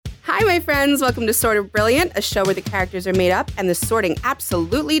Hi, my friends. Welcome to Sort of Brilliant, a show where the characters are made up and the sorting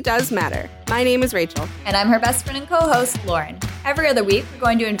absolutely does matter. My name is Rachel. And I'm her best friend and co-host, Lauren. Every other week, we're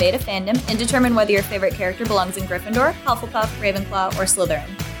going to invade a fandom and determine whether your favorite character belongs in Gryffindor, Hufflepuff, Ravenclaw, or Slytherin.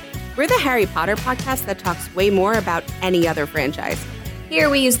 We're the Harry Potter podcast that talks way more about any other franchise. Here,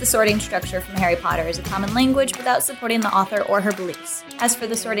 we use the sorting structure from Harry Potter as a common language without supporting the author or her beliefs. As for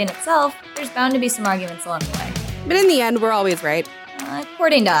the sorting itself, there's bound to be some arguments along the way. But in the end, we're always right.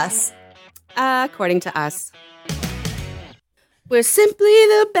 According to us. According to us. We're simply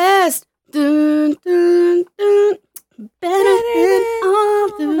the best. Dun, dun, dun. Better than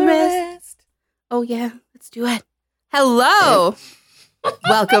all the rest. Oh, yeah. Let's do it. Hello.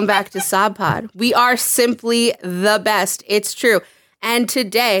 Welcome back to Sob Pod. We are simply the best. It's true. And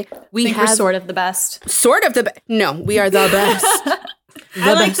today we're sort of the best. Sort of the best. No, we are the best.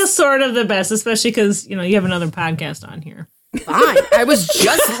 I like the sort of the best, especially because, you have another podcast on here. Fine. I was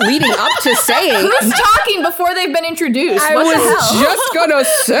just leading up to saying. Who's talking before they've been introduced? I was just going to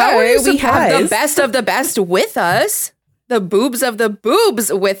say we have the best of the best with us. The boobs of the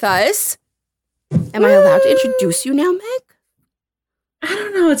boobs with us. Am I allowed to introduce you now, Meg? I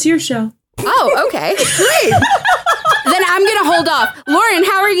don't know. It's your show. Oh, okay. Great. Then I'm going to hold off. Lauren,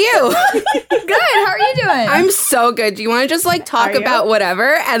 how are you? Good. How are you doing? I'm so good. Do you want to just talk about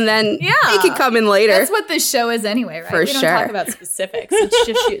whatever and then they can come in later? That's what this show is anyway, right? For we don't talk about specifics. It's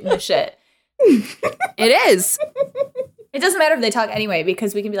just shooting the shit. It is. It doesn't matter if they talk anyway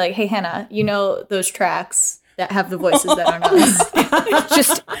because we can be like, hey, Hannah, you know those tracks that have the voices that aren't us.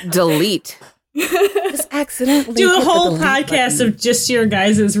 Just delete. Just accidentally do a whole podcast of just your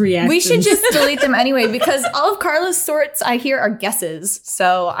guys' reactions. We should just delete them anyway because all of Carla's sorts I hear are guesses,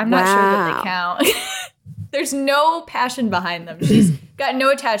 so I'm not sure that they count. There's no passion behind them. She's got no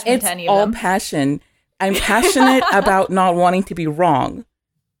attachment to any of them. It's all passion. I'm passionate about not wanting to be wrong.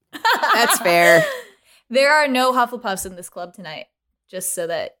 That's fair. There are no Hufflepuffs in this club tonight, just so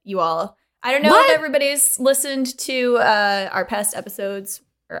that you all... I don't know if everybody's listened to our past episodes.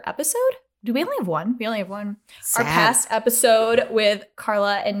 Or episode? Do we only have one? We only have one. Sad. Our past episode with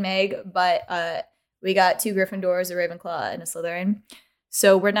Carla and Meg, but we got 2 Gryffindors, a Ravenclaw, and a Slytherin.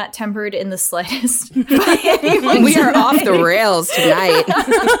 So we're not tempered in the slightest. We are off the rails tonight.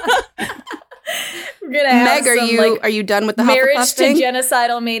 We're gonna have Meg, are you done with the marriage Hufflepuff thing? to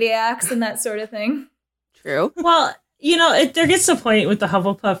genocidal maniacs and that sort of thing? True. Well, there gets a point with the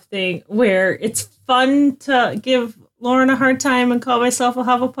Hufflepuff thing where it's fun to give Lauren a hard time and call myself a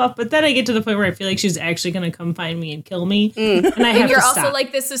Hufflepuff, but then I get to the point where I feel like she's actually going to come find me and kill me, and I have you're to also stop.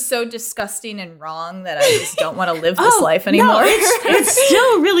 like, this is so disgusting and wrong that I just don't want to live this life anymore. No, it's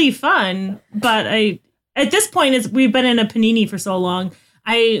still really fun, but at this point, we've been in a panini for so long,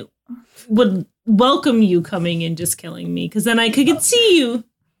 I would welcome you coming and just killing me, because then I could see you.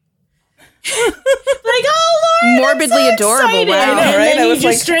 Lauren, morbidly so adorable. Excited. Wow. And Right? then you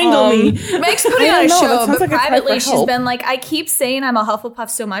just strangle me. Meg's putting on a show, but like privately she's help. been like, I keep saying I'm a Hufflepuff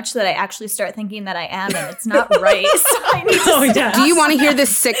so much that I actually start thinking that I am, and it's not right. So I need to Do you want to hear the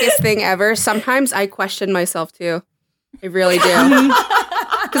sickest thing ever? Sometimes I question myself too. I really do.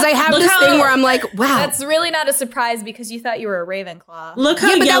 Because I have this thing where I'm like, wow. That's really not a surprise because you thought you were a Ravenclaw. Look how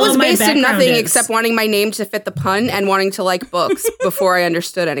Yeah, but that yellow was my based in background nothing is. except wanting my name to fit the pun and wanting to like books before I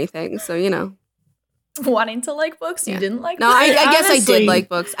understood anything. So, Wanting to like books, you didn't like No, books? I guess I Honestly. did like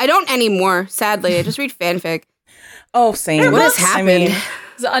books. I don't anymore, sadly. I just read fanfic. Oh, same. What has I happened? mean,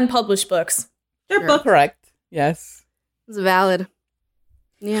 It's unpublished books. They're book. correct. Yes. It's valid.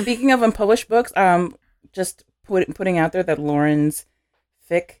 Yeah. Speaking of unpublished books, just putting out there that Lauren's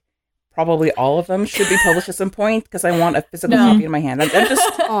fic, probably all of them, should be published at some point because I want a physical copy in my hand. I'm just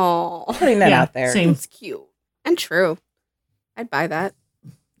Oh, putting that out there. Same. it's cute and true. I'd buy that.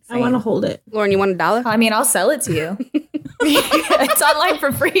 I want to hold it. Lauren, you want $1? I mean, I'll sell it to you. It's online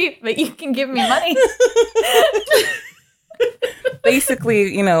for free, but you can give me money.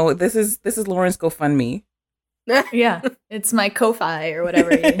 Basically, this is Lauren's GoFundMe. Yeah, it's my Ko-Fi or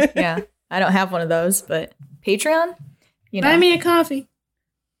whatever. Yeah, I don't have one of those, but Patreon? Buy me a coffee.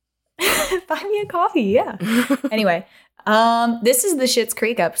 Buy me a coffee, yeah. Anyway, this is the Schitt's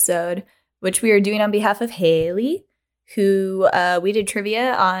Creek episode, which we are doing on behalf of Haley, who we did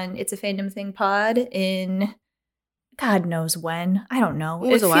trivia on It's a Fandom Thing pod in God knows when. I don't know.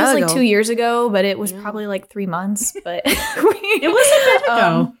 It was a feels while like ago. 2 years ago, but it was probably like 3 months. But It was a bit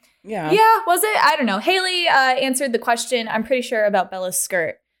ago. Yeah. Yeah, was it? I don't know. Haley answered the question, I'm pretty sure, about Bella's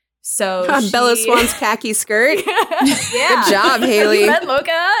skirt. So Bella Swan's khaki skirt. Yeah. Good job, Haley. Red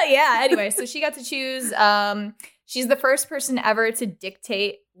Mocha. Yeah. Anyway, so she got to choose. She's the first person ever to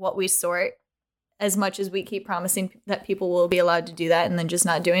dictate what we sort. as much as we keep promising that people will be allowed to do that and then just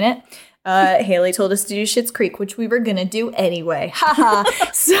not doing it. Haley told us to do Schitt's Creek, which we were gonna do anyway. Haha.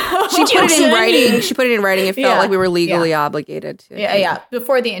 So She put it in writing. She put it in writing. It felt Yeah. like we were legally obligated to. Yeah,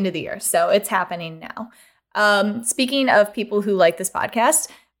 before the end of the year. So it's happening now. Speaking of people who like this podcast,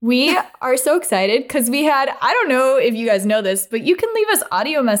 we are so excited because we had, I don't know if you guys know this, but you can leave us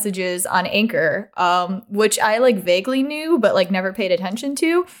audio messages on Anchor, which I like vaguely knew, but like never paid attention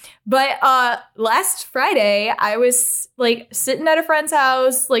to. But last Friday, I was like sitting at a friend's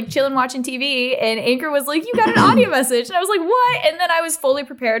house, like chilling, watching TV, and Anchor was like, you got an audio message. And I was like, what? And then I was fully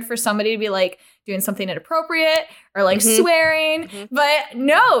prepared for somebody to be like doing something inappropriate or like swearing. But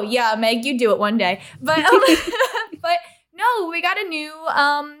no, yeah, Meg, you do it one day. But but no, we got a new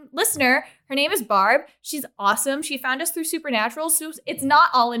listener. Her name is Barb. She's awesome. She found us through Supernatural. So it's not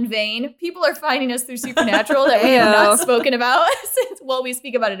all in vain. People are finding us through Supernatural that we have not spoken about. Well, we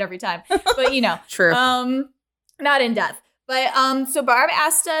speak about it every time. But, you know. True. Not in depth. But so Barb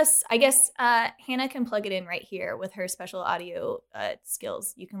asked us, I guess Hannah can plug it in right here with her special audio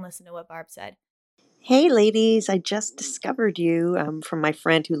skills. You can listen to what Barb said. Hey, ladies, I just discovered you from my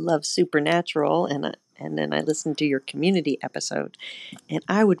friend who loves Supernatural, and then I listened to your community episode. And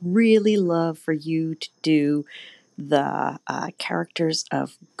I would really love for you to do the characters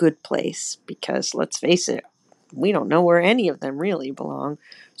of Good Place, because let's face it, we don't know where any of them really belong.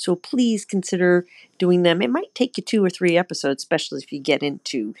 So please consider doing them. It might take you 2 or 3 episodes, especially if you get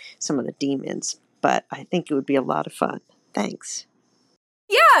into some of the demons, but I think it would be a lot of fun. Thanks.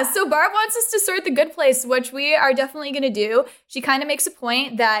 Yeah, so Barb wants us to sort the Good Place, which we are definitely going to do. She kind of makes a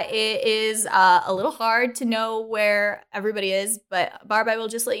point that it is a little hard to know where everybody is. But Barb, I will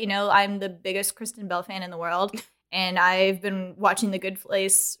just let you know I'm the biggest Kristen Bell fan in the world. And I've been watching The Good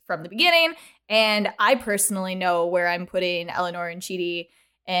Place from the beginning. And I personally know where I'm putting Eleanor and Chidi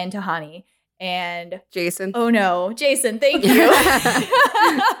and Tahani. And Jason. oh no, Jason, thank you.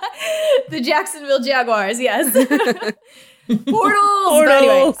 The Jacksonville Jaguars, yes.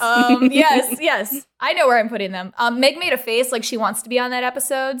 Portals. But anyway, yes. I know where I'm putting them. Meg made a face like she wants to be on that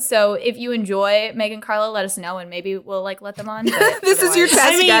episode. So if you enjoy Meg and Carla, let us know and maybe we'll like let them on. This is your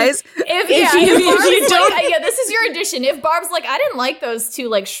test, guys. If you don't, this is your audition. If Barb's like, I didn't like those two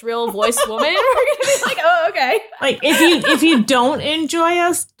like shrill voiced women, we're gonna be like, oh, okay. Like if you don't enjoy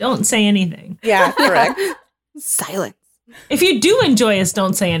us, don't say anything. Yeah, correct. Silence. If you do enjoy us,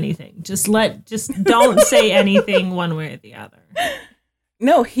 don't say anything. Just don't say anything one way or the other.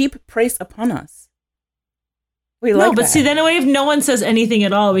 No, heap praise upon us. We No, like but that. see, then if no one says anything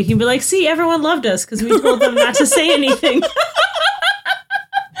at all, we can be like, see, everyone loved us because we told them not to say anything.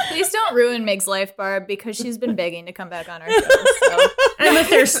 Please don't ruin Meg's life, Barb, because she's been begging to come back on our show. So. I'm a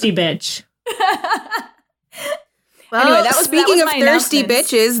thirsty bitch. Well, Anyway, that was speaking of my thirsty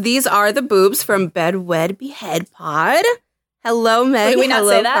announcements. bitches, these are the boobs from Bed Wed Behead Pod. Hello, Meg. Did we not Hello,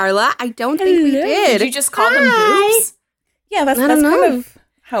 say that? Carla. I don't think we did. Did you just call them Hi. boobs? Yeah, that's I kind don't know. of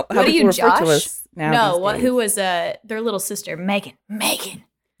how What are people you, refer Josh? to us now. No, these days. who was their little sister, Megan?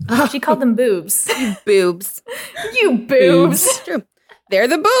 She called them boobs. Boobs. You boobs. It's true. They're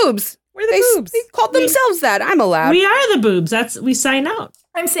the boobs. We're the boobs. They called themselves that. I'm allowed. We are the boobs. We sign out.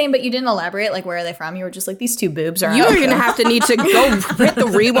 I'm saying, but you didn't elaborate. Like, where are they from? You were just like, these two boobs are. You on are our going to show. have to need to go hit the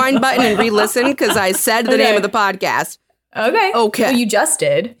rewind button and re-listen because I said the Okay. name of the podcast. Okay. Okay. Well, you just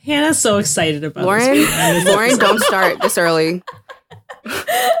did. Hannah's so excited about Lauren, this. Lauren, don't start this early.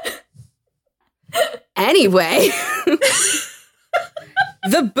 Anyway,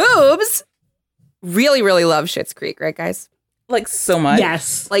 the boobs really, really love Schitt's Creek, right, guys? Like so much.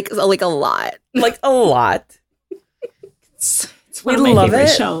 Yes. Like a lot. Like a lot. It's We one of my love favorite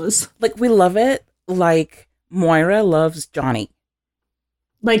it. shows. Like we love it. Like Moira loves Johnny.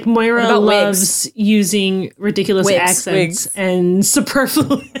 Like What Moira about loves using ridiculous Wigs. accents Wigs. and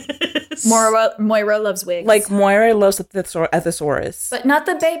superfluous. Moira loves wigs. Like Moira loves a thesaurus. but not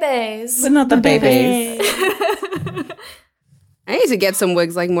the babies. But not the babies. I need to get some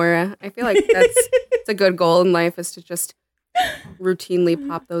wigs like Moira. I feel like it's a good goal in life is to just routinely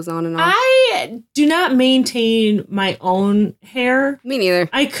pop those on and off. I do not maintain my own hair. Me neither.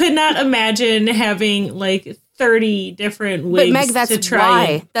 I could not imagine having like 30 different wigs But Meg, that's to try.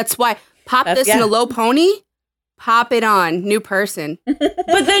 why. That's why. Pop That's- this in yeah. a low pony. Pop it on. New person.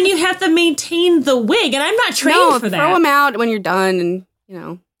 But then you have to maintain the wig, and I'm not trained No, for throw that. them out when you're done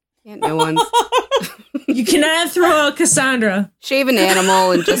and, can't new ones. You cannot throw out Cassandra. Shave an animal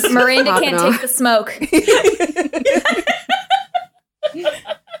and just Miranda pop it can't on. take the smoke.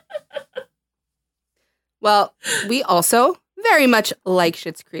 Well, we also very much like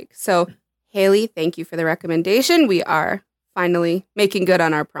Schitt's Creek. So, Haley, thank you for the recommendation. We are finally making good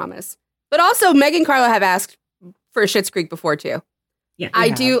on our promise. But also, Meg and Carla have asked for Schitt's Creek before too. Yeah. I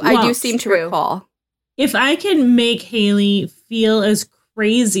have. do Well, seem to true. recall. If I can make Haley feel as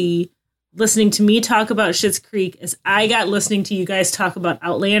crazy listening to me talk about Schitt's Creek as I got listening to you guys talk about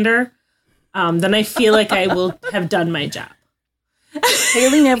Outlander, then I feel like I will have done my job.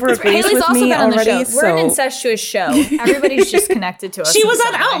 Haley never agrees Haley's with also me been on the already, show. We're an so incestuous show. Everybody's just connected to us. She in was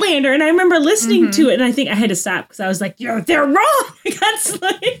on some way. Outlander, and I remember listening to it, and I think I had to stop because I was like, "Yo, they're wrong." That's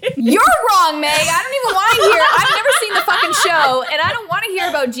like, You're wrong, Meg. I don't even want to hear. I've never seen the fucking show, and I don't want to hear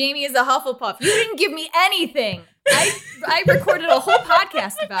about Jamie as a Hufflepuff. You didn't give me anything. I recorded a whole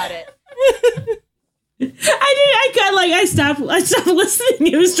podcast about it. I stopped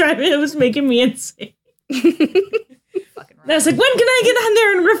listening. It was making me insane. Fucking And I was like, when can I get on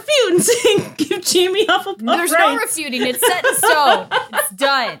there and refute and say, give Jamie Hufflepuff There's no rights? refuting. It's set in stone. It's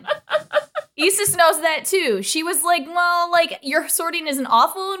done. Isis knows that too. She was like, well, like, your sorting isn't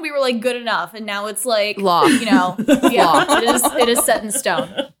awful. And we were like, good enough. And now it's like, Law. you know, yeah, it is set in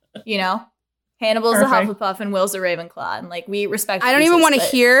stone. You know? Hannibal's a Perfect. Hufflepuff and Will's a Ravenclaw. And like, we respect I don't even Isis, want to but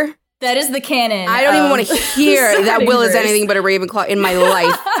hear. That is the canon. I don't even want to hear that Will is Sorting anything but a Ravenclaw in my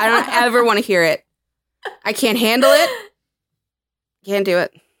life. I don't ever want to hear it. I can't handle it. Can't do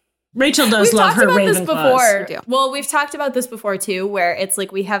it. Rachel does We've love talked her about this Ravenclaws. I do. before. Well, we've talked about this before too, where it's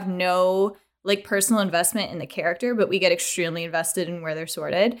like we have no like personal investment in the character, but we get extremely invested in where they're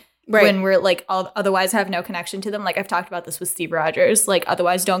sorted. Right. When we're like otherwise have no connection to them. Like I've talked about this with Steve Rogers. Like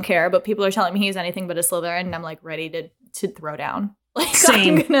otherwise don't care, but people are telling me he's anything but a Slytherin, and I'm like ready to throw down. Like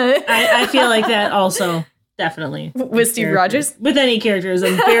Same. I'm gonna I feel like that also, definitely. with Steve characters. Rogers. With any characters.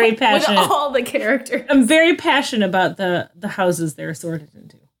 I'm very With passionate. all the characters. I'm very passionate about the houses they're sorted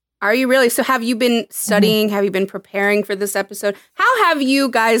into. Are you really? So have you been studying? Have you been preparing for this episode? How have you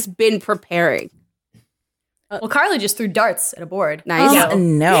guys been preparing? Well, Carly just threw darts at a board. Nice. So-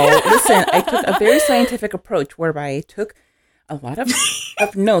 no. Listen, I took a very scientific approach whereby I took a lot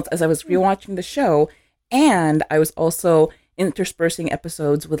of notes as I was rewatching the show, and I was also interspersing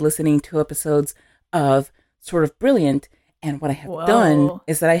episodes with listening to episodes of Sort of Brilliant. And what I have done Whoa.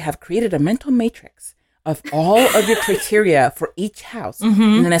 is that I have created a mental matrix of all of your criteria for each house. Mm-hmm.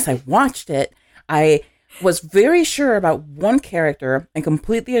 And then as I watched it, I was very sure about one character and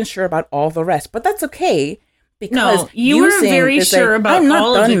completely unsure about all the rest. But that's okay. Because No, you were using very this, sure about I'm not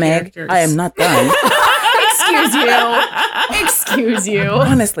all of done, the Meg. characters." I am not done. Excuse you.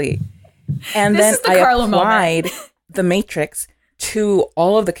 Honestly. And This then is the I Carla moment. applied the matrix to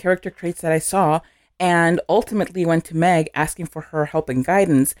all of the character traits that I saw, and ultimately went to Meg asking for her help and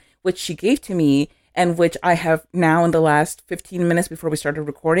guidance, which she gave to me, and which I have now in the last 15 minutes before we started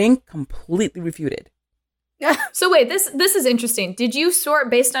recording completely refuted. So wait, this is interesting. Did you sort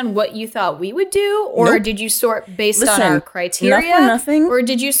based on what you thought we would do, or Nope. did you sort based on Listen, our not criteria, for nothing. or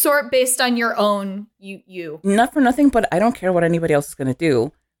did you sort based on your own you? Not for nothing, but I don't care what anybody else is going to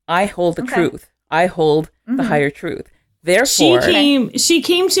do. I hold the Okay. truth. I hold the Mhm. higher truth. Therefore, She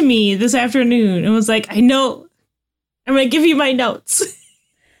came to me this afternoon and was like, I know, I'm going to give you my notes.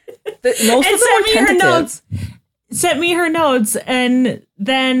 most And of them sent are me her tentative. notes. Sent me her notes, and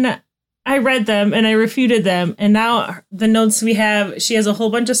then I read them and I refuted them. And now the notes we have, she has a whole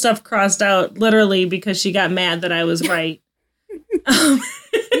bunch of stuff crossed out, literally because she got mad that I was right.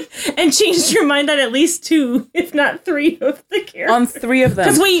 And changed her mind on at least 2, if not 3 of the characters. On 3 of them.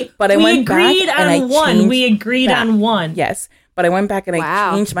 Because But I we went back agreed and I on 1. changed We agreed back. on 1. Yes, but I went back and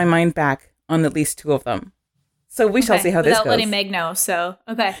Wow. I changed my mind back on at least 2 of them. So we shall Okay, see how this without goes. letting Meg know. So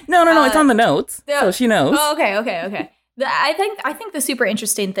okay. No, it's on the notes, yeah. so she knows. Oh, okay. I think the super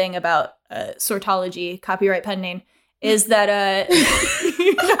interesting thing about sortology, copyright pending, is that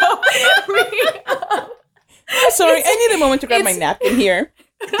you know, Sorry, I need a moment to grab my it's- napkin here.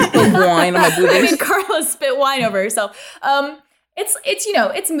 Wine on my I boobies. mean, Carla spit wine over herself. It's you know,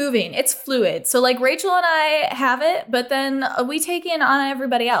 it's moving, it's fluid. So like Rachel and I have it, but then we take in on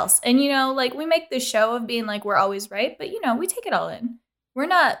everybody else. And you know, like we make this show of being like we're always right, but you know, we take it all in. We're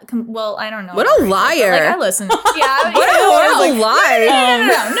not. Well, I don't know. What a Rachel, but, liar. Like I listen. Yeah. What a horrible lie.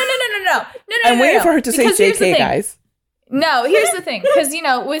 No. I'm waiting for her to say Because here's the JK, thing. guys. No, here's the thing, because you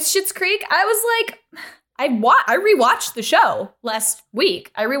know, with Schitt's Creek, I was like, I rewatched the show last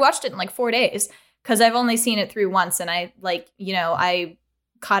week. I rewatched it in like 4 days because I've only seen it through once, and I I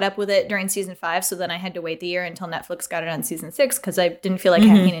caught up with it during season 5, so then I had to wait the year until Netflix got it on season 6 because I didn't feel like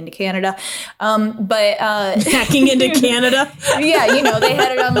hacking into Canada. Hacking into Canada. Yeah, you know, they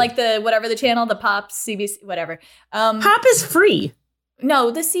had it on like the channel, the Pop, CBC, whatever. Pop is free.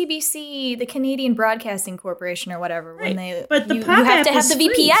 No, the CBC, the Canadian Broadcasting Corporation or whatever. Right. When But the you Pop have app to have is the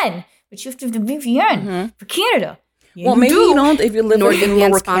free. VPN, but you have to have the VPN Mhm. for Canada. Well, maybe you don't if you live North in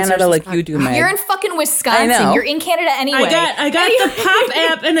Indian lower sponsors Canada this like you do, Meg. You're in fucking Wisconsin. know. You're in Canada anyway. I got the Pop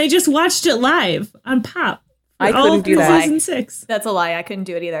app and I just watched it live on Pop. I All couldn't do through that. Season 6. That's a lie. I couldn't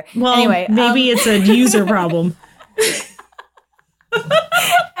do it either. Well, anyway, maybe it's a user problem.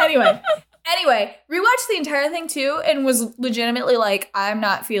 Anyway, rewatched the entire thing too and was legitimately like, I'm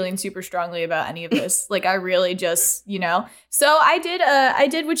not feeling super strongly about any of this. Like, I really just, So I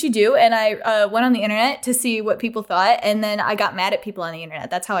did what you do, and I went on the internet to see what people thought, and then I got mad at people on the internet.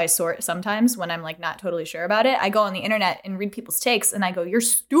 That's how I sort sometimes when I'm like not totally sure about it. I go on the internet and read people's takes, and I go, "You're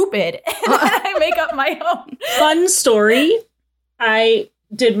stupid," and then I make up my own. Fun story. I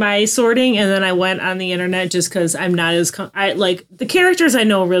did my sorting and then I went on the internet just because I'm not as I like the characters I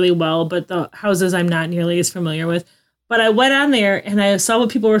know really well, but the houses I'm not nearly as familiar with. But I went on there and I saw what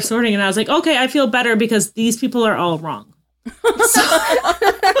people were sorting and I was like, okay, I feel better because these people are all wrong.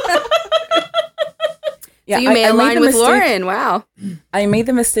 Yeah, so you may align with Lauren. Wow. I made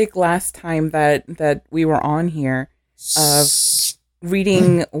the mistake last time that we were on here of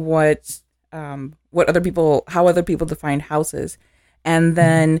reading how other people define houses. And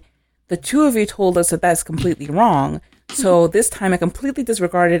then the two of you told us that that's completely wrong. So this time I completely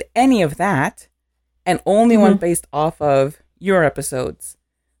disregarded any of that and only went based off of your episodes.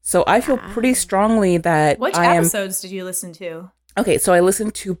 So I feel pretty strongly that Which episodes did you listen to? Okay, so I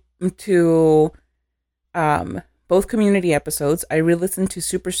listened to both community episodes. I re-listened to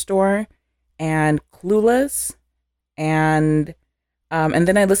Superstore and Clueless, and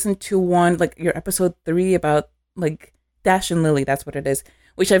then I listened to one like your episode 3 about like Dash and Lily, that's what it is,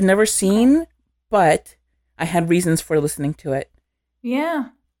 which I've never seen, but I had reasons for listening to it. Yeah.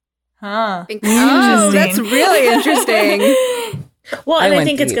 Huh. Oh, that's really interesting. Well, and I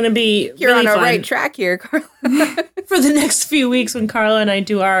think it's going to be You're really on a fun right track here, Carla. for the next few weeks when Carla and I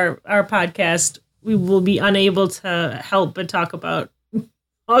do our podcast. We will be unable to help but talk about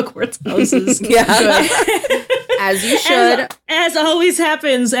Hogwarts houses. Yeah. As you should. As always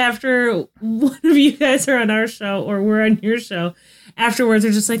happens after one of you guys are on our show or we're on your show. Afterwards,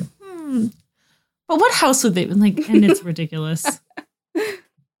 they're just like, but what house would they be like? And it's ridiculous.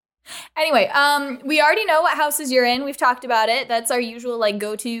 Anyway, we already know what houses you're in. We've talked about it. That's our usual like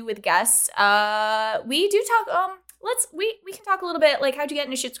go-to with guests. We do talk. We can talk a little bit. Like, how'd you get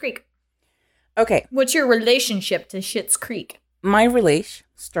into Schitt's Creek? Okay. What's your relationship to Schitt's Creek? My relation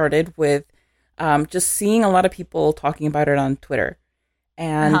started with just seeing a lot of people talking about it on Twitter.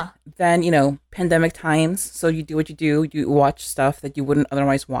 And then, pandemic times. So you do what you do. You watch stuff that you wouldn't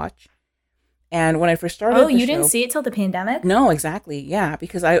otherwise watch. And when I first started the show, didn't see it till the pandemic? No, exactly. Yeah,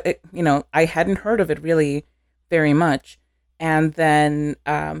 because I hadn't heard of it really very much. And then,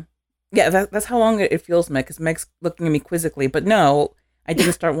 that's how long it feels, Meg, because Meg's looking at me quizzically. But no, I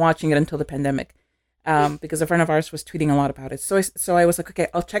didn't start watching it until the pandemic. Because a friend of ours was tweeting a lot about it. So I was like, okay,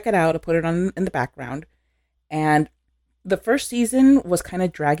 I'll check it out. I'll put it on in the background. And the first season was kind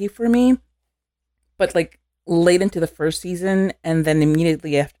of draggy for me, but like late into the first season and then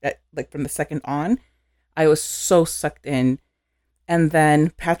immediately after, like from the second on, I was so sucked in. And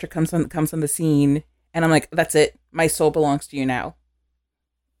then Patrick comes on the scene and I'm like, that's it. My soul belongs to you now.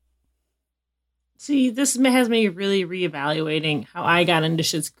 See, this has me really reevaluating how I got into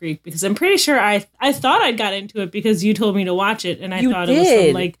Schitt's Creek because I'm pretty sure I thought I got into it because you told me to watch it and I thought it was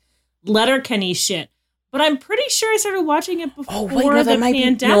some like Letterkenny shit. But I'm pretty sure I started watching it before the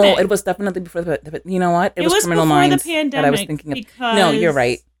pandemic. No, it was definitely before the you know what? It was Criminal Minds that I was thinking of. No, you're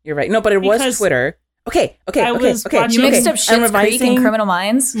right. You're right. No, but it was Twitter. Okay. You mixed up Schitt's Creek and Criminal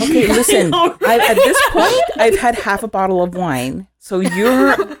Minds? Okay, listen. At this point, I've had half a bottle of wine. So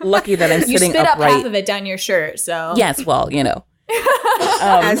you're lucky that I'm sitting upright. You spit up half of it down your shirt, so. Yes, well,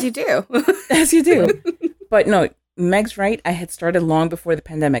 As you do. As you do. But no, Meg's right. I had started long before the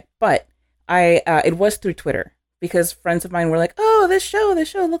pandemic, but it was through Twitter because friends of mine were like, "Oh, this show is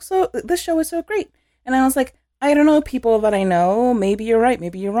so great," and I was like, "I don't know, people that I know. Maybe you're right,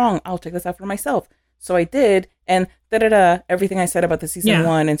 maybe you're wrong. I'll check this out for myself." So I did, and everything I said about the season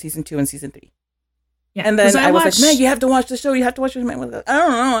 1 and season 2 and season 3. Yeah, and then I was like, "Man, you have to watch the show. You have to watch it." I was like, I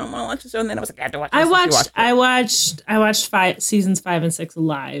don't know, I don't want to watch the show. And then I was like, "I have to watch it." I watched seasons 5 and 6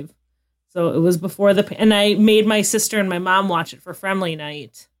 live, so it was before and I made my sister and my mom watch it for Friendly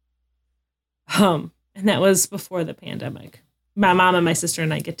Night. And that was before the pandemic. My mom and my sister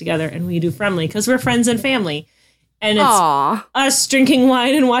and I get together and we do Friendly because we're friends and family. And it's us drinking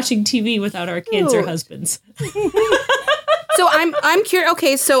wine and watching TV without our kids or husbands. So I'm curious.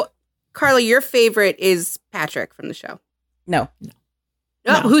 Okay, so Carla, your favorite is Patrick from the show. No.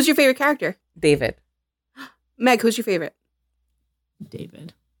 Who's your favorite character? David. Meg, who's your favorite?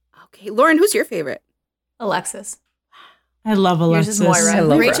 David. Okay, Lauren, who's your favorite? Alexis. I love Yours Alexis. is Moira. I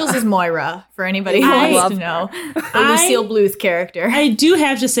love her. Rachel's is Moira, for anybody who I wants to know. The Lucille Bluth character. I do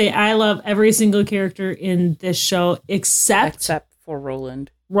have to say, I love every single character in this show except for Roland.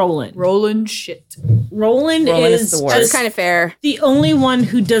 Roland. Roland shit. Roland is is the worst. That's just kind of fair. the only one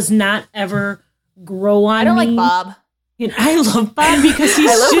who does not ever grow on I don't me. like Bob. And I love Bob because he's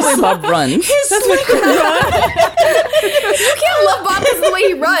I love just the way Bob runs. his slick run. You can't love Bob because of the way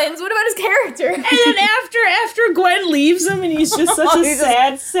he runs. What about his character? And then after Gwen leaves him, and he's just such a He's just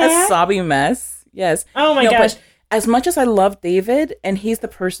sad A sack. sobby mess. Yes. Oh my No, gosh! but as much as I love David, and he's the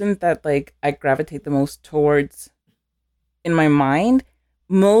person that like I gravitate the most towards in my mind,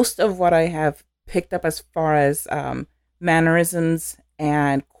 most of what I have picked up as far as mannerisms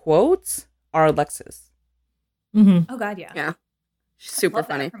and quotes are Alexis. Mhm. Oh God, yeah. Yeah. She's super Love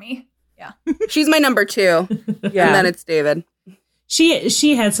that funny. for me. She's my number 2. Yeah. And then it's David.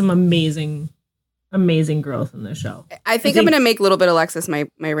 She had some amazing growth in the show. I think I'm going to make Little Bit Alexis my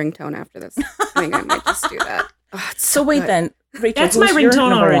ringtone after this. I think I might just do that. Oh, it's So wait good. then, Rachel, That's who's my your ringtone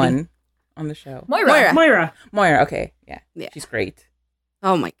number already. one on the show? Moira. Moira. Moira, Okay, yeah, Yeah. she's great.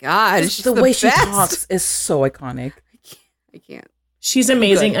 Oh my God. Just She's the way she best. talks is so iconic. I can't. she's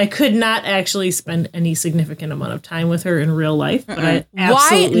amazing. I could not actually spend any significant amount of time with her in real life, but I Why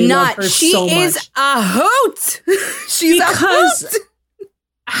absolutely love not? her She so is much. a hoot. She's Because- a hoot.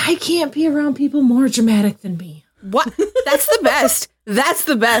 I can't be around people more dramatic than me. What? That's the best. That's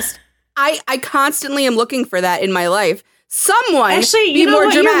the best. I constantly am looking for that in my life. Someone Actually, be you know more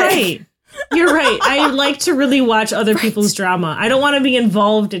what? dramatic. You're right. I like to really watch other people's drama. I don't want to be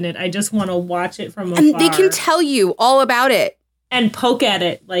involved in it. I just want to watch it from afar And they can tell you all about it. and poke at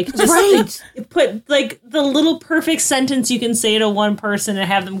it. Like just Right. put like the little perfect sentence you can say to one person and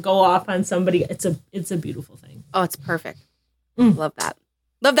have them go off on somebody. It's a beautiful thing. Oh, it's perfect. Mm. Love that.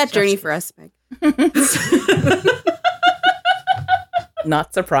 Love that journey for us, Meg.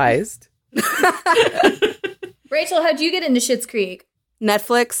 Not surprised. Rachel, how'd you get into Schitt's Creek?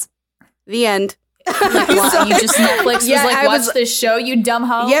 Netflix. The end. Why? You just Netflix Yeah, was like, I watch was- this show, you dumb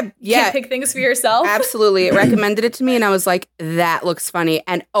hoe. Yep, yeah. Can't pick things for yourself. Absolutely. It recommended it to me, and I was like, that looks funny.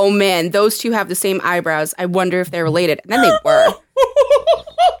 And oh man, those two have the same eyebrows. I wonder if they're related. And then they were.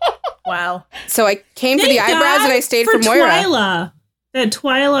 Wow. So I came for Thank the eyebrows God and I stayed for for Moira. Twyla. That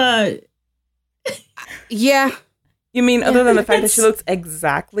Twyla. Yeah. You mean other than the fact that she looks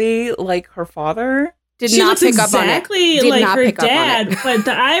exactly like her father? Did She not looks pick exactly up on it. Did like not her pick up on dad, it. but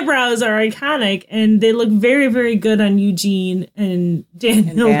the eyebrows are iconic and they look very, very good on Eugene and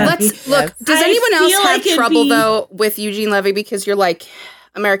Daniel. Dan. Levy. Let's look. Does I anyone else feel have like it'd trouble be- though with Eugene Levy because you're like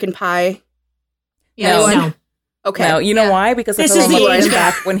American Pie? No. Anyone? No. Okay. No, you know why? Because I This feel is the like age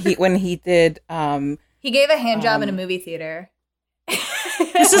back when he did He gave a hand job in a Um, movie theater.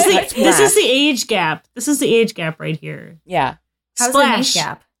 This is the age gap. This is the age gap right here. yeah, How's the age Splash.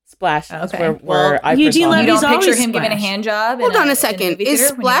 gap? Splash. That's Okay. where I Eugene first saw You Levy's him. don't always picture him giving a Splash. hand job? Hold in on a in second. movie Is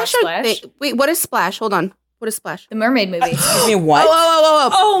theater when you watch Splash a thing? Wait, what is Splash? Hold on. What is Splash? The mermaid movie. Excuse me, what?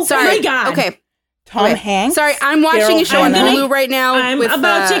 Oh, Sorry. my God. Okay. Tom Okay. Hanks? Sorry, I'm watching a show on Hannah? Hulu right now I'm with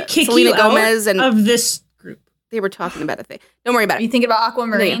about to kick Selena you Gomez, out and of this group. they were talking about a thing. Don't worry about Are you it. thinking about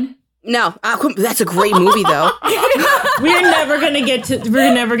Aquamarine? No, that's a great movie though. We're never gonna get to.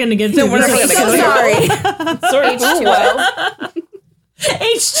 We're never gonna get to. No, we're this never I'm gonna so get sorry. H2O.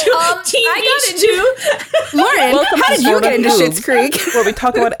 H2. Team I H2. Lauren, Welcome how to did you Sort get of into Boobs. Schitt's Creek? Where we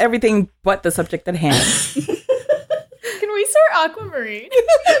talk about everything but the subject at hand. Can we start Aquamarine?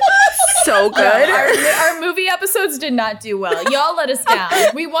 So good. Our movie episodes did not do well. Y'all let us down.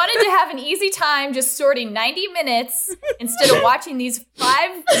 We wanted to have an easy time just sorting 90 minutes instead of watching these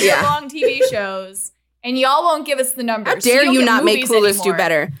 5-year-long TV shows. And y'all won't give us the numbers. How dare don't you get not make movies Clueless do anymore.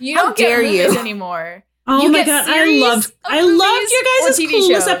 better? You How don't get dare movies you? anymore. Oh You my get God, series I loved of your movies guys' or TV Clueless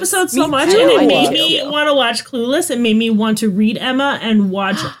shows. episode Me so much, too. and I it made love me it. want to watch Clueless. It made me want to read Emma and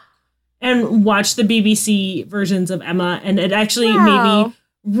watch the BBC versions of Emma, and it actually Wow.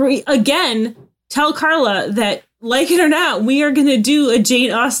 made me again tell Carla that, like it or not, we are going to do a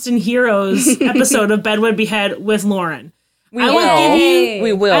Jane Austen Heroes episode of Bedwood Behead with Lauren. We I will will. give you-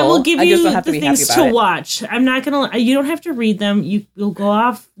 We will. I will give I you just don't have to the be happy things about to it. watch. I'm not gonna. You don't have to read them. You'll go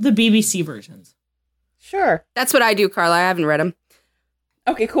off the BBC versions. Sure. That's what I do, Carla. I haven't read them.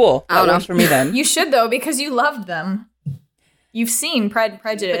 Okay, cool. I don't That know. works for me then. You should, though, because you loved them. You've seen Pride and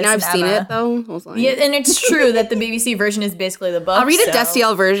Prejudice. But now I've and seen Emma. it though. I was like, Yeah, and it's true that the BBC version is basically the book. I'll read a so-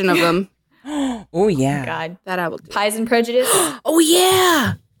 Destiel version of them. Oh yeah. God. That I will do. Pies and Prejudice. Oh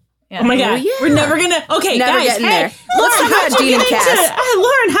yeah. Yeah. Oh my God, yeah. we're never gonna. Okay, Never guys, getting hey, there. Lauren, Let's talk how'd about you Dean and get into? Cass.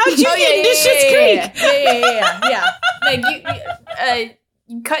 Lauren, how'd you Oh, get into Schitt's Creek? Yeah. Meg,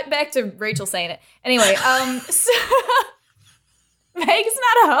 you cut back to Rachel saying it. Anyway, so Meg's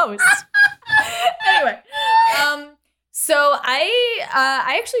not a host. Anyway, so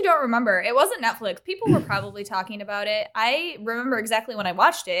I actually don't remember. It wasn't Netflix. People were probably talking about it. I remember exactly when I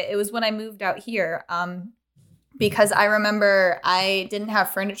watched it. It was when I moved out here. Because I remember I didn't have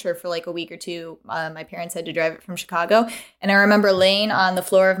furniture for like a week or two. My parents had to drive it from Chicago. And I remember laying on the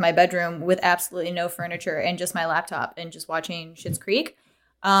floor of my bedroom with absolutely no furniture and just my laptop and just watching Schitt's Creek.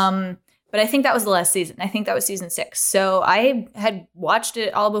 But I think that was the last season. I think that was season 6. So I had watched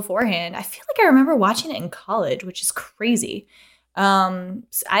it all beforehand. I feel like I remember watching it in college, which is crazy. So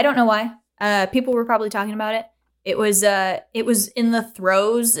I don't know why. People were probably talking about it. It was in the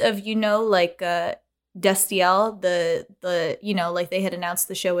throes of, Destiel, the like they had announced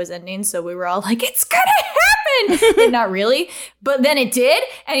the show was ending, so we were all like, it's gonna happen, and not really, but then it did.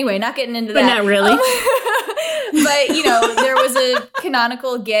 Anyway, not getting into that. But not really. But there was a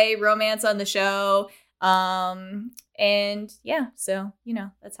canonical gay romance on the show, and yeah, so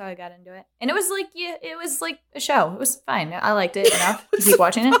that's how I got into it, and it was like a show. It was fine. I liked it enough to keep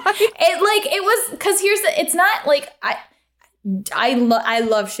watching it. It was because it's not like I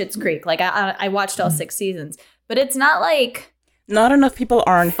love Schitt's Creek. Like I watched all 6 seasons, but it's not like not enough people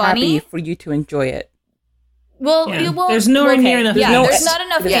aren't funny happy for you to enjoy it. Well, there's nowhere near enough. There's not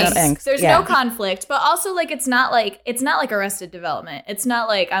enough angst. There's no conflict, but also like it's not like Arrested Development. It's not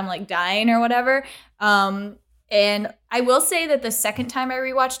like I'm like dying or whatever. And I will say that the second time I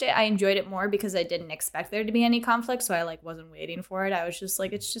rewatched it, I enjoyed it more because I didn't expect there to be any conflict. So I like wasn't waiting for it. I was just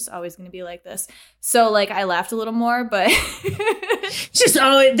like, it's just always going to be like this. So like I laughed a little more, but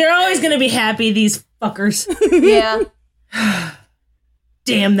they're always going to be happy, these fuckers. Yeah.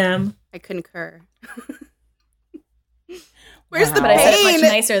 Damn them. I concur. Where's the But I said it pain?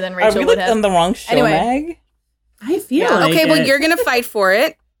 much nicer than Rachel Are we would like have. on the wrong show, Anyway. Meg? I feel like Okay, well, it. you're going to fight for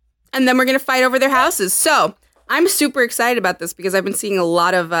it, and then we're going to fight over their houses. So I'm super excited about this because I've been seeing a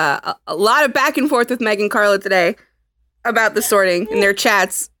lot of back and forth with Meg and Carla today about the sorting in their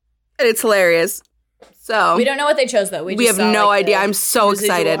chats, and it's hilarious. So We don't know what they chose though. We we just have saw, no like, idea. the I'm so residual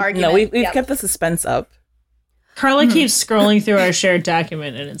excited. argument. No, we've Yep. kept the suspense up. Carla keeps scrolling through our shared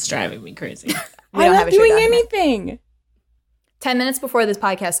document, and it's driving me crazy. We I'm don't have not a shared doing document. anything. 10 minutes before this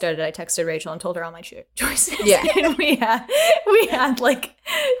podcast started, I texted Rachel and told her all my choices. Yeah. And we had like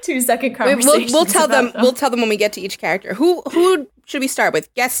 2-second conversations. We'll tell them. about We'll tell them when we get to each character. Who should we start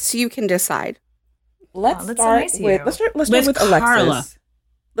with? Guests, you can decide. Let's that's so start nice of with you. let's start With with Alexis. Carla. Let's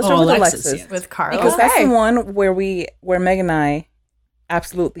Oh, start with Alexis, Alexis. yeah. with Carla. Because that's Okay. the one where Meg and I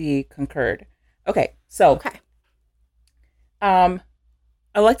absolutely concurred. Okay, so Okay.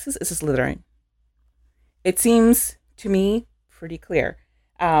 Alexis is a Slytherin. It seems to me pretty clear.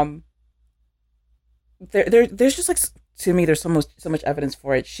 There's just like to me, there's so much evidence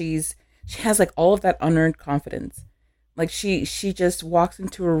for it. She has like all of that unearned confidence. Like she just walks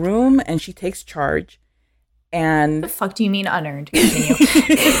into a room and she takes charge. What And the fuck do you mean unearned? Continue.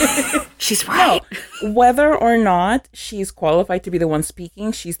 She's right. whether or not she's qualified to be the one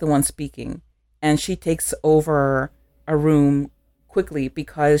speaking, she's the one speaking. And she takes over a room quickly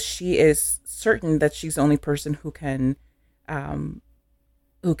because she is certain that she's the only person who can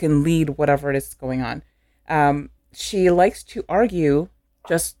lead whatever it is going on. She likes to argue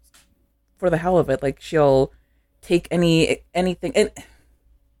just for the hell of it. Like she'll take anything. And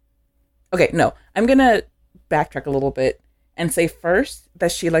okay, no, I'm going to backtrack a little bit and say first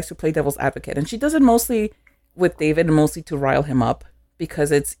that she likes to play devil's advocate, and she does it mostly with David and mostly to rile him up because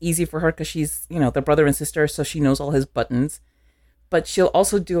it's easy for her because she's the brother and sister, so she knows all his buttons. But she'll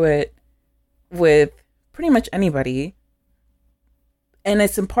also do it with pretty much anybody, and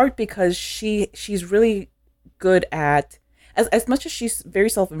it's in part because she's really good at as much as she's very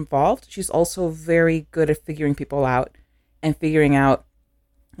self-involved, she's also very good at figuring people out and figuring out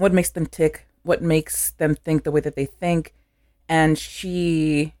what makes them tick, what makes them think the way that they think. And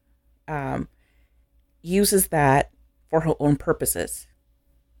she uses that for her own purposes.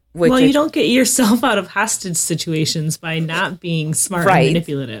 Well, you don't get yourself out of hostage situations by not being smart and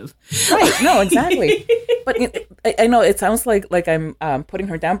manipulative. Right. No, exactly. But I know it sounds like I'm putting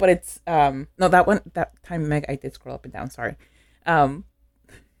her down, but it's no, that time, Meg, I did scroll up and down. Sorry.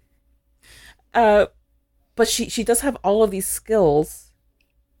 But she does have all of these skills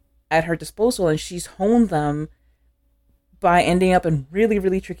at her disposal, and she's honed them by ending up in really,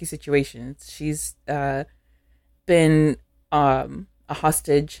 really tricky situations. She's been a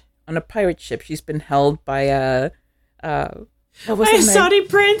hostage on a pirate ship. She's been held by a Saudi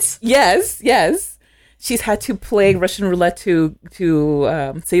prince. Yes. She's had to play Russian roulette to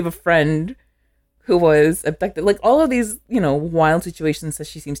save a friend who was abducted. Like all of these, wild situations that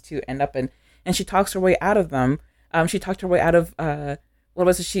she seems to end up in, and she talks her way out of them. She talked her way out of what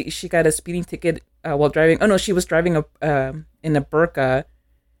was it? She got a speeding ticket while driving. Oh no, she was driving in a burqa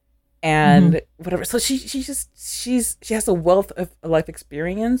and whatever. So she has a wealth of life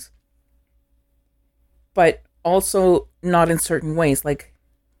experience, but also not in certain ways. Like,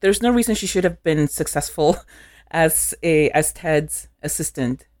 there's no reason she should have been successful as Ted's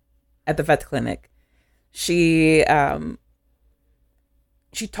assistant at the vet clinic. She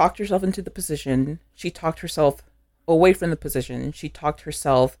talked herself into the position. She talked herself away from the position. She talked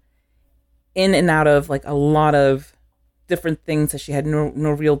herself in and out of like a lot of different things that she had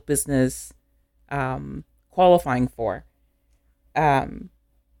no real business qualifying for. And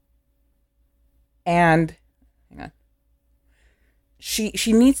hang on.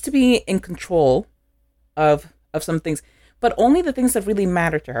 She needs to be in control of some things, but only the things that really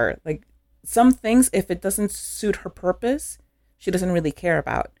matter to her. Like, some things, if it doesn't suit her purpose, she doesn't really care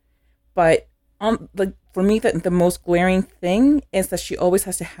about. But for me, the most glaring thing is that she always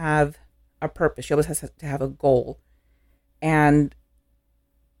has to have a purpose. She always has to have a goal. And,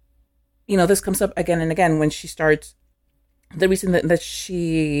 you know, this comes up again and again when she starts. The reason that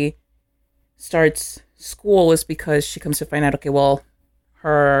she starts school is because she comes to find out, okay, well,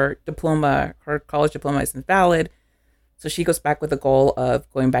 her college diploma isn't valid. So she goes back with the goal of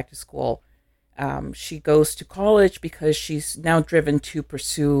going back to school. She goes to college because she's now driven to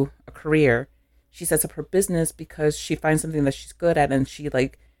pursue a career. She sets up her business because she finds something that she's good at and she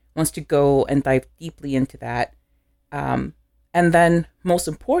wants to go and dive deeply into that. And then most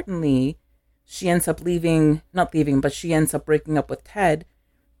importantly, she ends up she ends up breaking up with Ted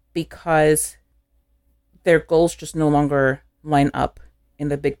because their goals just no longer line up in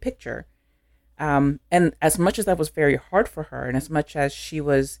the big picture. And as much as that was very hard for her, and as much as she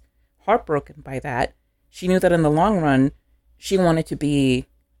was heartbroken by that, she knew that in the long run, she wanted to be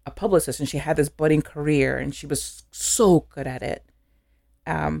a publicist, and she had this budding career, and she was so good at it.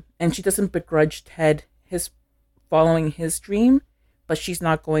 And she doesn't begrudge Ted his following his dream, but she's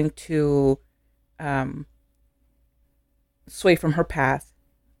not going to sway from her path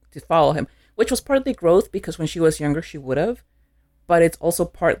to follow him, which was partly growth, because when she was younger, she would have. But it's also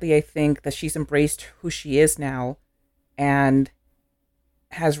partly, I think, that she's embraced who she is now and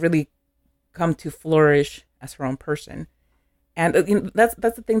has really come to flourish as her own person. And that's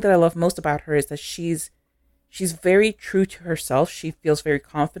the thing that I love most about her, is that she's very true to herself. She feels very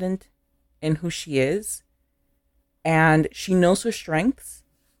confident in who she is, and she knows her strengths,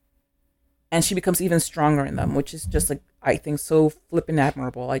 and she becomes even stronger in them, which is just like, I think, so flippin'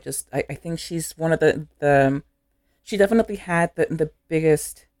 admirable. I think she's one of the she definitely had the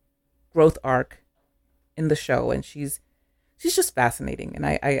biggest growth arc in the show, and she's just fascinating, and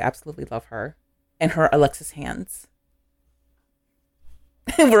I absolutely love her and her Alexis hands.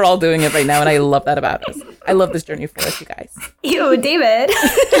 We're all doing it right now, and I love that about us. I love this journey for us, you guys. Ew, David.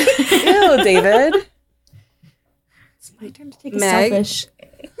 Ew, David. It's my turn to take a selfish.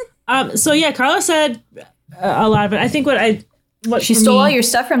 So yeah, Carla said a lot of it. I think what she stole all your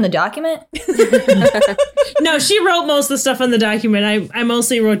stuff from the document? No, she wrote most of the stuff on the document. I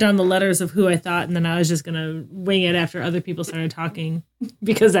mostly wrote down the letters of who I thought, and then I was just gonna wing it after other people started talking,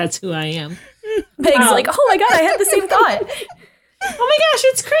 because that's who I am. Meg's like, oh my god, I had the same thought. Oh my gosh,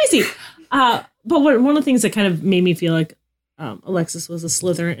 it's crazy. But one of the things that kind of made me feel like Alexis was a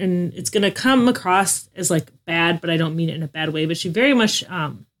Slytherin, and it's going to come across as like bad, but I don't mean it in a bad way, but she very much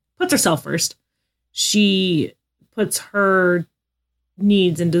puts herself first. She puts her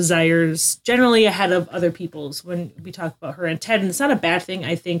needs and desires generally ahead of other people's when we talk about her and Ted. And it's not a bad thing.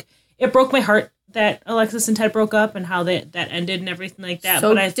 I think it broke my heart that Alexis and Ted broke up and how that ended and everything like that. So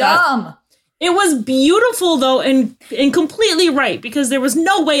but I thought it was beautiful, though, and completely right, because there was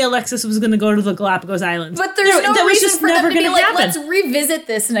no way Alexis was going to go to the Galapagos Islands. But there's no reason for them to be like, let's revisit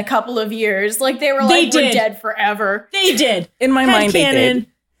this in a couple of years. Like, they were like, we're dead forever. They did. In my mind, they did.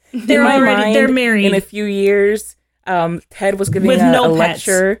 They're married. In a few years, Ted was giving a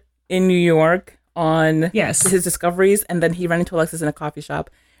lecture in New York on his discoveries, and then he ran into Alexis in a coffee shop,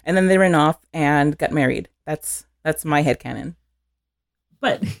 and then they ran off and got married. That's my headcanon.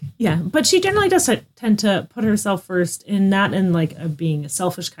 But she generally does tend to put herself first, and not in like being a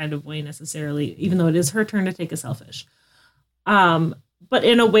selfish kind of way necessarily, even though it is her turn to take a selfish. But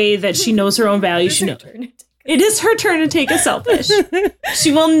in a way that she knows her own value. It is her turn to take a selfish.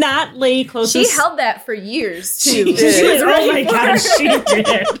 She will not lay close. She held that for years too. She did. Oh my gosh, she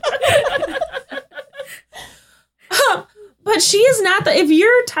did. But she is not if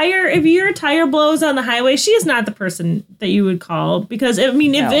your tire blows on the highway, she is not the person that you would call, because if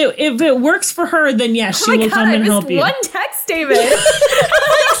it works for her, then yes, she will come and help you. One text, David.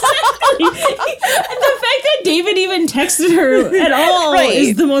 the fact that David even texted her at all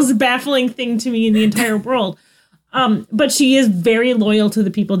is the most baffling thing to me in the entire world. But she is very loyal to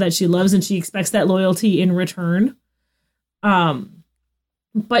the people that she loves, and she expects that loyalty in return.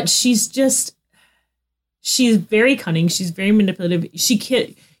 But she's very cunning. She's very manipulative.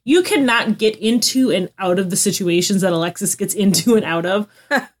 You cannot get into and out of the situations that Alexis gets into and out of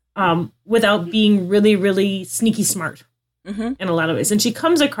without being really, really sneaky smart in a lot of ways. And she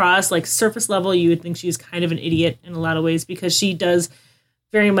comes across like surface level. You would think she's kind of an idiot in a lot of ways because she does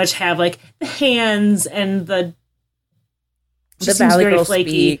very much have like the hands and the Valley Girl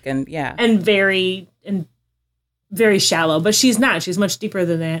flaky speak and very shallow. But she's not. She's much deeper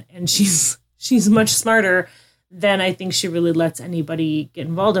than that, and she's much smarter than I think she really lets anybody get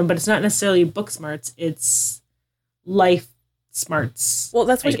involved in. But it's not necessarily book smarts; it's life smarts. Well,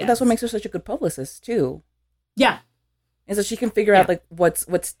 that's what makes her such a good publicist too. Yeah, and so she can figure out like what's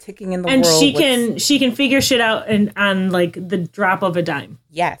ticking in the and world, and she can figure shit out on like the drop of a dime.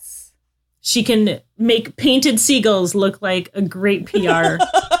 Yes, she can make painted seagulls look like a great PR.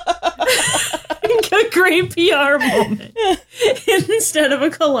 A great PR moment instead of a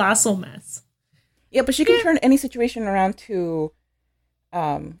colossal mess. Yeah, but she can turn any situation around to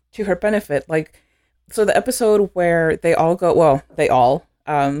her benefit. Like, so the episode where they all go,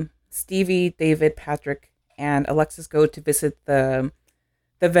 Stevie, David, Patrick, and Alexis go to visit the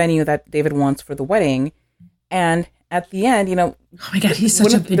venue that David wants for the wedding, and at the end, oh my god, he's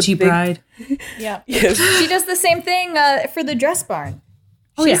such a bitchy bride. Yeah, yes. She does the same thing for the dress barn.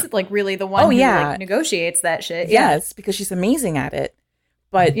 She's like really the one who like, negotiates that shit. Yes, because she's amazing at it.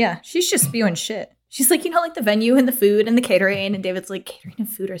 But yeah, she's just spewing shit. She's like, like the venue and the food and the catering, and David's like, catering and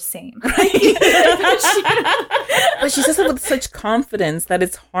food are same. Right? But she says it with such confidence that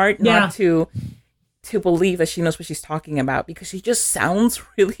it's hard not to believe that she knows what she's talking about, because she just sounds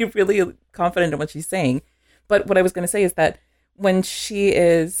really, really confident in what she's saying. But what I was going to say is that when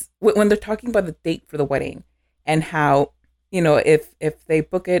they're talking about the date for the wedding and how, if they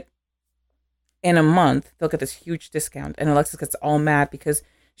book it in a month, they'll get this huge discount. And Alexis gets all mad because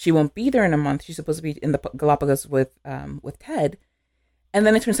she won't be there in a month. She's supposed to be in the Galapagos with Ted. And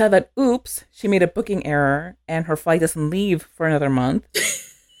then it turns out that, oops, she made a booking error and her flight doesn't leave for another month.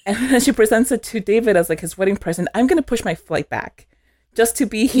 And then she presents it to David as like his wedding present. I'm going to push my flight back just to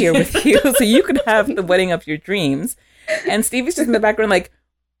be here with you so you could have the wedding of your dreams. And Stevie's just in the background like,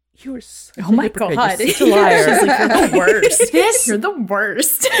 you are such a hypocrite. God. You're such a liar. She's like, you're the worst. You're the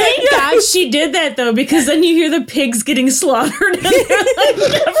worst. Thank God she did that, though, because then you hear the pigs getting slaughtered. And they're like,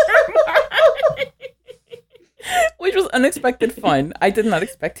 never mind. Which was unexpected fun. I did not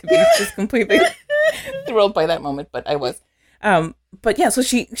expect to be just completely thrilled by that moment, but I was. But yeah, so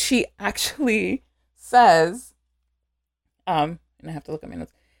she actually says, and I have to look at my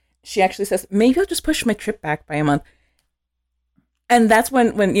notes. She actually says, maybe I'll just push my trip back by a month. And that's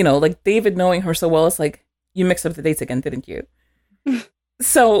when like David knowing her so well, it's like, you mixed up the dates again, didn't you?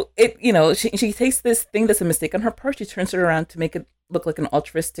 So it, she takes this thing that's a mistake on her part. She turns it around to make it look like an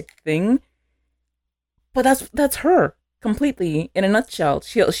altruistic thing. But that's her completely in a nutshell.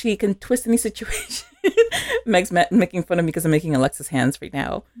 She can twist any situation. Meg's making fun of me because I'm making Alexis hands right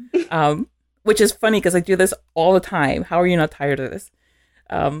now, which is funny because I do this all the time. How are you not tired of this?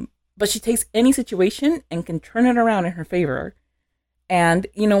 But she takes any situation and can turn it around in her favor. And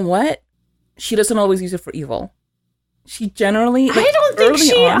you know what? She doesn't always use it for evil. She generally... I don't think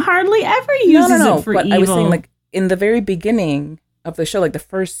she hardly ever uses it for evil. I was saying, like, in the very beginning of the show, like the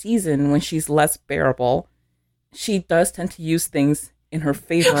first season, when she's less bearable, she does tend to use things in her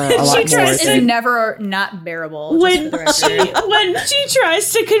favor a lot more. It's never not bearable. When she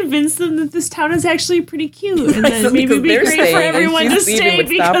tries to convince them that this town is actually pretty cute, and then maybe it'd be great for everyone to stay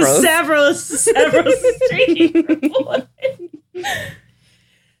because Stavros is taking her place.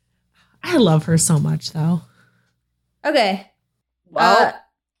 I love her so much, though. Okay. Well,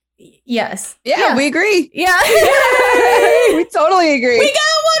 yes. Yeah, we agree. Yeah. We totally agree. We got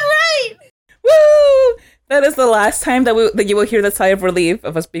one right. Woo! That is the last time that you will hear the sigh of relief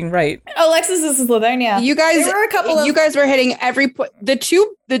of us being right. Alexis is Slytherin, yeah. You guys, you guys were hitting every point. The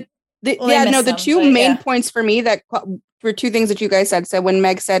two main points for me that were two things that you guys said. So when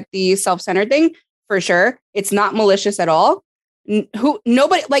Meg said the self-centered thing, for sure, it's not malicious at all.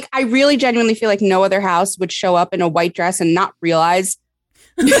 Nobody, like, I really genuinely feel like no other house would show up in a white dress and not realize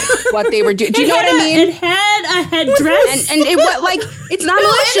what they were doing. Do you know what I mean? It had a headdress, and it was like, it's not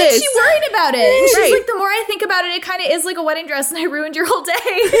malicious. And then she worried about it. And she's like, the more I think about it, it kind of is like a wedding dress, and I ruined your whole day.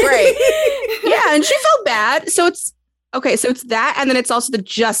 Right? Yeah, and she felt bad. So Okay, so it's that, and then it's also the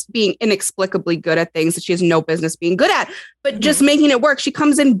just being inexplicably good at things that she has no business being good at, but just making it work. She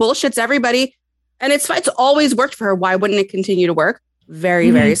comes in, bullshits everybody, and it's always worked for her. Why wouldn't it continue to work?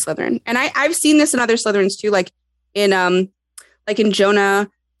 Very, very Slytherin. And I've seen this in other Slytherins too, like in Jonah,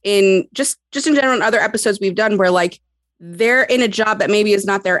 in just in general in other episodes we've done where like they're in a job that maybe is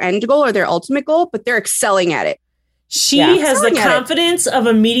not their end goal or their ultimate goal, but they're excelling at it. She has the confidence of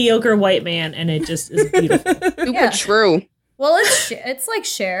a mediocre white man, and it just is beautiful. Super true. Well, it's like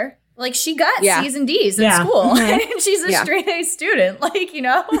Cher. Like, she got C's and D's in school, and she's a straight A student. Like, you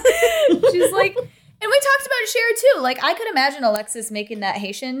know, she's like, and we talked about Cher too. Like, I could imagine Alexis making that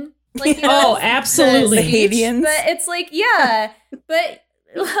Haitian. Like, you know, absolutely, the Haitians. But it's like, but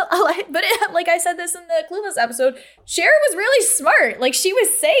like I said this in the Clueless episode, Cher was really smart. Like, she was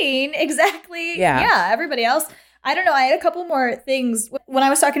saying exactly, everybody else. I don't know. I had a couple more things. When I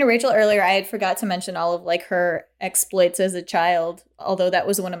was talking to Rachel earlier, I had forgot to mention all of like her exploits as a child, although that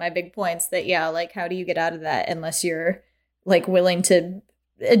was one of my big points that, like, how do you get out of that unless you're like willing to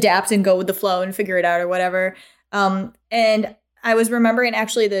adapt and go with the flow and figure it out or whatever. And I was remembering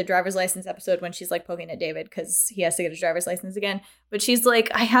actually the driver's license episode when she's like poking at David because he has to get his driver's license again. But she's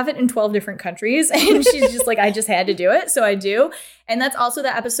like, I have it in 12 different countries. And she's just like, I just had to do it. So I do. And that's also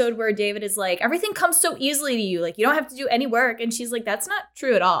the episode where David is like, everything comes so easily to you. Like, you don't have to do any work. And she's like, that's not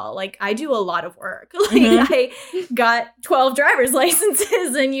true at all. Like, I do a lot of work. Like, I got 12 driver's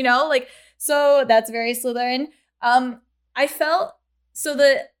licenses and, you know, like, so that's very Slytherin. I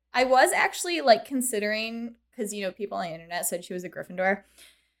was actually like considering, because, you know, people on the internet said she was a Gryffindor.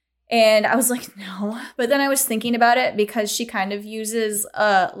 And I was like, no. But then I was thinking about it because she kind of uses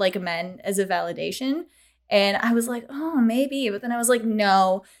like men as a validation. And I was like, oh, maybe. But then I was like,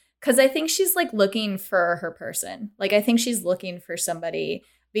 no. Because I think she's like looking for her person. Like, I think she's looking for somebody.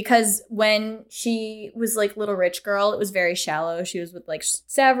 Because when she was like Little Rich Girl, it was very shallow. She was with like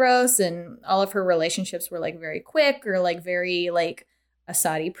Stavros, and all of her relationships were like very quick or like very like a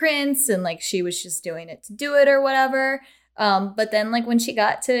Saudi prince, and like she was just doing it to do it or whatever. But then like when she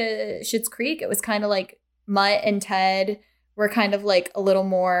got to Schitt's Creek, it was kind of like Mutt and Ted were kind of like a little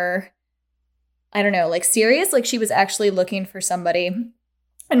more, I don't know, like serious. Like she was actually looking for somebody.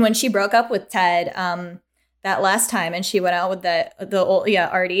 And when she broke up with Ted that last time, and she went out with the old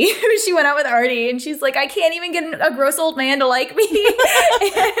Artie, she went out with Artie, and she's like, I can't even get a gross old man to like me. and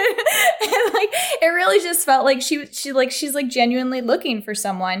like it really just felt like she's like genuinely looking for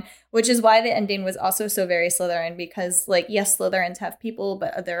someone, which is why the ending was also so very Slytherin, because like, yes, Slytherins have people,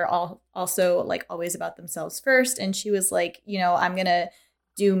 but they're all also like always about themselves first. And she was like, you know, I'm gonna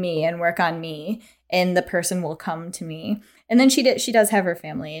do me and work on me, and the person will come to me. And then she does have her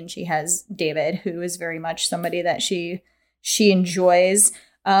family, and she has David, who is very much somebody that she enjoys.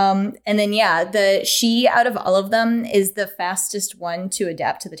 And then she out of all of them is the fastest one to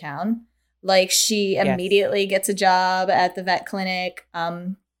adapt to the town. Like, she immediately gets a job at the vet clinic.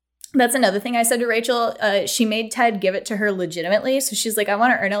 That's another thing I said to Rachel. She made Ted give it to her legitimately. So she's like, I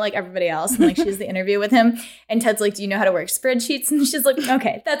want to earn it like everybody else. And like, she has the interview with him. And Ted's like, do you know how to work spreadsheets? And she's like,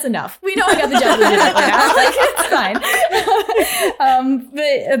 okay, that's enough. We know I got the job legitimately now. Like, it's fine.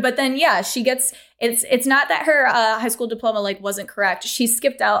 But then, she gets, it's not that her high school diploma like wasn't correct. She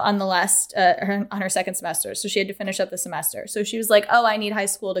skipped out on the last, on her second semester. So she had to finish up the semester. So she was like, oh, I need high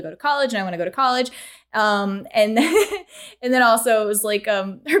school to go to college, and I want to go to college. And then also it was like,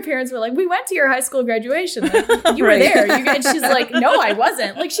 her parents were like, we went to your high school graduation. Like, you were there. And she's like, no, I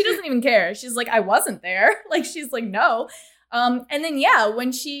wasn't. Like, she doesn't even care. She's like, I wasn't there. Like, she's like, no. And then,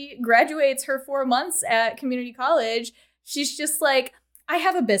 when she graduates her 4 months at community college, she's just like, I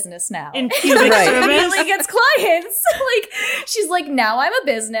have a business now. In pubic service. Immediately gets clients. Like, she's like, now I'm a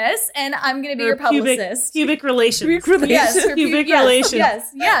business, and I'm going to be your publicist. Pubic relations. Yes, pubic relations. Yes.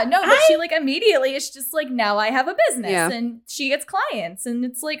 Yeah. No, but she like immediately, it's just like, now I have a business, and she gets clients, and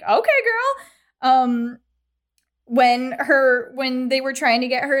it's like, okay, girl. When they were trying to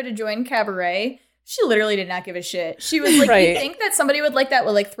get her to join Cabaret, she literally did not give a shit. She was like, you think that somebody would like that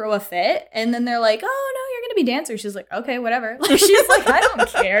would like throw a fit? And then they're like, oh, no, you're going to be dancer. She's like, okay, whatever. Like, she's like, I don't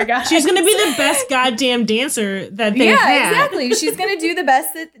care, guys. She's going to be the best goddamn dancer that they have. Yeah, exactly. She's going to do the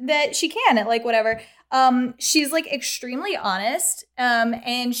best that she can at like whatever. She's like extremely honest.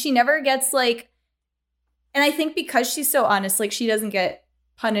 And she never gets like, and I think because she's so honest, like she doesn't get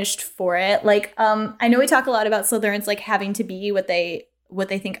punished for it. Like, I know we talk a lot about Slytherins like having to be what they what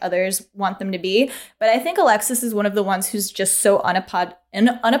they think others want them to be. But I think Alexis is one of the ones who's just so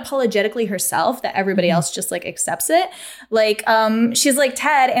unapologetically herself that everybody else just like accepts it. Like, she's like,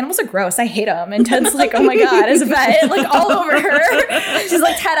 Ted, animals are gross. I hate them. And Ted's like, oh my God, as a vet, like all over her. She's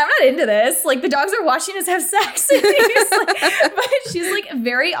like, Ted, I'm not into this. Like the dogs are watching us have sex. But she's like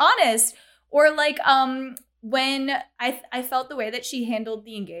very honest. Or like, when I felt the way that she handled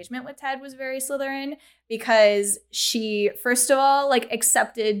the engagement with Ted was very Slytherin, because she, first of all, like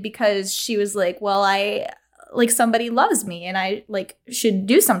accepted, because she was like, well, somebody loves me and I like should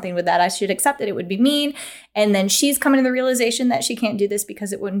do something with that. I should accept it. It would be mean. And then she's coming to the realization that she can't do this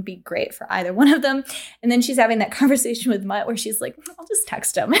because it wouldn't be great for either one of them. And then she's having that conversation with Mutt where she's like, I'll just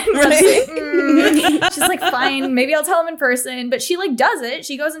text him. And she's like, fine, maybe I'll tell him in person. But she like does it.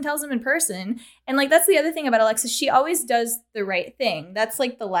 She goes and tells him in person. And like, that's the other thing about Alexis. She always does the right thing. That's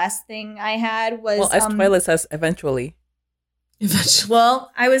like the last thing I had was. Well, as Twyla says, eventually.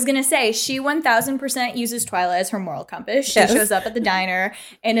 Well, I was going to say, she 1000% uses Twyla as her moral compass. She shows up at the diner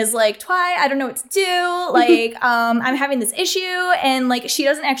and is like, Twy, I don't know what to do. Like, I'm having this issue. And like, she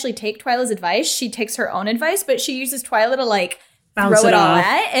doesn't actually take Twyla's advice. She takes her own advice, but she uses Twyla to like throw it all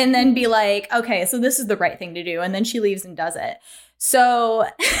at and then be like, okay, so this is the right thing to do. And then she leaves and does it. So,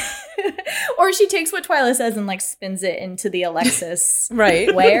 or she takes what Twyla says and like spins it into the Alexis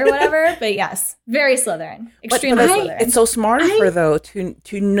right way or whatever. But yes, very Slytherin, extremely Slytherin. It's so smart of her though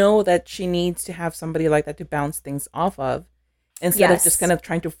to know that she needs to have somebody like that to bounce things off of, instead of just kind of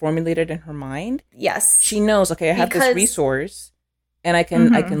trying to formulate it in her mind. Yes, she knows. Okay, I have this resource, and I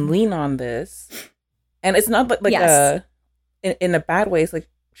can lean on this, and it's not like in a bad way. It's like,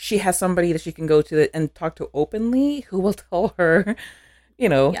 she has somebody that she can go to and talk to openly, who will tell her,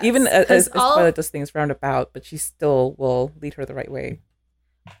 even as Twyla does things roundabout, but she still will lead her the right way.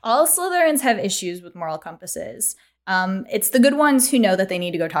 All Slytherins have issues with moral compasses. It's the good ones who know that they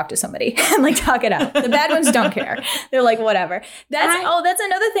need to go talk to somebody and like talk it out. The bad ones don't care. They're like, whatever. That's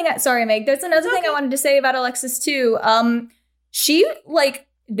another thing. Sorry, Meg. There's another thing I wanted to say about Alexis too. She like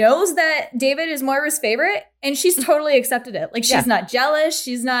knows that David is Moira's favorite, and she's totally accepted it. Like, she's not jealous.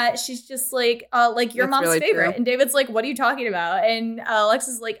 She's just like your mom's really favorite. True. And David's like, what are you talking about? And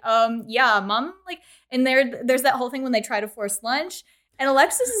Alexis is like, yeah, mom. Like, and there's that whole thing when they try to force lunch, and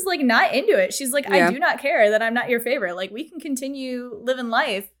Alexis is like not into it. She's like, I do not care that I'm not your favorite. Like, we can continue living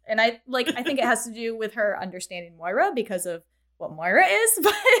life. And I think it has to do with her understanding Moira because of what Moira is.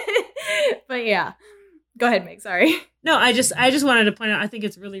 But yeah. Go ahead, Meg. Sorry. No, I just wanted to point out, I think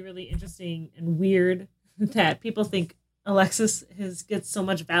it's really, really interesting and weird that people think Alexis gets so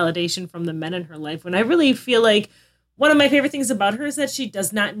much validation from the men in her life, when I really feel like one of my favorite things about her is that she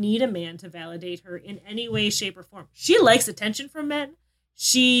does not need a man to validate her in any way, shape, or form. She likes attention from men.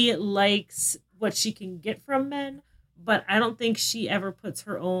 She likes what she can get from men, but I don't think she ever puts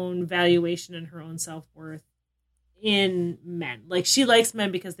her own valuation and her own self-worth in men. Like, she likes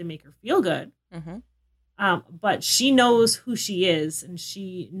men because they make her feel good. Mm-hmm. But she knows who she is, and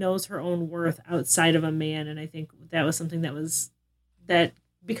she knows her own worth outside of a man. And I think that was something that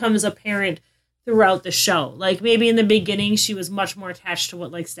becomes apparent throughout the show. Like, maybe in the beginning, she was much more attached to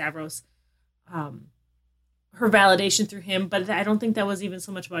what, like, Stavros, her validation through him. But I don't think that was even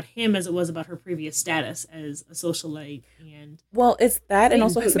so much about him as it was about her previous status as a socialite. And well, it's that, and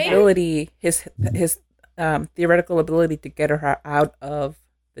also his ability, his theoretical ability to get her out of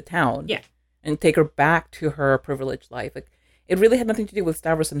the town. Yeah. And take her back to her privileged life. Like, it really had nothing to do with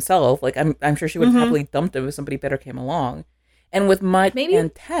Stavros himself. Like, I'm sure she would happily dumped him if somebody better came along. And with Mutt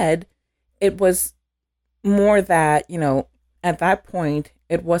and Ted, it was more that, at that point,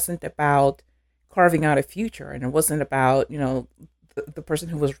 it wasn't about carving out a future, and it wasn't about, the person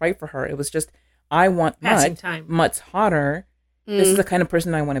who was right for her. It was just, I want Mutt. Mutt's hotter. This is the kind of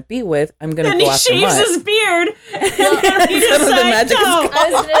person I want to be with. I'm going to go after Mutt. And he shaves his beard.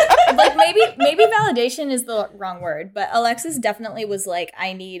 Maybe validation is the wrong word, but Alexis definitely was like,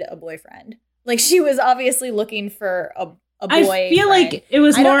 I need a boyfriend. Like, she was obviously looking for a boy. I feel like it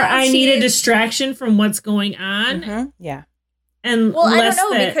was more, I need a distraction from what's going on. Mm-hmm. Yeah. And I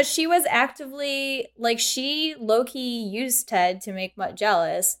don't know, because she was actively, like, she low-key used Ted to make Mutt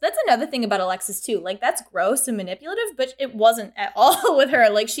jealous. That's another thing about Alexis, too. Like, that's gross and manipulative, but it wasn't at all with her.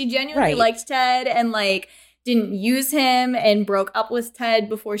 Like, she genuinely liked Ted and, like, didn't use him and broke up with Ted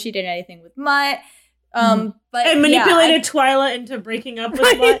before she did anything with Mutt. But and manipulated Twyla into breaking up with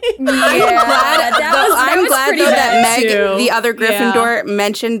Mutt. I'm glad though that Meg, the other Gryffindor,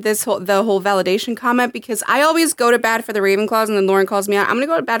 mentioned the whole validation comment, because I always go to bat for the Ravenclaws, and then Lauren calls me out. I'm going to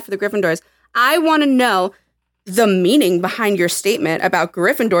go to bat for the Gryffindors. I want to know the meaning behind your statement about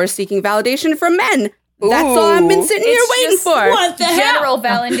Gryffindors seeking validation from men. That's all I've been sitting here It's waiting just for. What the general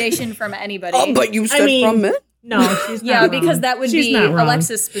hell? validation from anybody. Oh, but you said mean, from it. No, she's not yeah, wrong. because that would She's be not wrong.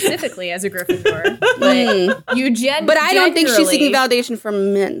 Alexis specifically as a Gryffindor. But you But I don't think she's seeking generally- validation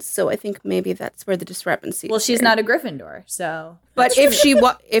from men, so I think maybe that's where the discrepancy. Well, is she's here. not a Gryffindor, so. But if she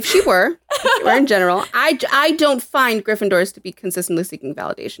were in general, I don't find Gryffindors to be consistently seeking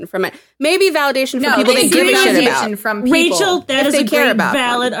validation from men. Maybe validation from people they give a shit validation about. from people. Rachel, that If is they a care great about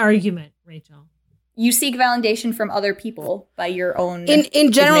valid argument, Rachel. You seek validation from other people by your own.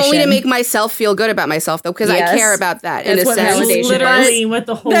 In general, only to admission. make myself feel good about myself, though, because I Yes. care about that in That's a what sense. validation Literally what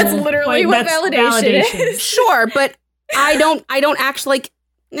the whole That's literally point, what that's validation is. Sure, but I don't actually like.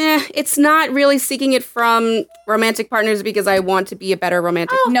 It's not really seeking it from romantic partners because I want to be a better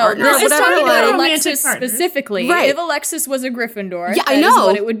romantic No, partner. this is whatever, talking about like- romantic Alexis partners. specifically. Right. If Alexis was a Gryffindor, Yeah, I that is know.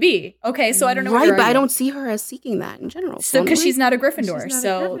 what it would be. Okay, so I don't know. right, but I don't see her as seeking that in general. So because Totally. she's not a Gryffindor, She's not a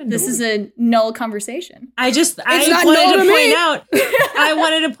so Gryffindor. this is a null conversation. I not wanted known to to point me. out. I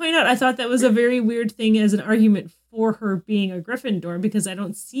wanted to point out. I thought that was a very weird thing as an argument for her being a Gryffindor because I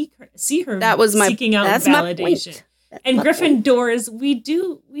don't see her That was my seeking out that's validation. my point. That's And my point. Gryffindors, we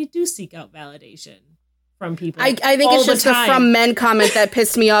do seek out validation from people. I think all it's just the time. from men comment that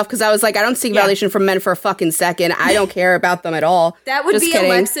pissed me off because I was like, I don't seek Yeah. validation from men for a fucking second. I don't care about them at all. That would Just be kidding.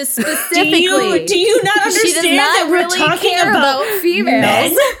 Alexis Do specifically. you not She does understand not that we're really talking care about females.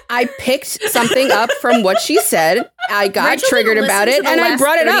 men? I picked something up from what she said. I got Rachel triggered didn't about listen it, to the and I last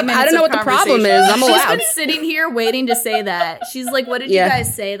brought it 30 up. I minutes don't know of what the problem conversation. is. I'm She's allowed. been sitting here waiting to say that. She's like, "What did Yeah. you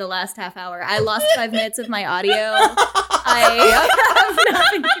guys say the last half hour? I lost 5 minutes of my audio. I have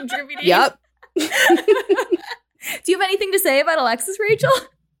nothing contributing." Yep. Do you have anything to say about Alexis, Rachel?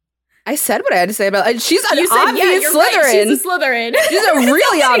 I said what I had to say about it. She's an You said, obvious you're Slytherin. right. She's a Slytherin. She's a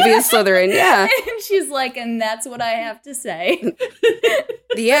really obvious Slytherin. Yeah. And she's like, and that's what I have to say.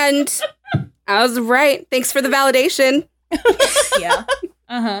 The end. I was right. Thanks for the validation. Yeah.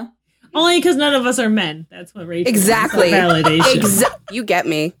 Uh-huh. Only because none of us are men. That's what Rachel wants, Exactly. validation. You get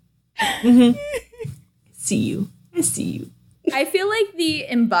me. Mhm. See you. I see you. I feel like the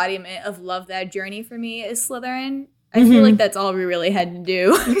embodiment of love that journey for me is Slytherin. I feel like that's all we really had to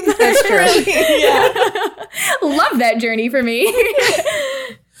do. That's true. Love that journey for me.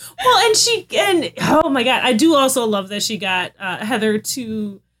 Well, and oh my god, I do also love that she got Heather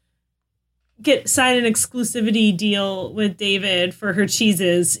to sign an exclusivity deal with David for her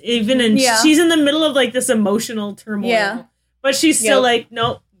cheeses. She's in the middle of like this emotional turmoil. Yeah. But she's still like,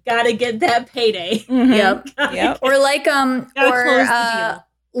 nope, gotta get that payday. Yep. Yep. Or like Gotta close the deal.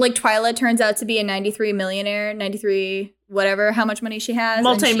 like Twyla turns out to be a 93 millionaire, 93 whatever, how much money she has. and she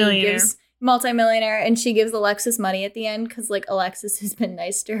Multi-millionaire. gives- multi-millionaire, and she gives Alexis money at the end because like Alexis has been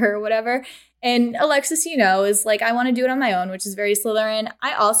nice to her or whatever. And Alexis, is like, I want to do it on my own, which is very Slytherin.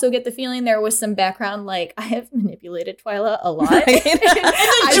 I also get the feeling there was some background, like, I have manipulated Twyla a lot.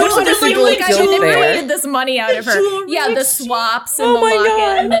 I jewelry, want to feel like I guilt there. manipulated this money out of her. Jewelry Yeah, the exchange. swaps and Oh the my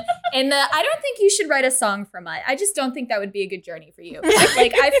lock-in. God. And I don't think you should write a song for Maya. I just don't think that would be a good journey for you.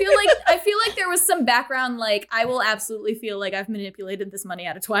 Like, I feel like there was some background, like, I will absolutely feel like I've manipulated this money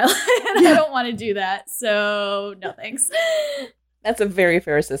out of Twyla, and I don't want to do that. So, no thanks. That's a very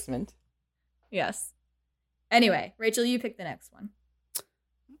fair assessment. Yes. Anyway, Rachel, you pick the next one.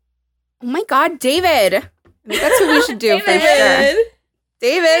 Oh my God, David. I think that's what we should do for sure. David.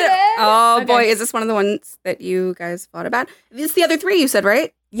 David. Oh Okay. boy, is this one of the ones that you guys thought about? It's the other three you said,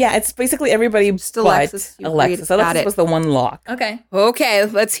 right? Yeah, it's basically everybody Still but Alexis, you Alexis. agreed. Got Alexis it. was the one lock. Okay. Okay,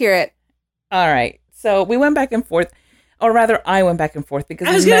 let's hear it. All right. So we went back and forth, or rather, I went back and forth because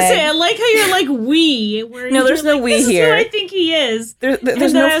I was gonna Meg- say, I like how you're like we. Where No, you're there's no like, we this here. Is who I think he is. there's then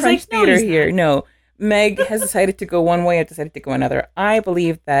no I was French like, no, theater he's here. not. No, Meg has decided to go one way. I've decided to go another. I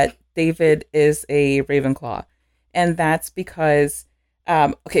believe that David is a Ravenclaw, and that's because,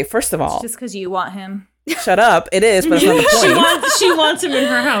 okay, first of all, Just because you want him. shut up. It is, but that's not the point. she wants him in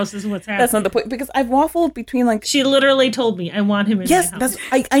her house. Is what's happening. That's not the point because I've waffled between like. She literally told me I want him in Yes, my house.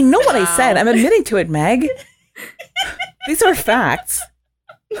 that's. I know what I said. I'm admitting to it, Meg. These are facts.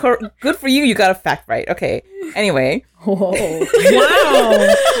 Good for you. You got a fact right. Okay. Anyway. Wow.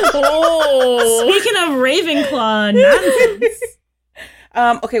 Oh. Speaking of Ravenclaw nonsense.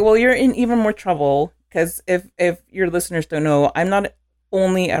 Okay. Well, you're in even more trouble because if your listeners don't know, I'm not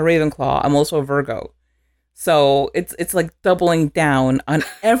only a Ravenclaw. I'm also a Virgo. So it's like doubling down on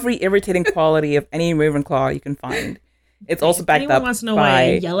every irritating quality of any Ravenclaw you can find. It's also backed Anyone up wants to know why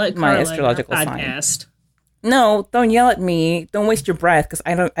I by yell at my Carla astrological in our sign. podcast. No, don't yell at me. Don't waste your breath because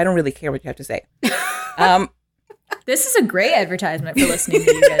I don't really care what you have to say. This is a great advertisement for listening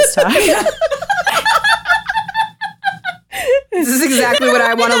to you guys talk. This is exactly what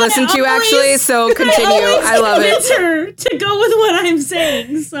I want to listen to, actually. So continue. I love it. Her to go with what I'm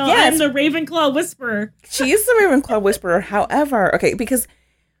saying. So yes. I'm the Ravenclaw whisperer. She is the Ravenclaw whisperer. However, okay, because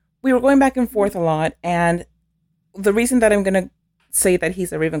we were going back and forth a lot, and the reason that I'm going to say that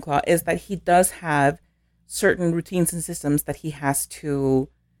he's a Ravenclaw is that he does have certain routines and systems that he has to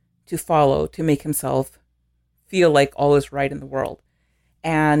follow to make himself feel like all is right in the world.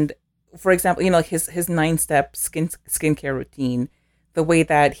 And for example, like his 9-step skincare routine, the way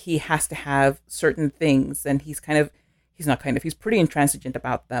that he has to have certain things, and he's pretty intransigent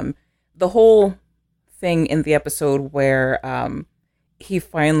about them. The whole thing in the episode where he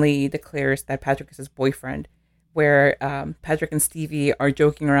finally declares that Patrick is his boyfriend, where Patrick and Stevie are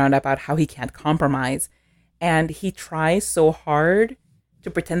joking around about how he can't compromise, and he tries so hard to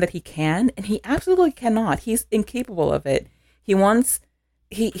pretend that he can, and he absolutely cannot. He's incapable of it.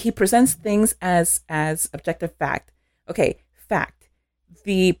 He presents things as objective fact. Okay, fact.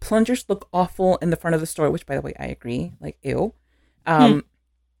 The plungers look awful in the front of the store, which, by the way, I agree. Like, ew. So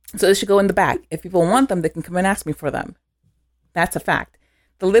they should go in the back. If people want them, they can come and ask me for them. That's a fact.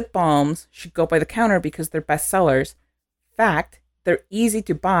 The lip balms should go by the counter because they're best sellers. Fact. They're easy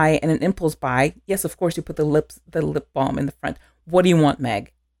to buy and an impulse buy. Yes, of course, you put the lip balm in the front. What do you want,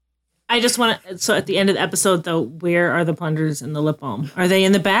 Meg? I just want to, so at the end of the episode, though, where are the plungers and the lip balm? Are they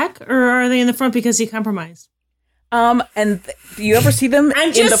in the back or are they in the front because he compromised? And do you ever see them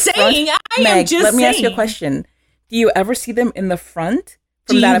I'm just in the saying, front? I Meg, am just let me saying. ask you a question. Do you ever see them in the front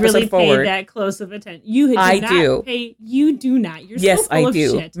from do you that episode really forward? pay that close of attention? You I do not do. Pay, you do not. You're yes, so full I of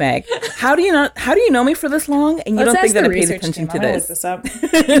do, shit. Meg. How do you know me for this long and you don't think that I paid attention to this? Look this up.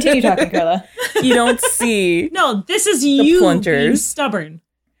 Continue talking, Carla. You don't see. No, this is you plungers. being stubborn.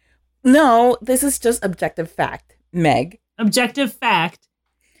 No, this is just objective fact, Meg. Objective fact.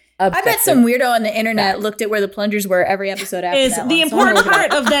 I bet some weirdo on the internet looked at where the plungers were every episode after is that the one, important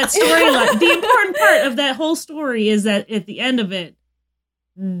part of that storyline. The important part of that whole story is that at the end of it,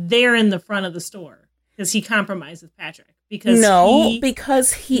 they're in the front of the store because he compromised with Patrick. Because no.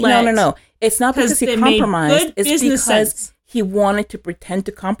 It's not because he compromised. It's because sense. He wanted to pretend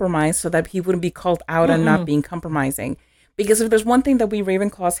to compromise so that he wouldn't be called out on not being compromising. Because if there's one thing that we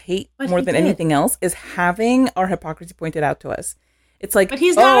Ravenclaws hate more than anything else is having our hypocrisy pointed out to us. It's like, but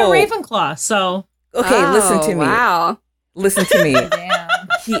he's not a Ravenclaw, so okay. Listen to me. Wow. Listen to me. Damn.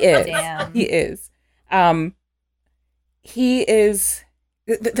 He is. Damn. He is. He is.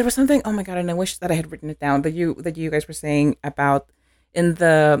 There was something. Oh my god! And I wish that I had written it down. That you guys were saying about in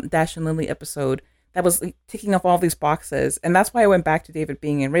the Dash and Lily episode that was like, ticking off all these boxes, and that's why I went back to David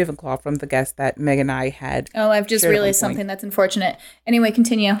being in Ravenclaw from the guest that Meg and I had. Oh, I've just realized something that's unfortunate. Anyway,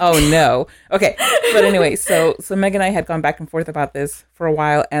 continue. Oh no. Okay, but anyway, so Meg and I had gone back and forth about this for a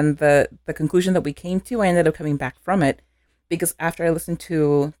while, and the conclusion that we came to, I ended up coming back from it because after I listened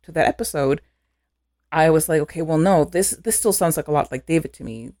to that episode, I was like, okay, well, no, this still sounds like a lot like David to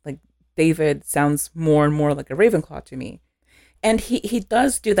me. Like David sounds more and more like a Ravenclaw to me, and he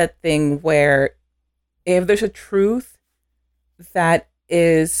does do that thing where, if there's a truth that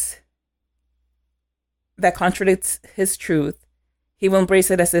contradicts his truth, he will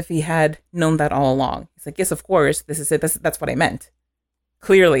embrace it as if he had known that all along. He's like, yes, of course, this is it. That's what I meant.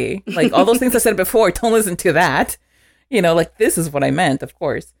 Clearly, like all those things I said before, don't listen to that. Like this is what I meant, of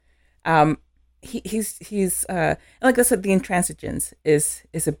course. He's like I said, the intransigence is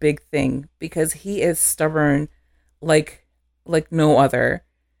a big thing because he is stubborn, like no other.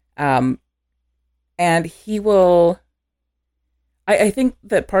 And he will, I think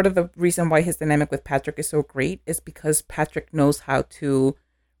that part of the reason why his dynamic with Patrick is so great is because Patrick knows how to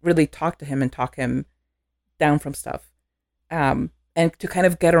really talk to him and talk him down from stuff. And to kind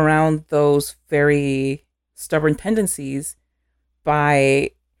of get around those very stubborn tendencies by,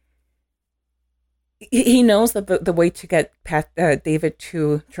 he knows that the way to get David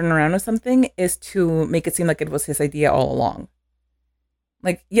to turn around on something is to make it seem like it was his idea all along.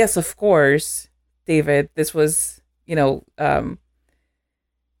 Like, yes, of course, David, this was, he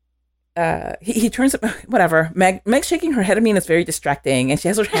turns whatever. Meg's shaking her head at me and it's very distracting, and she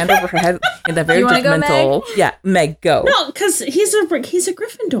has her hand over her head in that very judgmental. Go, yeah, Meg, go. No, because he's a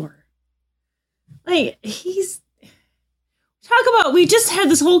Gryffindor. Like we just had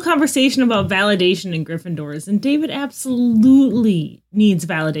this whole conversation about validation in Gryffindors, and David absolutely needs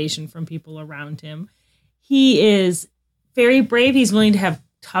validation from people around him. He is very brave. He's willing to have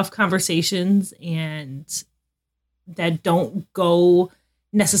tough conversations and that don't go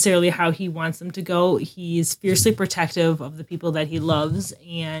necessarily how he wants them to go. He's fiercely protective of the people that he loves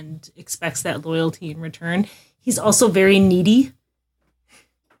and expects that loyalty in return. He's also very needy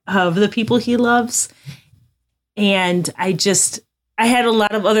of the people he loves. And I had a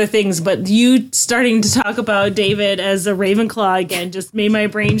lot of other things, but you starting to talk about David as a Ravenclaw again just made my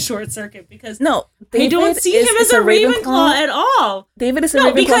brain short circuit because no, I don't see him as a Ravenclaw at all. David is a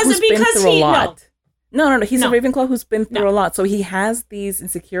Ravenclaw who's been through a lot. No. He's a Ravenclaw who's been through a lot, so he has these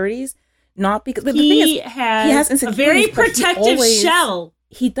insecurities. Not because, but the thing is, he has insecurities, a very protective shell.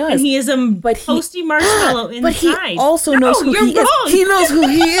 He does, and he is a toasty marshmallow inside. But he also knows who he is. He knows who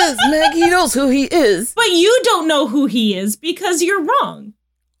he is, Meg. He knows who he is. But you don't know who he is because you're wrong.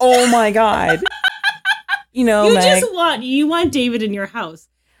 Oh my God! You Meg, you want David in your house.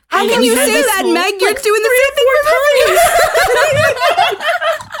 How can you say that, Meg? You're doing the same thing with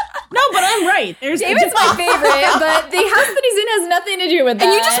No, but I'm right. David's my favorite, but the house that he's in has nothing to do with that.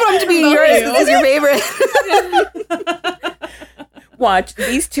 And you just want him to be yours because he's your favorite. Watch,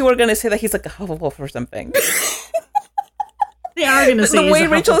 these two are going to say that he's like a Hufflepuff or something. They are going to say the way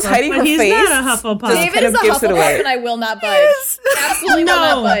Rachel is hiding her face. He's not a Hufflepuff. David is a Hufflepuff, and I will not budge. Absolutely will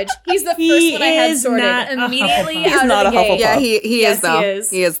not budge. He's the first one I had sorted immediately. He's not a Hufflepuff. Yeah, he is though. He is.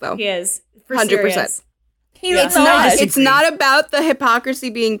 He is. 100%. It's not about the hypocrisy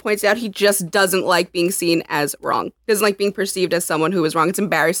being pointed out. He just doesn't like being seen as wrong. He doesn't like being perceived as someone who is wrong. It's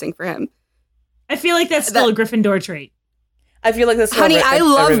embarrassing for him. I feel like that's still a Gryffindor trait. I feel like that's honey, I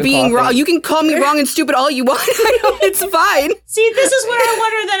love being wrong. You can call me wrong and stupid all you want. It's fine. See, this is where I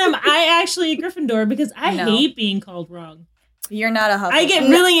wonder that I actually a Gryffindor because I hate being called wrong. You're not a Hufflepuff. I get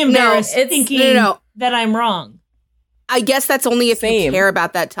really embarrassed thinking that I'm wrong. I guess that's only if you care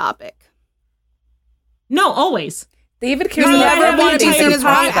about that topic. No, always. David cares never want to be seen as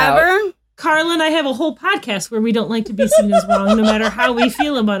wrong ever. Carla and I have a whole podcast where we don't like to be seen as wrong, no matter how we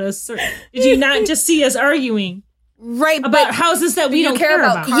feel about us. Did you not just see us arguing? Right, about houses that we don't care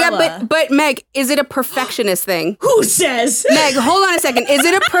about. Yeah, but Meg, is it a perfectionist thing? Who says? Meg, hold on a second. Is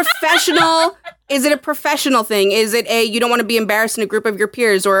it a professional? Is it a professional thing? Is it you don't want to be embarrassed in a group of your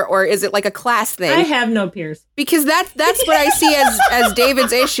peers, or is it like a class thing? I have no peers because that's what I see as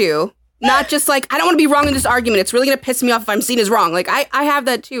David's issue. Not just like I don't want to be wrong in this argument. It's really gonna piss me off if I'm seen as wrong. Like I have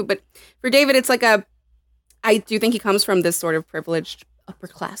that too, but for David, it's like I do think he comes from this sort of privileged upper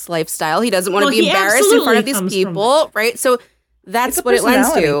class lifestyle. He doesn't want to be embarrassed in front of these people, right? So that's what it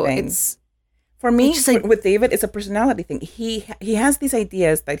lends to. It's for me, with David, it's a personality thing. He has these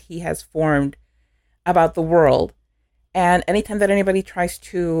ideas that he has formed about the world, and anytime that anybody tries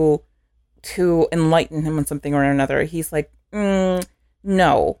to enlighten him on something or another, he's like,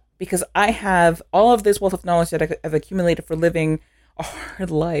 no, because I have all of this wealth of knowledge that I've accumulated for living a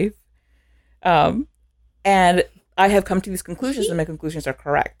hard life, and I have come to these conclusions, and my conclusions are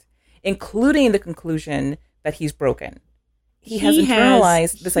correct, including the conclusion that he's broken. He has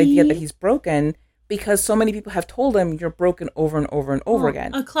internalized this idea that he's broken because so many people have told him you're broken over and over and over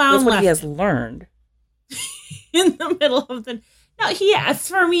again. A clown That's what left he has learned. in the middle of the... No,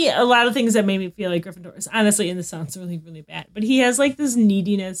 for me, a lot of things that made me feel like Gryffindor is honestly, and this sounds really, really bad, but he has like this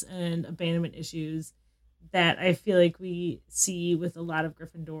neediness and abandonment issues that I feel like we see with a lot of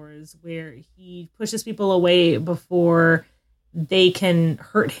Gryffindors, where he pushes people away before they can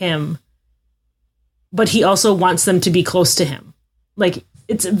hurt him, but he also wants them to be close to him. Like,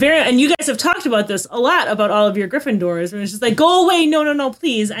 it's very, and you guys have talked about this a lot about all of your Gryffindors, where it's just like, go away, no,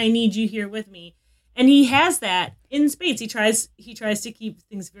 please, I need you here with me. And he has that in spades. He tries to keep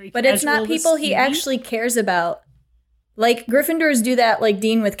things very but it's not people he actually cares about. Like, Gryffindors do that, like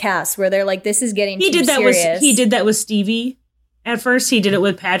Dean with Cass, where they're like, this is getting too serious. He did that with Stevie at first. He did it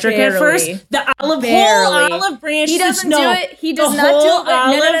with Patrick at first. The whole olive branch. He doesn't do it. He does not do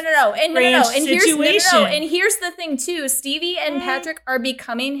it. No. And here's the thing, too. Stevie and Patrick are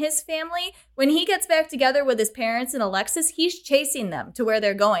becoming his family. When he gets back together with his parents and Alexis, he's chasing them to where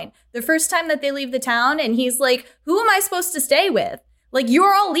they're going. The first time that they leave the town, and he's like, who am I supposed to stay with? Like,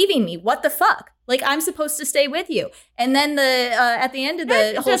 you're all leaving me. What the fuck? Like, I'm supposed to stay with you. And then at the end of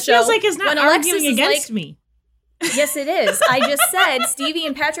the whole show, feels like it's not arguing against me. Yes, it is. I just said Stevie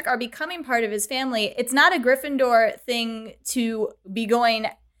and Patrick are becoming part of his family. It's not a Gryffindor thing to be going.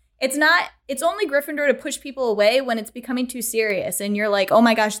 It's only Gryffindor to push people away when it's becoming too serious. And you're like, oh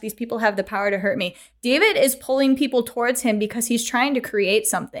my gosh, these people have the power to hurt me. David is pulling people towards him because he's trying to create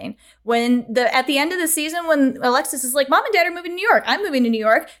something. At the end of the season, when Alexis is like, Mom and Dad are moving to New York, I'm moving to New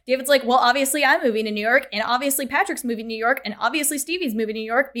York. David's like, well, obviously I'm moving to New York. And obviously Patrick's moving to New York. And obviously Stevie's moving to New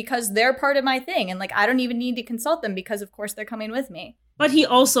York because they're part of my thing. And like, I don't even need to consult them because of course they're coming with me. but he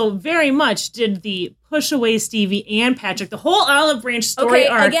also very much did the push away Stevie and Patrick, the whole olive branch story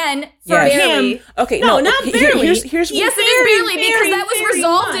arc. Again, for him. Okay, not barely. Here's yes, it is barely because that was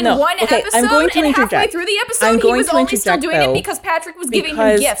resolved in one episode. I'm going to and interject. halfway through the episode, he was only still doing it because Patrick was giving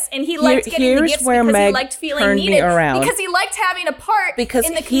him gifts, and he liked getting the gifts because he liked feeling needed, because he liked having a part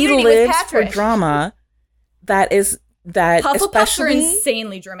in the community with Patrick. For drama that Hufflepuffs are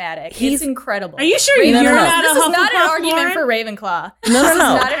insanely dramatic. It's incredible. Are you sure you're not This a is not an Hufflepuff, argument Lauren? for Ravenclaw. No. This is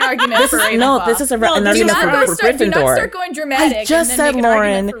not an argument for Ravenclaw. No, this is an argument for Gryffindor. Do not start going dramatic. I just said,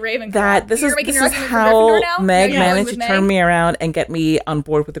 Lauren, that this is how Meg managed to turn me around and get me on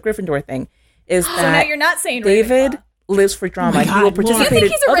board with the Gryffindor thing. Is that so now you're not saying David Ravenclaw. Lives for drama. He will participate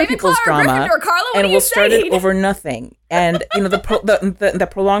in other people's drama and will start it over nothing. And the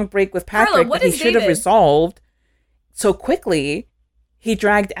prolonged break with Patrick that he should have resolved so quickly, he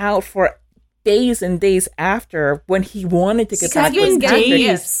dragged out for days and days after when he wanted to get back with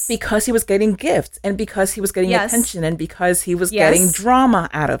Patrick because he was getting gifts and because he was getting attention and because he was getting drama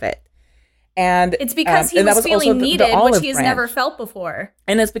out of it. And it's because he was feeling needed, which he has never felt before.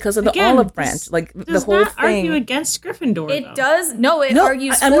 And it's because of the olive branch. Like the whole thing. Does not argue against Gryffindor. It does. No, it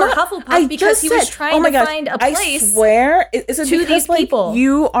argues for Hufflepuff because he was trying to find a place. I swear, is it to these people?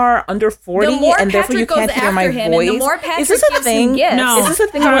 You are under 40 and therefore you can't hear my voice? Is this a thing? No. Is this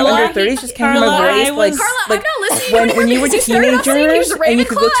a thing where under 30s just can't hear my voice? Carla, I'm not listening. When you were teenagers and you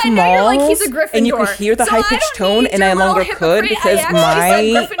could go to malls and you could hear the high pitched tone, and I no longer could because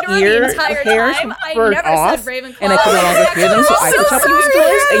my hairs burned off and I could no longer hear them, so I could shop at the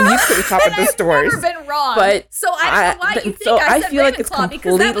stores and you could shop at the stores. I've never been wrong. But so I don't know why you think I feel like it's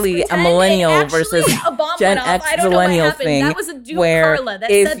completely a millennial versus Gen X millennial thing where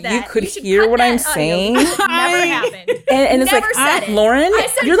if you could hear what I'm saying, never happened. And it's like, Lauren,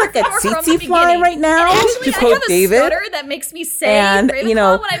 you're like a tsetse fly right now, to quote David. That makes me say and you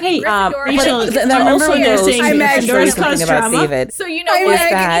know, Rachel, that also goes to something about David. So you know is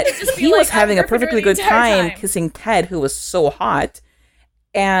that he was having a perfectly good time kissing Ted, who was so hot,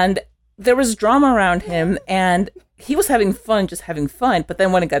 and there was drama around him, and he was having fun, just having fun. But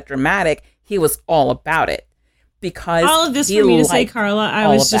then when it got dramatic, he was all about it. Because all of this for me to say, Carla, I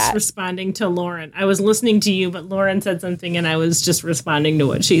was just responding to Lauren. I was listening to you, but Lauren said something, and I was just responding to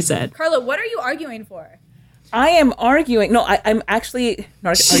what she said. Carla, what are you arguing for? I am arguing. No, I'm actually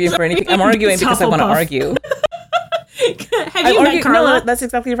not arguing for anything. I'm arguing because I want to argue. Have you met Carla? No, that's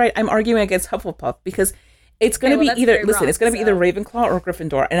exactly right. I'm arguing against Hufflepuff because it's going to be either, listen, it's going to be either Ravenclaw or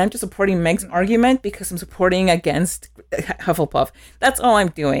Gryffindor. And I'm just supporting Meg's argument because I'm supporting against Hufflepuff. That's all I'm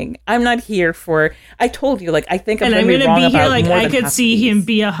doing. I'm not here for, I told you, like, I think I'm going to be wrong about like, more I than could see him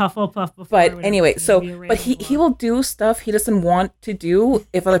be a Hufflepuff before. But anyway, but he will do stuff he doesn't want to do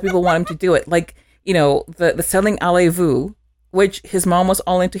if other people want him to do it. Like, you know, the selling allez-vous, which his mom was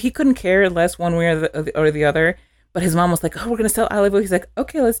all into. He couldn't care less one way or the other. But his mom was like, oh, we're going to sell allez-vous. He's like,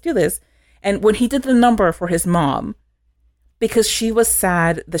 okay, let's do this. And when he did the number for his mom, because she was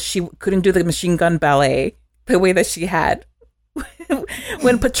sad that she couldn't do the machine gun ballet the way that she had,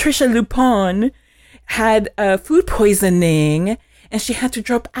 when Patricia Lupin had food poisoning and she had to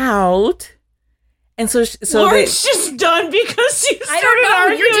drop out. And so Lauren's just done because you started I don't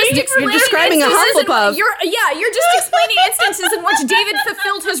know. You're describing a Hufflepuff. You're just explaining instances in which David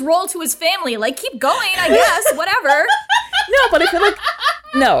fulfilled his role to his family. Like, keep going, I guess. Whatever. No, but I feel like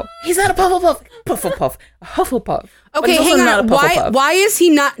no, he's not a Hufflepuff. A Hufflepuff. Okay, hang on. Why is he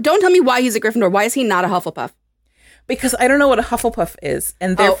not? Don't tell me why he's a Gryffindor. Why is he not a Hufflepuff? Because I don't know what a Hufflepuff is,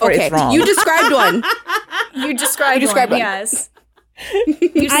 and therefore it's wrong. You described one. You described one. Yes.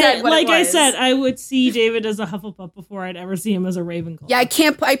 You said what like it was. I said, I would see David as a Hufflepuff before I'd ever see him as a Ravenclaw. Yeah, I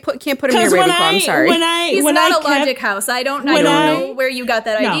can't put him in a Ravenclaw. I'm sorry. He's not a logic house. I don't know where you got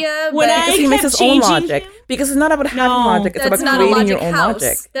that idea. Because he makes his own logic. Because it's not about having logic. It's about creating your own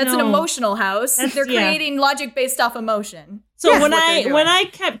logic. That's an emotional house. They're creating logic based off emotion. So when I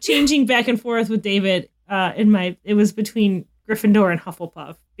kept changing back and forth with David, it was between Gryffindor and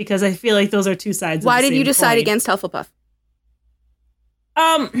Hufflepuff because I feel like those are two sides. Why of the did you decide coin. against Hufflepuff?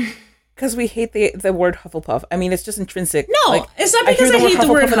 Because we hate the word Hufflepuff. I mean, it's just intrinsic. No, it's not because I hate the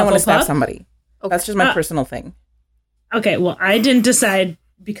word Hufflepuff. And I want to stab somebody. Okay. That's just my personal thing. Okay, well, I didn't decide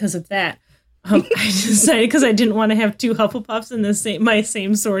because of that. I decided because I didn't want to have two Hufflepuffs in my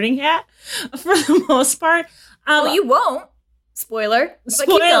same sorting hat for the most part. Well, you won't. Spoiler.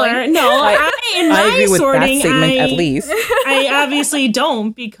 Spoiler. No, I agree with that statement at least. I obviously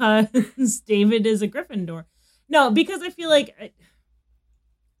don't because David is a Gryffindor. No, because I feel like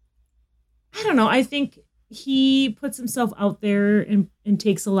I don't know. I think he puts himself out there and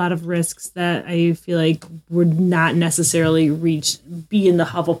takes a lot of risks that I feel like would not necessarily be in the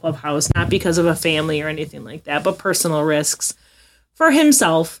Hufflepuff house, not because of a family or anything like that, but personal risks for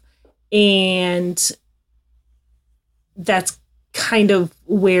himself. And that's kind of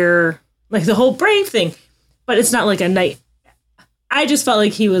where, like, the whole brave thing, but it's not like a knight. I just felt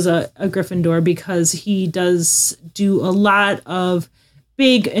like he was a Gryffindor because he does do a lot of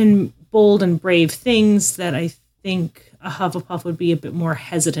big and bold and brave things that I think a Hufflepuff would be a bit more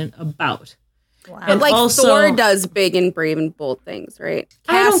hesitant about. Wow. And like also, Thor does big and brave and bold things, right?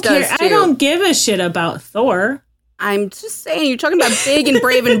 I don't care. I don't give a shit about Thor. I'm just saying, you're talking about big and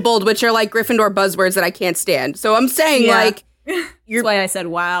brave and bold, which are like Gryffindor buzzwords that I can't stand. So I'm saying like, that's why I said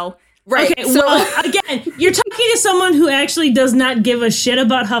wow. Right. Okay, so again, you're talking to someone who actually does not give a shit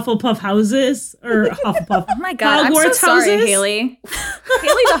about Hufflepuff houses or Hufflepuff. Oh my god, Hogwarts I'm so sorry, houses. Haley. Haley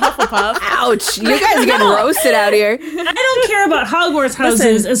the Hufflepuff. Ouch! You guys are getting roasted out here. I don't care about Hogwarts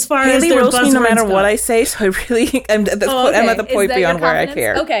houses as far Haley as their roasts me no matter go. what I say. So I really, I'm at the point beyond where I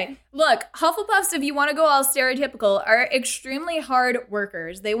care. Okay. Look, Hufflepuffs, if you want to go all stereotypical, are extremely hard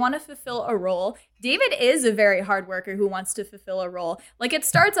workers. They want to fulfill a role. David is a very hard worker who wants to fulfill a role. Like, it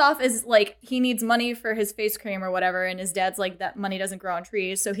starts off as, like, he needs money for his face cream or whatever, and his dad's like, that money doesn't grow on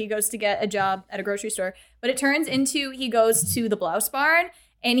trees, so he goes to get a job at a grocery store. But it turns into he goes to the blouse barn,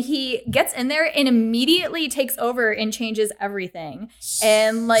 and he gets in there and immediately takes over and changes everything.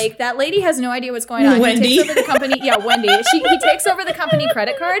 And like that lady has no idea what's going on. Wendy. He takes over the company. Yeah, Wendy. He takes over the company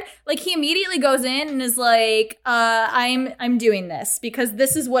credit card. Like he immediately goes in and is like, I'm doing this because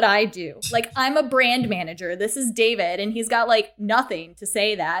this is what I do. Like I'm a brand manager. This is David. And he's got like nothing to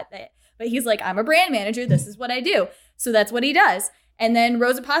say that. But he's like, I'm a brand manager. This is what I do. So that's what he does. And then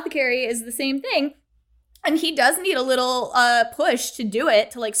Rose Apothecary is the same thing. And he does need a little push to do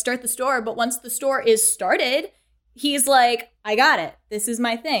it, to like start the store. But once the store is started, he's like, I got it. This is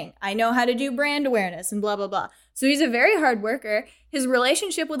my thing. I know how to do brand awareness and blah, blah, blah. So he's a very hard worker. His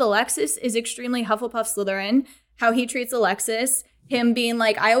relationship with Alexis is extremely Hufflepuff Slytherin. How he treats Alexis, him being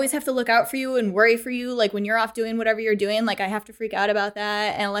like, I always have to look out for you and worry for you. Like when you're off doing whatever you're doing, like I have to freak out about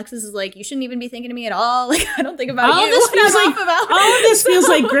that. And Alexis is like, you shouldn't even be thinking of me at all. Like I don't think about all you. This feels like, all of this feels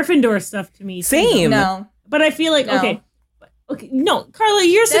like Gryffindor stuff to me. Same. No. But I feel like, okay, no, Carla,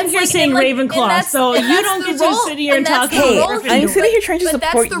 you're sitting here saying Ravenclaw, so you don't get to sit here and talk about Gryffindor. I'm sitting here trying to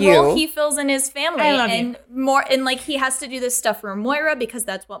support you. That's the role he fills in his family. I love and you. More, and like he has to do this stuff for Moira because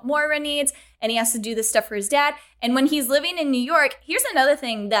that's what Moira needs, and he has to do this stuff for his dad. And when he's living in New York, here's another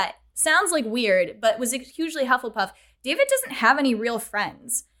thing that sounds like weird, but was hugely Hufflepuff. David doesn't have any real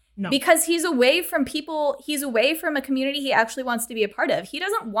friends. No. Because he's away from people, he's away from a community he actually wants to be a part of. He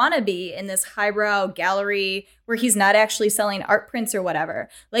doesn't want to be in this highbrow gallery where he's not actually selling art prints or whatever.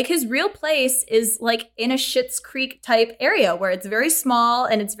 Like his real place is like in a Schitt's Creek type area where it's very small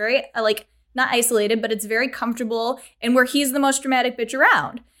and it's very like not isolated, but it's very comfortable and where he's the most dramatic bitch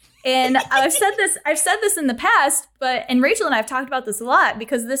around. And I've said this in the past, and Rachel and I have talked about this a lot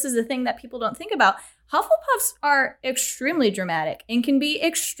because this is a thing that people don't think about. Hufflepuffs are extremely dramatic and can be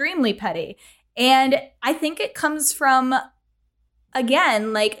extremely petty. And I think it comes from,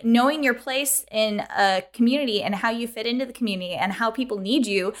 again, like knowing your place in a community and how you fit into the community and how people need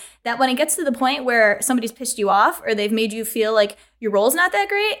you, that when it gets to the point where somebody's pissed you off or they've made you feel like your role's not that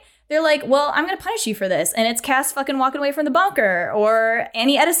great, they're like, well, I'm going to punish you for this. And it's Cass fucking walking away from the bunker or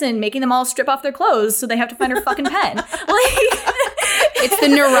Annie Edison making them all strip off their clothes so they have to find her fucking pen. Like, it's the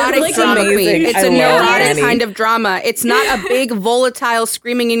neurotic drama queen. It's a neurotic kind of drama. It's not a big, volatile,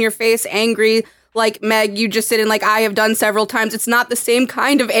 screaming in your face, angry, like Meg, you just sit in like I have done several times. It's not the same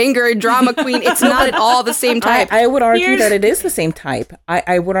kind of anger and drama queen. It's not at all the same type. I would argue that it is the same type.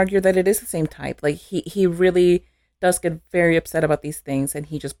 I would argue that it is the same type. Like he really does get very upset about these things and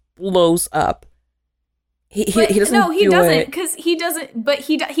he just blows up. He doesn't. No, he doesn't, because he doesn't. But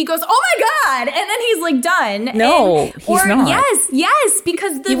he goes, oh my god, and then he's like done. No, he's not. Yes,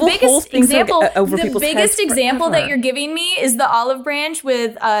 because the biggest example, that you're giving me is the olive branch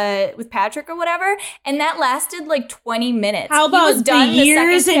with Patrick or whatever, and that lasted like 20 minutes. How about the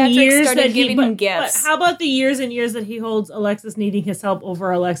years and years that giving him gifts? But how about the years and years that he holds Alexis needing his help over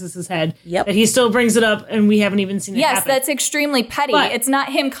Alexis's head? Yep. That he still brings it up, and we haven't even seen it happen. Yes, that's extremely petty. But it's not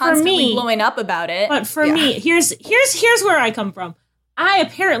him constantly blowing up about it. But for me, here's where I come from. I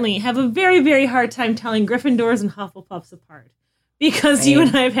apparently have a very, very hard time telling Gryffindors and Hufflepuffs apart. Because you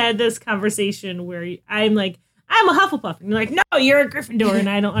and I have had this conversation where I'm like, I'm a Hufflepuff. And you're like, no, you're a Gryffindor. And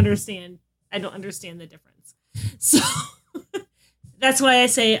I don't understand the difference. So that's why I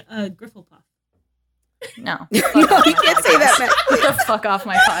say Grifflepuff. No. You can't say that, man. Get the fuck off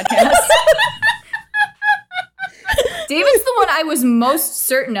my podcast. David's the one I was most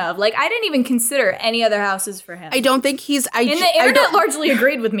certain of. Like, I didn't even consider any other houses for him. I don't think he's. And the internet largely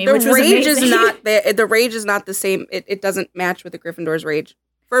agreed with me, which was rage amazing. is not the rage is not the same. It doesn't match with the Gryffindor's rage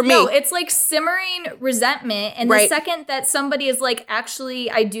for me. No, it's like simmering resentment, and the second that somebody is like, "Actually,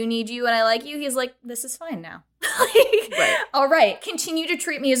 I do need you, and I like you," he's like, "This is fine now." All right, continue to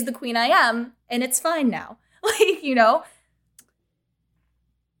treat me as the queen I am, and it's fine now. Like, you know.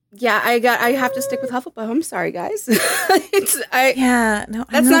 Yeah, I have to stick with Hufflepuff. I'm sorry, guys. That's not a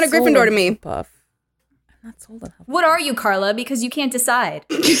Gryffindor to me. Hufflepuff. I'm not sold on Hufflepuff. What are you, Carla? Because you can't decide.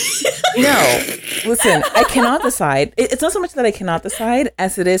 No, listen, I cannot decide. It's not so much that I cannot decide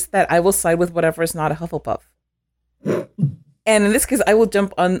as it is that I will side with whatever is not a Hufflepuff. And in this case, I will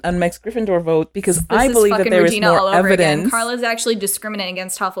jump on Meg's Gryffindor vote because I believe that there is more evidence. Again. Carla's actually discriminating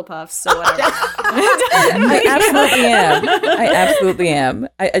against Hufflepuffs, so whatever. I absolutely am.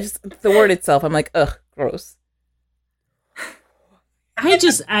 I just, the word itself, I'm like, ugh, gross. I am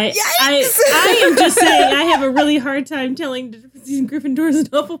just saying I have a really hard time telling the difference between Gryffindors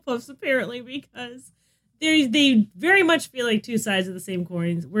and Hufflepuffs, apparently, because they very much feel like two sides of the same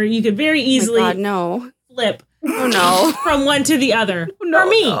coins, where you could very easily flip from one to the other. For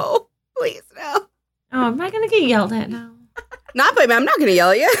me. No. Please, no. Oh, am I going to get yelled at now? Not by me. I'm not going to yell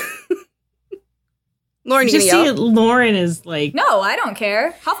at you. Lauren, you going to yell? Lauren is like... No, I don't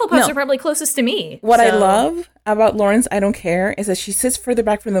care. Hufflepuffs are probably closest to me. What I love about Lauren's I don't care is that she sits further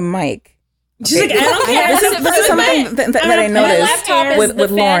back from the mic. She's like, I don't care. This is something that I noticed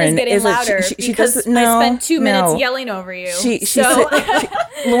with Lauren. Is louder she does. I spent 2 minutes yelling over you.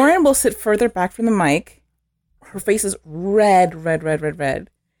 Lauren will sit further back from the mic. Her face is red. Oh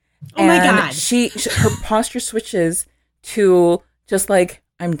And my God. Her posture switches to just like,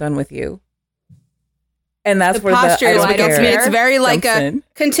 I'm done with you. And that's the where posture the is what gets me. It's very like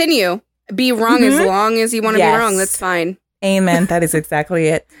continue. Be wrong as long as you want to be wrong. That's fine. Amen. That is exactly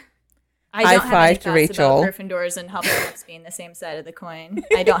it. I don't have any thoughts about Gryffindors and Hufflepuffs being the same side of the coin.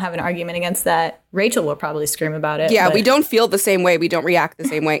 I don't have an argument against that. Rachel will probably scream about it. Yeah, we don't feel the same way. We don't react the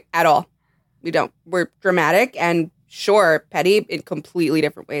same way at all. We don't. We're dramatic and petty in completely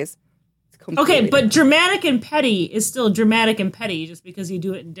different ways. Okay, but dramatic and petty is still dramatic and petty just because you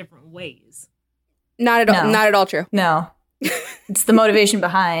do it in different ways. Not at all. Not at all true. No. It's the motivation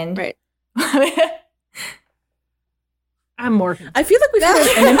behind. Right. I'm more confused. I feel like we've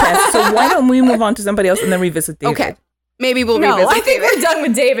had an impasse, so why don't we move on to somebody else and then revisit David? Okay. Maybe we'll revisit I think David. we're done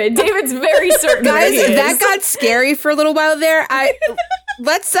with David. David's very certain. Guys, that got scary for a little while there.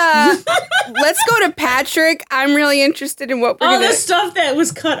 Let's go to Patrick. I'm really interested in what we're all the stuff that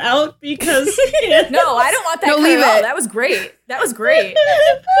was cut out because No, I don't want that cut out. That was great.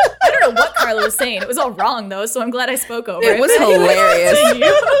 I don't know what Carla was saying. It was all wrong though, so I'm glad I spoke over it. It was hilarious.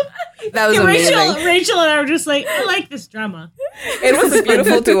 That was amazing. Rachel and I were just like, I like this drama. It was a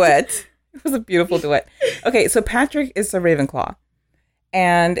beautiful duet. It was a beautiful duet. Okay, so Patrick is a Ravenclaw,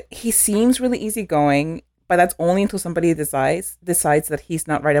 and he seems really easygoing, but that's only until somebody decides that he's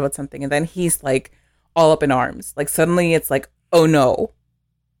not right about something, and then he's like all up in arms. Like suddenly it's like, oh no,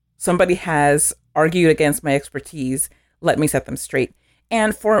 somebody has argued against my expertise. Let me set them straight.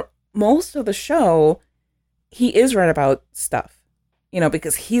 And for most of the show, he is right about stuff,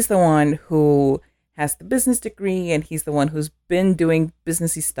 because he's the one who has the business degree and he's the one who's been doing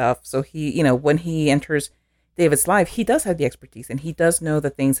businessy stuff. So he, when he enters David's life, he does have the expertise and he does know the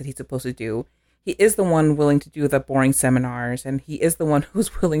things that he's supposed to do. He is the one willing to do the boring seminars, and he is the one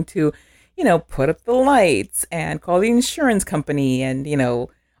who's willing to, put up the lights and call the insurance company and,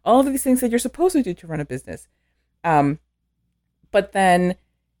 all of these things that you're supposed to do to run a business. But then,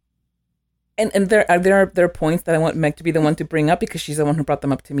 and there are points that I want Meg to be the one to bring up because she's the one who brought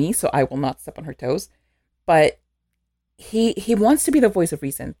them up to me, so I will not step on her toes. But he wants to be the voice of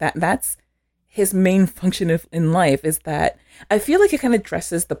reason. That's his main function in life, is that I feel like it kind of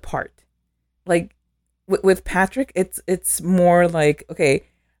dresses the part. Like with Patrick, it's more like, okay,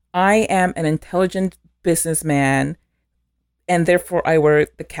 I am an intelligent businessman, and therefore I wear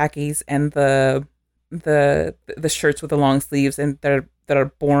the khakis and the shirts with the long sleeves and that are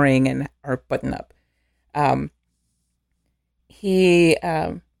boring and are button up.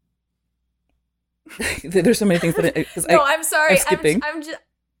 There's so many things that I'm sorry. I'm skipping.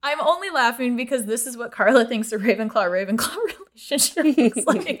 I'm only laughing because this is what Carla thinks a Ravenclaw relationship looks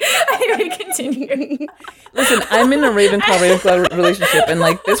like. Anyway, continue. Listen, I'm in a Ravenclaw relationship, and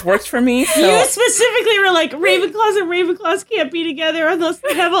this works for me. So. You specifically were like, Ravenclaws and Ravenclaws can't be together unless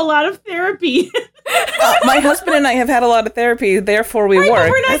they have a lot of therapy. My husband and I have had a lot of therapy, therefore we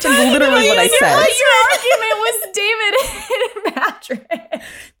work. That's literally what I said. Your argument was David and Patrick.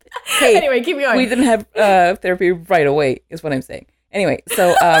 Hey, anyway, keep going. We didn't have therapy right away, is what I'm saying. Anyway,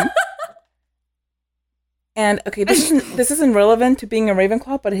 so and okay, this isn't relevant to being a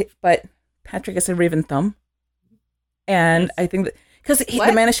Ravenclaw, but Patrick is a Raven thumb, and I think that because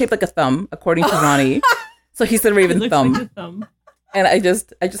the man is shaped like a thumb, according to Ronnie, so he's the Raven thumb. Like a thumb. And I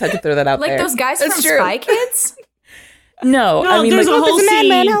just had to throw that out like there. Like those guys from Spy Kids? No, I mean, there's a whole scene.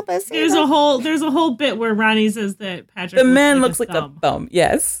 Man, help us. There's a whole bit where Ronnie says that Patrick. The man looks like a thumb.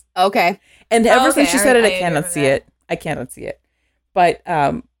 Yes. Okay. And ever since she said it, I cannot see it. I cannot see it. But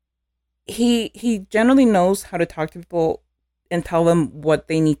he generally knows how to talk to people and tell them what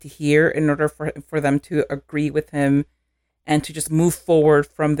they need to hear in order for them to agree with him and to just move forward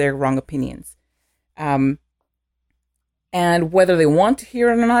from their wrong opinions. And whether they want to hear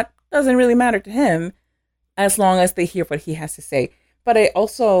it or not doesn't really matter to him, as long as they hear what he has to say. But I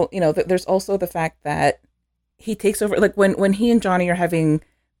also, there's also the fact that he takes over, like when he and Johnny are having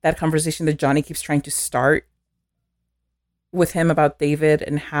that conversation that Johnny keeps trying to start with him about David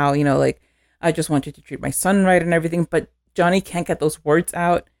and how, I just want you to treat my son right and everything, but Johnny can't get those words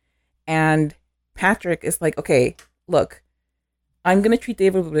out. And Patrick is like, okay, look, I'm going to treat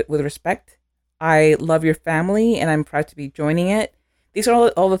David with respect. I love your family and I'm proud to be joining it. These are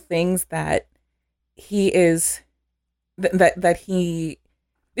all the things that he is, these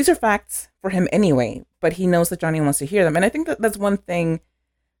are facts for him anyway, but he knows that Johnny wants to hear them. And I think that's one thing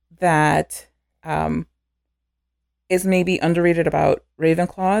that is maybe underrated about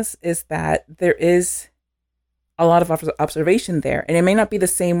Ravenclaws is that there is a lot of observation there. And it may not be the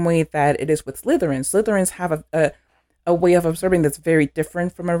same way that it is with Slytherins. Slytherins have a way of observing that's very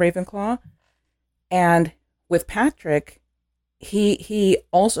different from a Ravenclaw. And with Patrick, he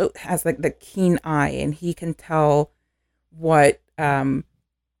also has like the keen eye, and he can tell what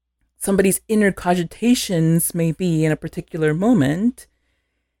somebody's inner cogitations may be in a particular moment,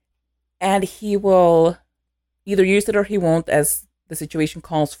 and he will either use it or he won't as the situation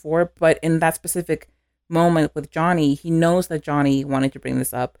calls for. But in that specific moment with Johnny, he knows that Johnny wanted to bring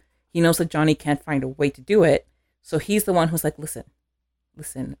this up. He knows that Johnny can't find a way to do it. So he's the one who's like,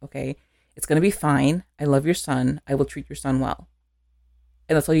 listen, okay, it's going to be fine. I love your son. I will treat your son well.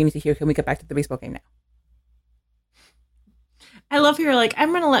 And that's all you need to hear. Can we get back to the baseball game now? I love how you're like,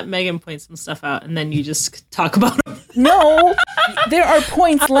 I'm going to let Megan point some stuff out, and then you just talk about it. No, there are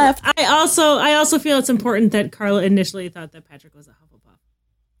points left. I also feel it's important that Carla initially thought that Patrick was a Hufflepuff.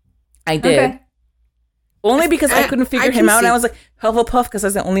 I did. Okay. Only because I couldn't figure him out. And I was like, Hufflepuff, because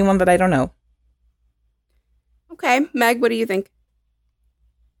that's the only one that I don't know. Okay, Meg, what do you think?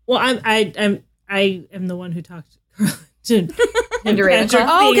 Well, I am the one who talked to Ravenclaw.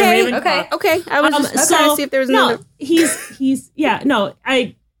 Oh, okay. I was just trying to see if there was another.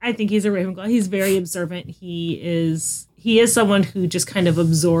 I think he's a Ravenclaw. He's very observant. He is someone who just kind of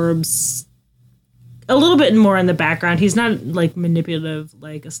absorbs a little bit more in the background. He's not like manipulative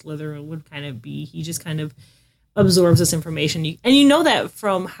like a Slytherin would kind of be. He just kind of absorbs this information. And you know that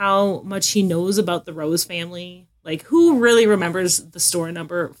from how much he knows about the Rose family. Like, who really remembers the store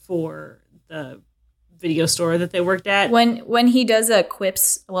number for the video store that they worked at? When he does a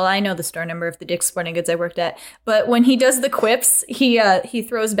quips, well, I know the store number of the Dick's Sporting Goods I worked at, but when he does the quips, he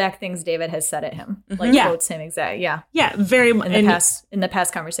throws back things David has said at him, like quotes him exactly. Yeah, very much in the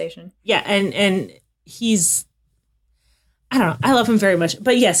past conversation. Yeah, and he's, I don't know, I love him very much,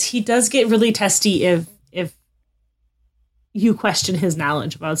 but yes, he does get really testy if you question his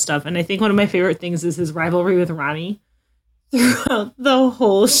knowledge about stuff. And I think one of my favorite things is his rivalry with Ronnie throughout the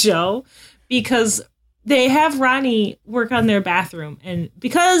whole show, because they have Ronnie work on their bathroom. And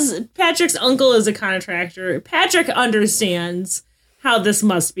because Patrick's uncle is a contractor, Patrick understands how this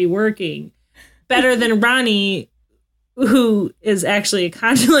must be working better than Ronnie, who is actually a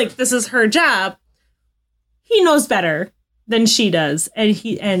contractor. Like, this is her job. He knows better than she does. And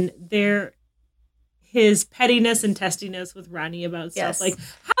his pettiness and testiness with Ronnie about stuff. Like,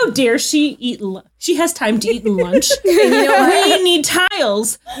 how dare she eat? She has time to eat lunch. And you know what? We need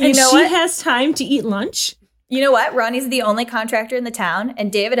tiles, and she has time to eat lunch. You know what? Ronnie's the only contractor in the town,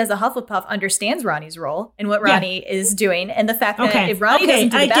 and David, as a Hufflepuff, understands Ronnie's role and what Ronnie is doing, and the fact that if Ronnie doesn't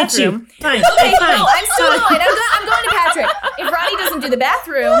do the bathroom, fine. No, I'm still going. I'm going to Patrick. If Ronnie doesn't do the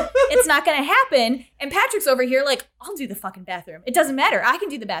bathroom, it's not going to happen. And Patrick's over here like, I'll do the fucking bathroom. It doesn't matter. I can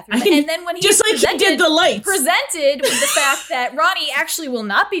do the bathroom. And then when he did the lights, presented with the fact that Ronnie actually will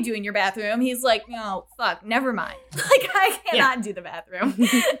not be doing your bathroom, he's like, no, fuck, never mind. Like, I cannot do the bathroom.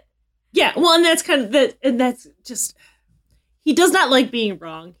 Yeah, well, and that's kind of and that's just, he does not like being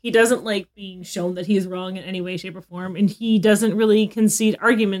wrong. He doesn't like being shown that he's wrong in any way, shape, or form, and he doesn't really concede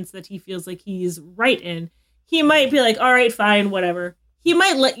arguments that he feels like he's right in. He might be like, all right, fine, whatever. he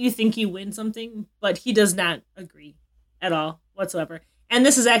might let you think you win something, but he does not agree at all whatsoever. And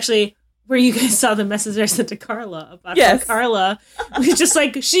this is actually where you guys saw the message I sent to Carla about how Carla was just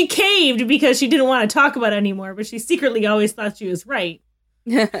like, she caved because she didn't want to talk about it anymore, but she secretly always thought she was right.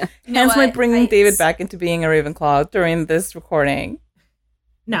 Hence my bringing David back into being a Ravenclaw during this recording.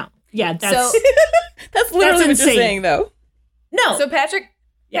 No. Yeah, that's that's literally what you're saying, though. No. So Patrick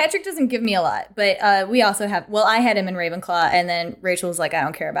doesn't give me a lot, but we also have, I had him in Ravenclaw, and then Rachel was like, I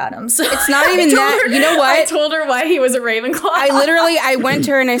don't care about him. So it's not even that. You know what? I told her why he was a Ravenclaw. I went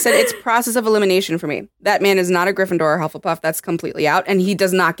to her and I said, it's process of elimination for me. That man is not a Gryffindor or Hufflepuff. That's completely out. And he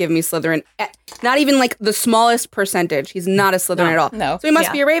does not give me Slytherin. Not even like the smallest percentage. He's not a Slytherin at all. No. So he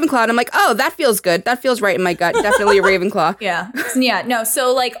must be a Ravenclaw. And I'm like, oh, that feels good. That feels right in my gut. Definitely a Ravenclaw. Yeah. No.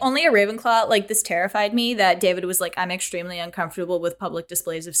 So like only a Ravenclaw, like this terrified me that David was like, I'm extremely uncomfortable with public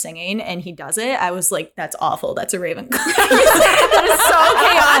displays of singing. And he does it. I was like, that's awful. That's a Ravenclaw. That is so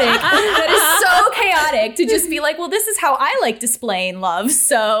chaotic. That is so chaotic to just be like, well, this is how I like displaying love.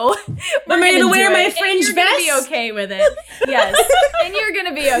 So I'm going to wear my fringe vest. You're going to be okay with it. Yes. And you're going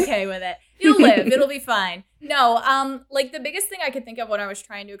to be okay with it. You'll live. It'll be fine. No, like the biggest thing I could think of when I was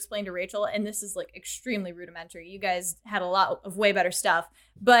trying to explain to Rachel, and this is like extremely rudimentary. You guys had a lot of way better stuff,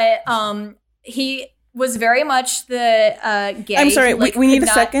 but he was very much the gay. I'm sorry. We need a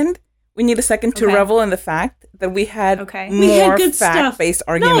second. We need a second to revel in the fact that we had more fact-based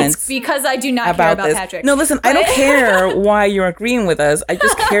arguments. No, because I do not care about this. Patrick. No, listen, I don't care why you're agreeing with us. I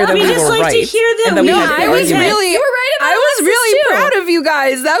just care that we were like right. To hear that and that we had you were right about I was really proud of you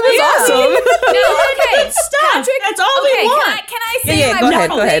guys. That was awesome. No, okay. Stop. Patrick, that's all we want. Can I say my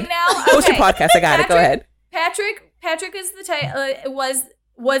go ahead. now? Host your podcast. I got it. Go ahead. Patrick is the type,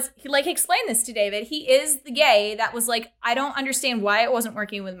 was he like explained this to David. He is the gay that was like, I don't understand why it wasn't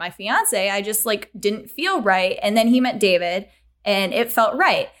working with my fiance. I just like didn't feel right. And then he met David and it felt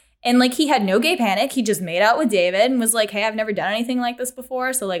right. And like he had no gay panic. He just made out with David and was like, hey, I've never done anything like this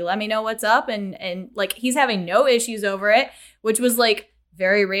before. So like, let me know what's up. And like he's having no issues over it, which was like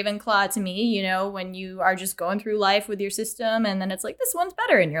very Ravenclaw to me, you know, when you are just going through life with your system and then it's like, this one's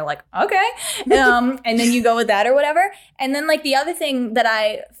better. And you're like, okay. And then you go with that or whatever. And then like the other thing that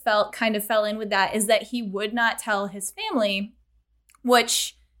I felt kind of fell in with that is that he would not tell his family,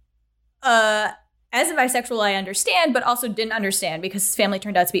 which as a bisexual, I understand, but also didn't understand because his family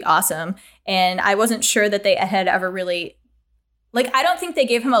turned out to be awesome. And I wasn't sure that they had ever really, like, I don't think they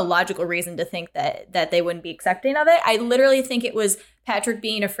gave him a logical reason to think that they wouldn't be accepting of it. I literally think it was Patrick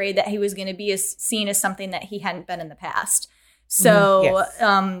being afraid that he was going to be seen as something that he hadn't been in the past. So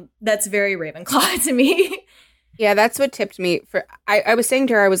that's very Ravenclaw to me. Yeah, that's what tipped me. I was saying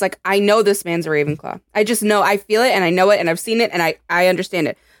to her, I was like, I know this man's a Ravenclaw. I just know, I feel it and I know it and I've seen it and I understand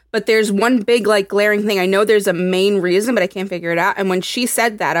it. But there's one big like glaring thing. I know there's a main reason, but I can't figure it out. And when she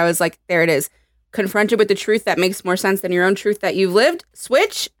said that, I was like, there it is. Confronted with the truth that makes more sense than your own truth that you've lived.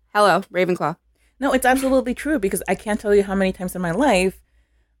 Switch. Hello, Ravenclaw. No, it's absolutely true because I can't tell you how many times in my life,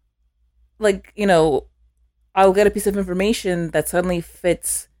 like, you know, I'll get a piece of information that suddenly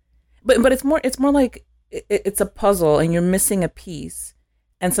fits, but it's more like it's a puzzle and you're missing a piece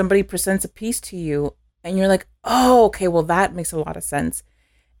and somebody presents a piece to you and you're like, oh, okay, well, that makes a lot of sense.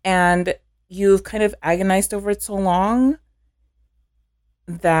 And you've kind of agonized over it so long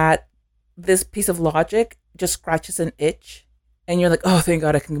that this piece of logic just scratches an itch and you're like, oh, thank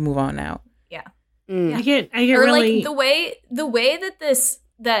God I can move on now. Yeah. I get or really like the way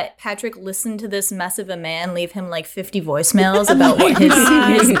that Patrick listened to this mess of a man leave him like 50 voicemails about what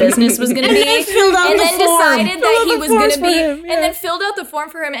his business was going to be, and then decided that he was going to be, and then filled out the form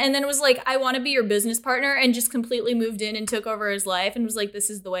for him, and then was like, I want to be your business partner, and just completely moved in and took over his life, and was like, this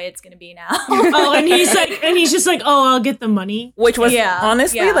is the way it's going to be now. Oh, and he's just like, oh, I'll get the money, which was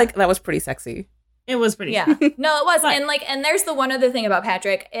honestly like that was pretty sexy. It was pretty. Yeah. No, it was. And there's the one other thing about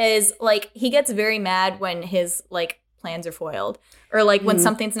Patrick is like he gets very mad when his like plans are foiled or like when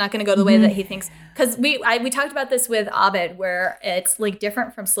something's not going to go the way that he thinks. Because we talked about this with Abed where it's like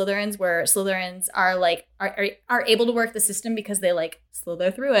different from Slytherins where Slytherins are like are able to work the system because they like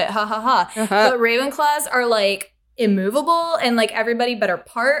slither through it. Ha ha ha. But Ravenclaws are like immovable and like everybody better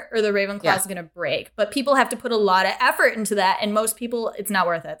part or the Ravenclaw is gonna break. But people have to put a lot of effort into that and most people it's not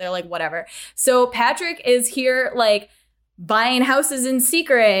worth it. They're like whatever. So Patrick is here like buying houses in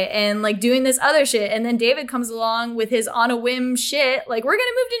secret and like doing this other shit and then David comes along with his on a whim shit like we're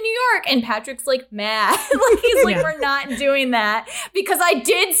gonna move to New York and Patrick's like mad. Like he's like we're not doing that because I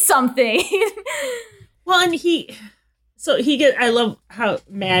did something. Well, and I love how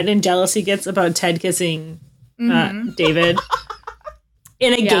mad and jealous he gets about Ted kissing David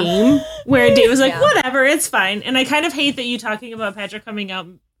in a game. where Dave was like, whatever, it's fine. And I kind of hate that you talking about Patrick coming out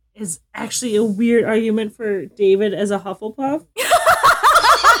is actually a weird argument for David as a Hufflepuff.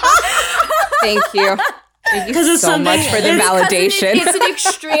 Thank you. Thank you so much for the validation. It's an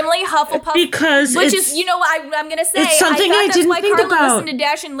extremely Hufflepuff which is, you know what I'm going to say. It's something I didn't think Carla about. Listened to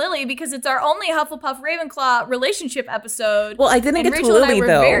Dash and Lily because it's our only Hufflepuff Ravenclaw relationship episode. Well, I didn't get Rachel to Lily, and I were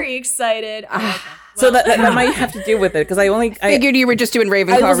though. very excited. So that might have to do with it because I figured you were just doing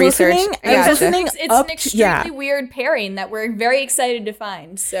Ravenclaw research. It's an extremely weird pairing that we're very excited to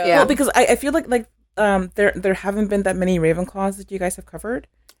find. So well, because I feel like there haven't been that many Ravenclaws that you guys have covered.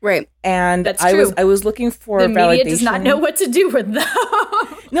 Right. And that's I true. was looking for the validation. media does not know what to do with them.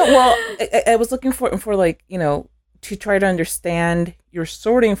 No, well, I was looking for like, you know, to try to understand your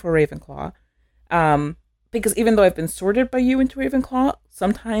sorting for Ravenclaw. Because even though I've been sorted by you into Ravenclaw,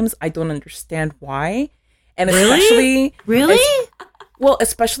 sometimes I don't understand why. And especially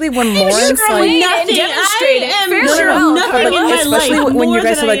especially when Lauren's like nothing. Nothing in my life. Especially when you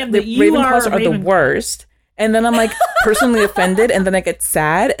guys are like the Ravenclaws are the worst. And then I'm like personally offended, and then I get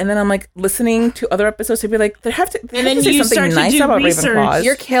sad, and then I'm like listening to other episodes to be like, they have to say something nice about Ravenclaws.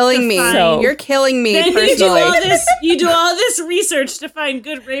 You're killing me. You're killing me then personally. You do all this research to find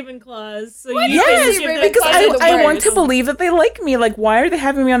good Ravenclaws. So because I want to believe that they like me. Like, why are they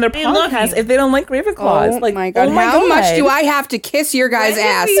having me on their podcast if they don't like Ravenclaws? Oh like, my god! How much do I have to kiss your guys'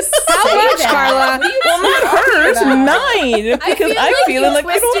 ass? How much, Carla? Well, not hers, 9. Because I'm feeling like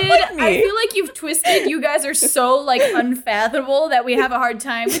they don't like me. I feel like you've twisted. You guys are so like unfathomable that we have a hard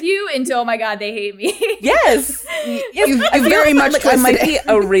time with you until, oh my god, they hate me. Yes. You very much like I might be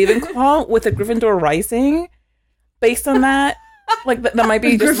a Ravenclaw with a Gryffindor rising. Based on that, like that might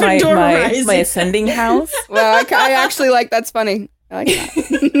be just my ascending house. Well, I actually like that's funny. I like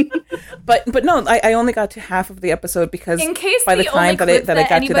that. but no, I only got to half of the episode because in case by the time that I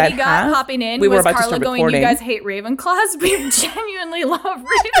got to that half, popping in we were about Carla to start going, recording. You guys hate Ravenclaws? We genuinely love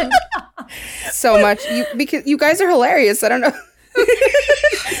Ravenclaws so much. Because you guys are hilarious. I don't know. But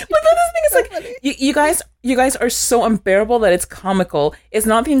the thing is, like, you guys are so unbearable that it's comical. It's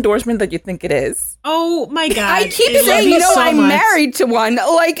not the endorsement that you think it is. Oh my god! I keep saying, I'm married to one.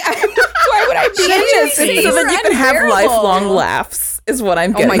 Like, why would I be in this? So that you can have lifelong laughs is what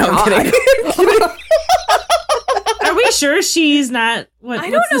I'm getting. Oh my god! Are we sure she's not? I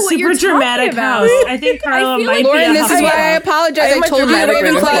don't know what you're super dramatic about. house. I think Carla might be. Lauren, this is why I apologize. I told you the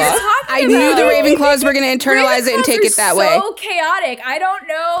Ravenclaws. I knew the Ravenclaws were going to internalize it and take it that way. So chaotic. I don't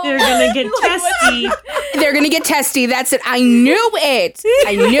know. They're going to get testy. They're going to get testy. That's it. I knew it.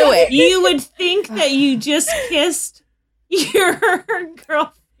 I knew it. You would think that you just kissed your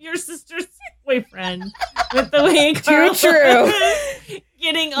sister's boyfriend with the way Carla true.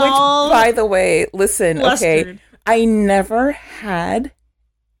 Getting all. By the way, listen. Flustered. Okay. I never had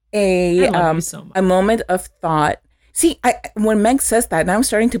a moment of thought. See, when Meg says that, now I'm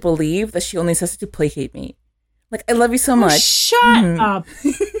starting to believe that she only says it to placate me. Like, I love you so much. Shut up.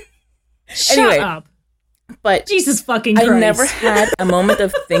 Shut up. But Jesus fucking Christ. I never had a moment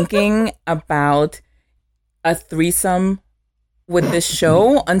of thinking about a threesome with this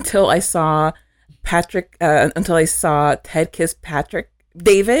show until I saw Ted kiss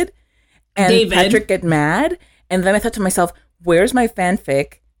David, and Patrick get mad. And then I thought to myself, where's my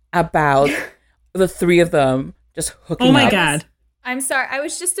fanfic about the three of them just hooking up? Oh my God. I'm sorry. I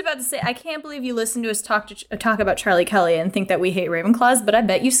was just about to say, I can't believe you listened to us talk about Charlie Kelly and think that we hate Ravenclaws, but I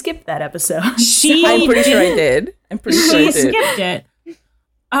bet you skipped that episode. I'm pretty sure I did. She skipped it.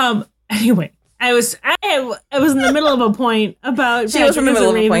 Anyway, I was in the middle of a point about she was in the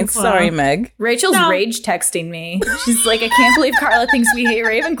middle of a point. Sorry, Meg. Rachel's rage texting me. She's like, I can't believe Carla thinks we hate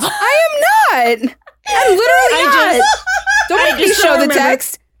Ravenclaw. I am not. I'm literally not. Don't make me show the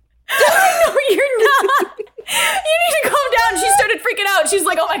text. No, you're not. You need to calm down. She started freaking out. She's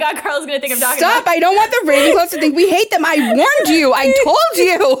like, oh my God, Carla's going to think I'm talking Stop. I don't want the Ravenclaws to think we hate them. I warned you. I told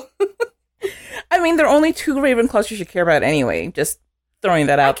you. I mean, there are only 2 Ravenclaws you should care about anyway. Just throwing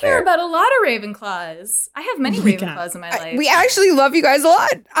that out there. I care about a lot of Ravenclaws. I have many Ravenclaws in my life. We actually love you guys a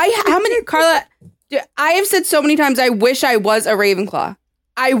lot. How many, Carla? I have said so many times, I wish I was a Ravenclaw.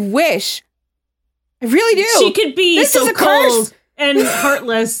 I wish. I really do. She could be this so cold and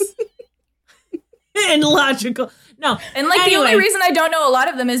heartless and logical. No. And like the only reason I don't know a lot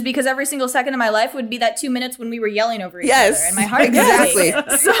of them is because every single second of my life would be that 2 minutes when we were yelling over each other. And my heart exactly.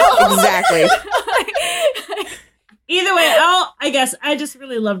 Exactly. Either way, I guess I just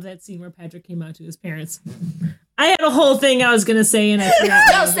really loved that scene where Patrick came out to his parents. I had a whole thing I was going to say and I forgot.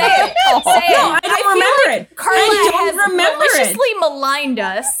 No, say it. Say it. No, I don't remember it. Carla has maliciously maligned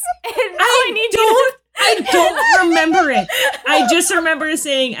us. And I don't I don't remember it. I just remember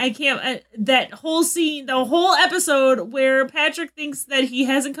saying I can't. That whole scene, the whole episode where Patrick thinks that he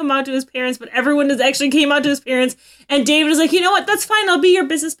hasn't come out to his parents, but everyone has actually came out to his parents, and David is like, you know what? That's fine. I'll be your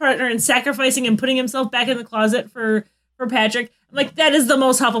business partner, and sacrificing and putting himself back in the closet for Patrick. Like, that is the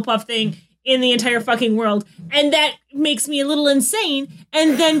most Hufflepuff thing in the entire fucking world. And that makes me a little insane.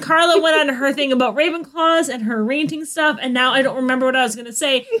 And then Carla went on to her thing about Ravenclaws and her ranting stuff. And now I don't remember what I was going to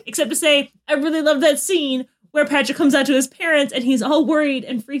say, except to say, I really love that scene where Patrick comes out to his parents and he's all worried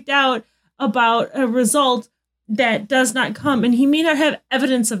and freaked out about a result that does not come. And he may not have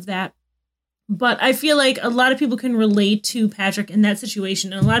evidence of that. But I feel like a lot of people can relate to Patrick in that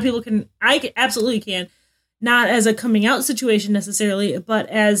situation. And a lot of people can, I absolutely can, not as a coming out situation necessarily, but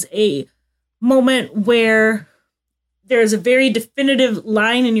as a moment where there's a very definitive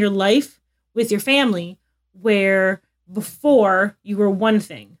line in your life with your family where before you were one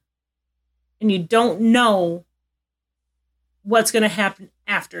thing and you don't know what's going to happen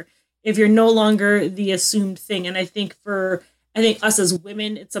after if you're no longer the assumed thing. And I think us as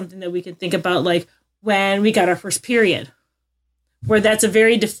women, it's something that we can think about, like when we got our first period, where that's a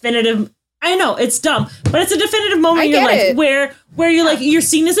very definitive, I know it's dumb, but it's a definitive moment in your life where you're like, you're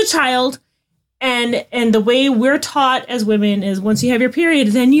seen as a child. And the way we're taught as women is once you have your period,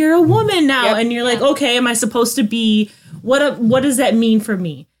 then you're a woman now. Yep. And you're like, okay, am I supposed to be, what does that mean for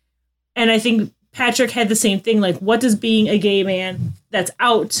me? And I think Patrick had the same thing. Like, what does being a gay man that's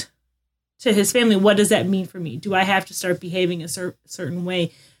out to his family, what does that mean for me? Do I have to start behaving a certain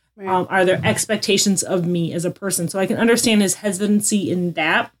way? Right. Are there expectations of me as a person? So I can understand his hesitancy in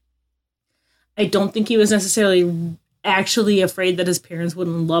that. I don't think he was necessarily actually afraid that his parents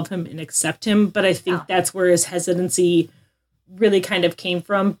wouldn't love him and accept him, but I think that's where his hesitancy really kind of came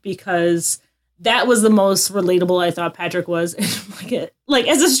from, because that was the most relatable I thought Patrick was. like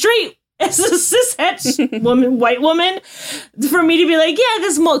as a cishet woman, white woman, for me to be like, yeah,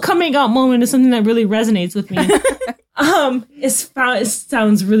 this coming out moment is something that really resonates with me. It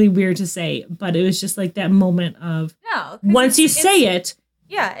sounds really weird to say, but it was just like that moment of once you say it.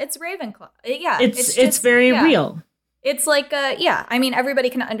 Yeah, it's Ravenclaw. Yeah, it's very real. It's like, I mean, everybody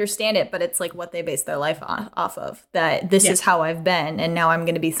can understand it, but it's like what they base their life off of. That this is how I've been, and now I'm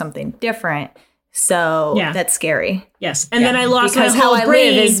going to be something different. So that's scary. Yes, and then I lost my whole brain. How I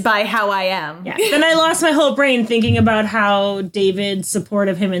live is by how I am. Yeah. Then I lost my whole brain thinking about how David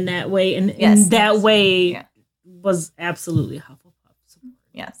supported him in that way, and in that way was absolutely Hufflepuff support.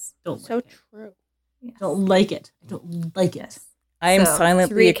 Yes, true. Yes. Don't like it. I don't like it. I am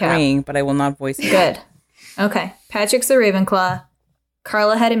silently agreeing, but I will not voice it. Good. Okay. Patrick's the Ravenclaw.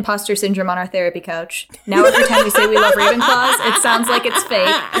 Carla had imposter syndrome on our therapy couch. Now every time we say we love Ravenclaws, it sounds like it's fake.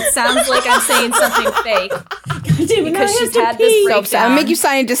 It sounds like I'm saying something fake. Because she's had this breakdown. I'll make you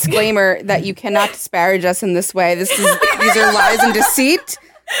sign a disclaimer that you cannot disparage us in this way. These are lies and deceit.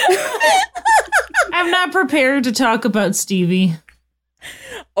 I'm not prepared to talk about Stevie.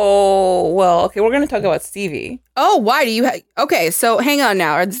 Oh, well, okay, we're going to talk about Stevie. Oh, why do you okay, so hang on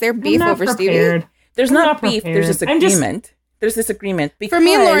now. Is there beef over prepared. Stevie? There's not beef, there's disagreement. There's disagreement. For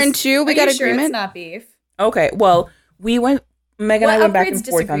me and Lauren, too, we got agreement. Sure it's not beef. Okay, well, Meg and I went back and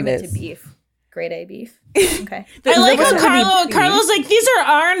forth on this. To beef? Grade A beef. Okay. I like how Carla's like, these are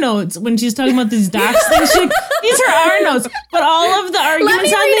our notes when she's talking about these docs things. Like, these are our notes, but all of the arguments Let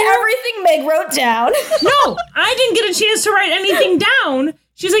me read everything Meg wrote down. No, I didn't get a chance to write anything down.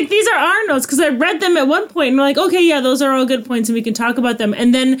 She's like, these are our notes, because I read them at one point and we're like, okay, yeah, those are all good points and we can talk about them.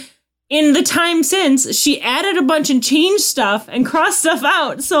 And then in the time since, she added a bunch and changed stuff and crossed stuff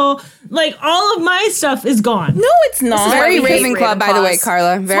out. So, like, all of my stuff is gone. No, it's not. Very Ravenclaw, by the way,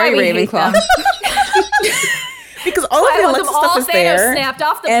 Carla. Very Ravenclaw. Because all of your Alexa stuff is there, snapped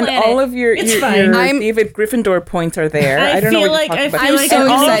off the and planet. all of your David Gryffindor points are there. I don't know what you're talking about. I'm so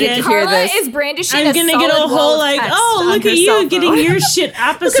excited to hear this. Is brandishing I'm gonna get a whole like, oh, look at you getting your shit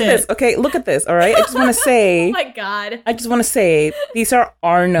opposite. Look at this. Okay, look at this. All right, I just want to say. Oh my God. I just want to say these are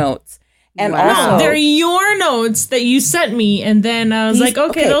our notes. And also, they're your notes that you sent me, and then I was like,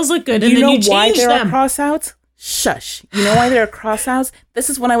 okay, those look good, and then you changed them. You know why there are cross-outs? Shush. You know why there are cross-outs? This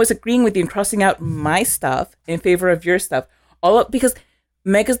is when I was agreeing with you and crossing out my stuff in favor of your stuff. Because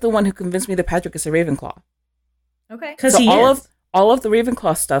Meg is the one who convinced me that Patrick is a Ravenclaw. Okay. Because all of the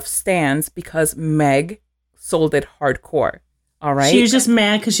Ravenclaw stuff stands because Meg sold it hardcore. All right? She was just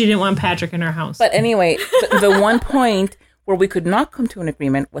mad because she didn't want Patrick in her house. But anyway, the one point where we could not come to an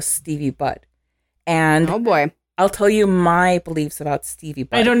agreement was Stevie Budd. And oh boy, I'll tell you my beliefs about Stevie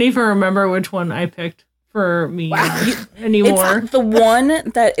Budd. I don't even remember which one I picked for me anymore. It's the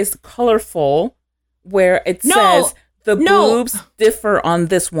one that is colorful, where it says the boobs differ on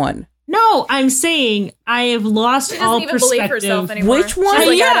this one. No, I'm saying I have lost all even believe perspective. herself anymore. Which one?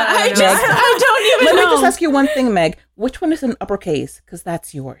 She's like, I don't even Let know. me just ask you one thing, Meg. Which one is in uppercase? Because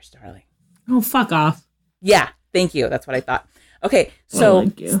that's yours, darling. Oh, fuck off. Yeah, thank you. That's what I thought. Okay, so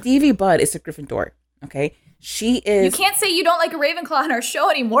thank you. Stevie Budd is a Gryffindor. Okay, she is. You can't say you don't like a Ravenclaw on our show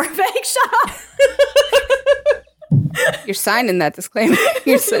anymore, Meg. Shut up. You're signing that disclaimer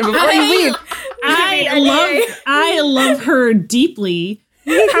before you leave. I love her deeply.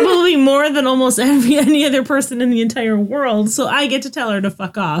 Probably more than almost any other person in the entire world. So I get to tell her to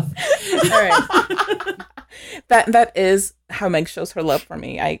fuck off. All right. that is how Meg shows her love for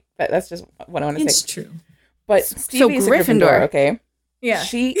me. That's just what I want to say. It's true. But Stevie is a Gryffindor, okay? Yeah.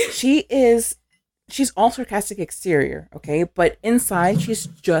 She's all sarcastic exterior, okay? But inside, she's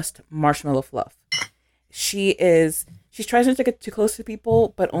just marshmallow fluff. She tries not to get too close to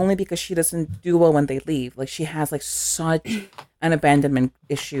people, but only because she doesn't do well when they leave. Like, she has like such an abandonment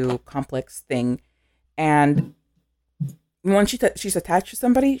issue complex thing. And once she's attached to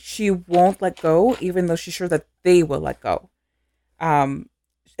somebody, she won't let go, even though she's sure that they will let go. And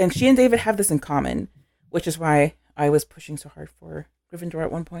she and David have this in common, which is why I was pushing so hard for Gryffindor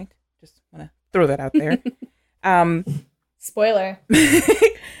at one point. Just want to throw that out there. Spoiler.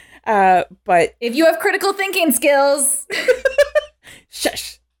 But if you have critical thinking skills.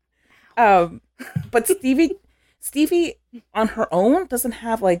 Shush. But Stevie on her own doesn't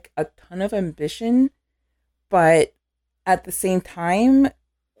have like a ton of ambition, but at the same time,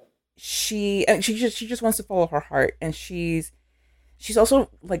 she just wants to follow her heart, and she's also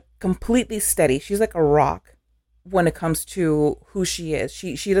like completely steady. She's like a rock when it comes to who she is.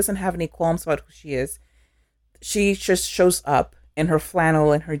 She doesn't have any qualms about who she is. She just shows up in her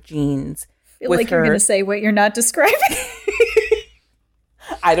flannel and her jeans. I feel like you're going to say what you're not describing.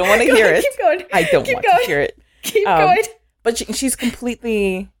 I don't want to hear it. Keep going. I don't want to hear it. Keep going. But she's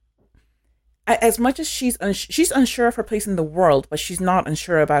completely, as much as she's unsure of her place in the world, but she's not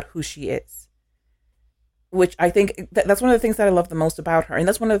unsure about who she is. Which I think that's one of the things that I love the most about her, and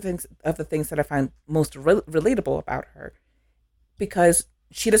that's one of the things that I find most relatable about her, because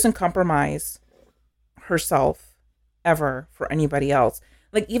she doesn't compromise herself ever for anybody else.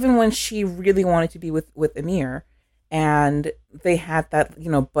 Like, even when she really wanted to be with Amir, and they had that,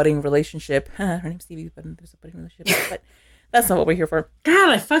 budding relationship. Her name's Stevie, but there's a budding relationship. But that's not what we're here for. God,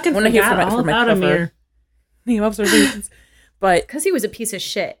 I fucking forgot all about Amir. Name observations. But because he was a piece of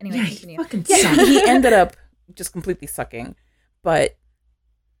shit. Anyway, yeah, continue. He fucking he ended up just completely sucking. But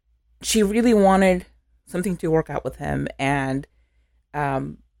she really wanted something to work out with him, and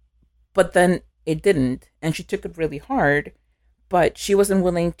but then it didn't, and she took it really hard. But she wasn't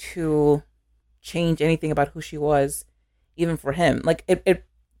willing to change anything about who she was, even for him. Like, it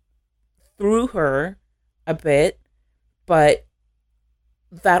threw her a bit, but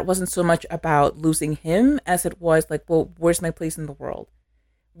that wasn't so much about losing him as it was like, well, where's my place in the world?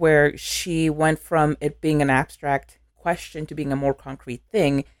 Where she went from it being an abstract question to being a more concrete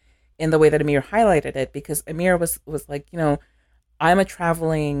thing in the way that Amir highlighted it, because Amir was like, I'm a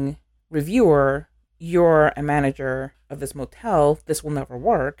traveling reviewer, you're a manager of this motel, this will never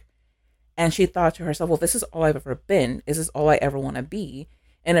work. And she thought to herself, well, this is all I've ever been. Is this all I ever want to be?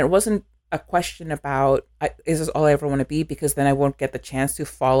 And it wasn't a question about, is this all I ever want to be? Because then I won't get the chance to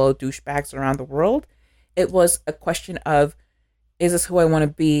follow douchebags around the world. It was a question of, is this who I want to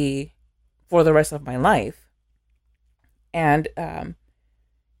be for the rest of my life? And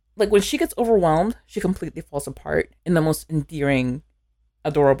like, when she gets overwhelmed, she completely falls apart in the most endearing,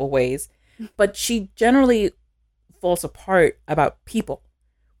 adorable ways. But she generally falls apart about people.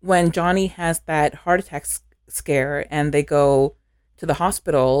 When Johnny has that heart attack scare and they go to the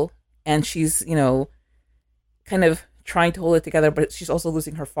hospital, and she's, kind of trying to hold it together, but she's also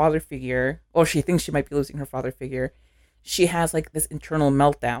losing her father figure, or she thinks she might be losing her father figure. She has like this internal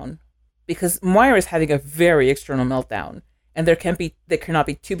meltdown, because Moira is having a very external meltdown, and there cannot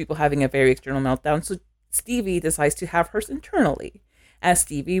be two people having a very external meltdown. So Stevie decides to have hers internally, as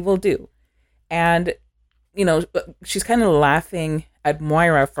Stevie will do. And, she's kind of laughing at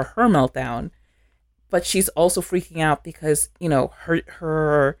Moira for her meltdown, but she's also freaking out because,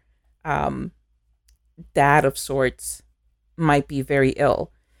 her dad of sorts might be very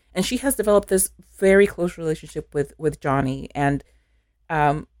ill. And she has developed this very close relationship with Johnny. And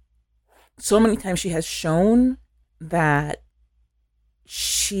so many times she has shown that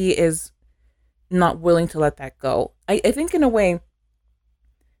she is not willing to let that go. I think in a way,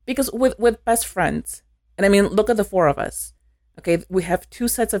 because with best friends, and I mean, look at the four of us. Okay, we have two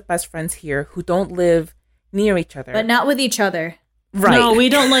sets of best friends here who don't live near each other. But not with each other. Right. No, we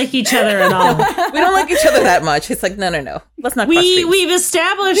don't like each other at all. We don't like each other that much. It's like, no. Let's not cross streets. We've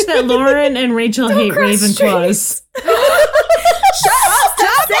established that Lauren and Rachel hate Ravenclaws.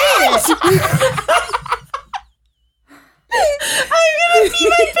 Stop it! I'm gonna see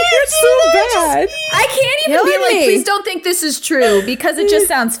my pants so bad. I can't even be like, please don't think this is true, because it just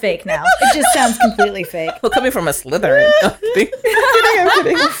sounds fake now. It just sounds completely fake. Well, coming from a Slytherin. I'm kidding.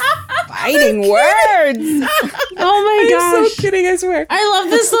 Fighting words. Oh my gosh. I'm so kidding, I swear. I love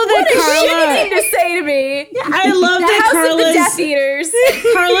this though that What a Carla. shitty thing to say to me. I love The that House of the Death Eaters.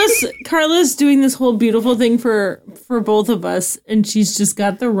 Carla's doing this whole beautiful thing for both of us, and she's just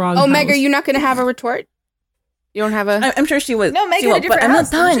got the wrong. Oh, Meg, house. are you not going to have a retort? You don't have a. I'm sure she would. No, Meg she had a will, different but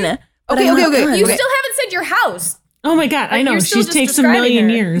house, I'm not didn't done. she? But Okay, I'm okay, not okay. done. You still haven't said your house. Oh my god, I know. you're still She just takes a describing million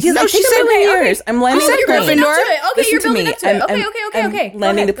her. years. Yes, No, I she take said a million okay, years. I'm landing said the you're plane. building up to it. Okay, Listen you're to building me. up to it. I'm Okay.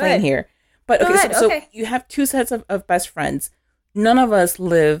 landing the Go plane ahead. here. But Go okay, ahead, so okay. you have two sets of best friends. None of us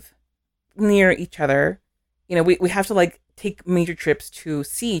live near each other. You know, we have to like take major trips to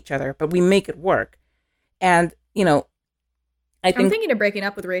see each other, but we make it work. And, you know, I think I'm thinking of breaking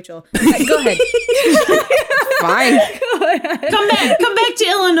up with Rachel. Go ahead. Fine. Go ahead. Come back to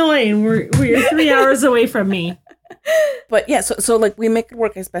Illinois, and we're 3 hours away from me. but yeah, so like we make it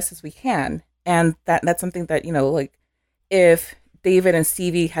work as best as we can. And that's something that, you know, like if David and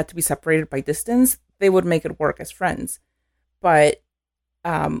Stevie had to be separated by distance, they would make it work as friends. But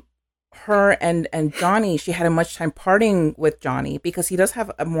her and Johnny, she had a much time partying with Johnny because he does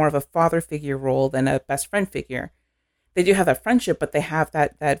have a more of a father figure role than a best friend figure. They do have that friendship, but they have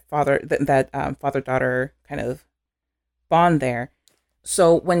that father father-daughter kind of bond there.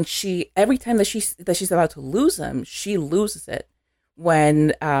 So when every time that she's about to lose him, she loses it.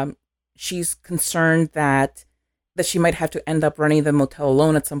 When she's concerned that she might have to end up running the motel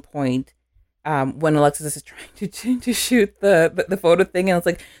alone at some point. When Alexis is trying to shoot the photo thing, and it's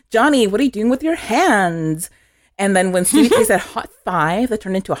like, Johnny, what are you doing with your hands? And then when Stevie takes that hot 5 that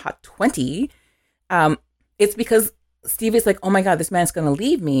turned into a hot 20, it's because Stevie's like, oh my God, this man's going to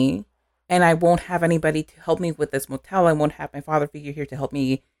leave me, and I won't have anybody to help me with this motel. I won't have my father figure here to help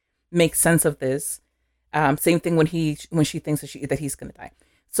me make sense of this. Same thing when she thinks that he's going to die.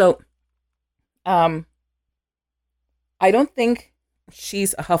 So, I don't think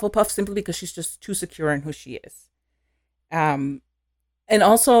she's a Hufflepuff simply because she's just too secure in who she is. And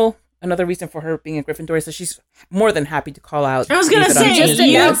also another reason for her being a Gryffindor is that she's more than happy to call out. I was gonna David on say, You just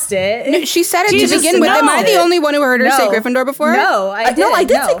Johnny. announced it. She said it Jesus, to begin with. Am I the no. only one who heard her say No. Gryffindor before? No, I didn't. I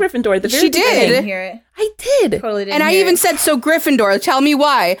did no. say Gryffindor at the very She did. I beginning. didn't hear it. I did. Totally didn't And I hear even it. said, so Gryffindor, tell me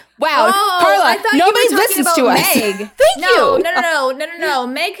why. Wow, Oh, Carla, I thought nobody you were talking listens about to us. Meg. Thank you. No.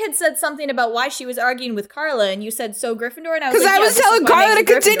 Meg had said something about why she was arguing with Carla, and you said so Gryffindor, and I was Because like, I was telling Carla to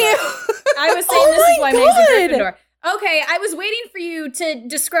continue. I was saying Oh this is why my Meg's a God. Gryffindor. Okay, I was waiting for you to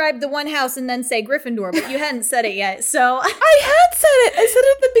describe the one house and then say Gryffindor, but you hadn't said it yet. So I had said it. I said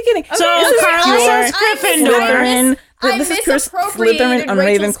it at the beginning. So This is Carla's pure Gryffindor. I This is pure misappropriated Slytherin on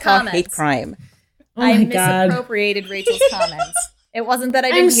Rachel's Ravenclaw comments. hate crime. Oh I my god, misappropriated Rachel's comments. It wasn't that I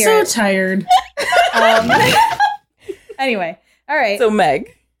I'm didn't hear so it. tired. Anyway, all right. So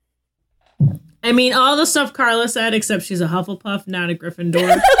Meg, I mean, all the stuff Carla said, except she's a Hufflepuff, not a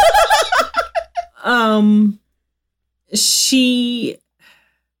Gryffindor. She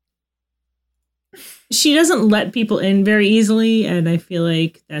doesn't let people in very easily, and I feel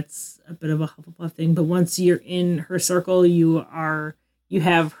like that's a bit of a Hufflepuff thing. But once you're in her circle, you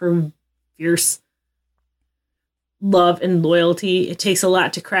have her fierce love and loyalty. It takes a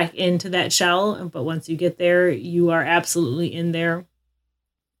lot to crack into that shell, but once you get there, you are absolutely in there.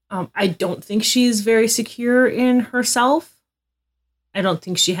 I don't think she's very secure in herself. I don't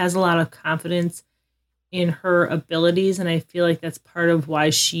think she has a lot of confidence in her abilities, and I feel like that's part of why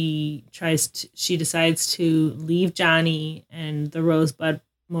she decides to leave Johnny and the Rosebud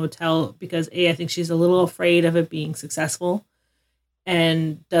Motel, because I think she's a little afraid of it being successful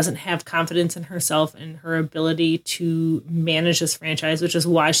and doesn't have confidence in herself and her ability to manage this franchise, which is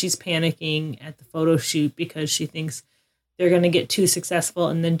why she's panicking at the photo shoot, because she thinks they're going to get too successful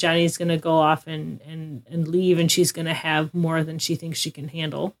and then Johnny's going to go off and leave, and she's going to have more than she thinks she can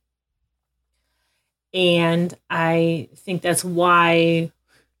handle. And I think that's why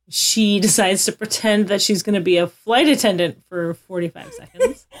she decides to pretend that she's going to be a flight attendant for 45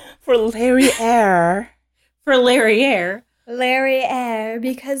 seconds. for Larry Eyre. For Larry Eyre. Larry Eyre,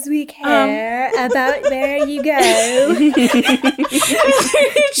 because we care about where you go.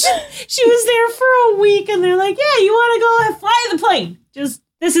 She was there for a week, and they're like, "Yeah, you want to go fly the plane? Just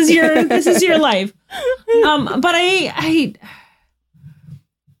this is your life." But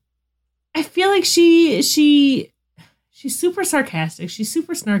I feel like she she's super sarcastic. She's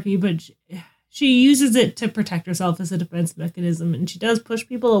super snarky, but she uses it to protect herself as a defense mechanism, and she does push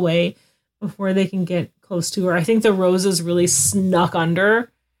people away before they can get close to her. I think the roses really snuck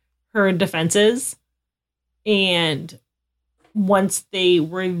under her defenses, and once they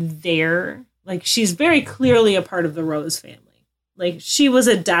were there, like, she's very clearly a part of the Rose family. Like, she was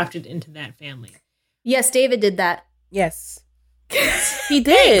adopted into that family. Yes, David did that. Yes. He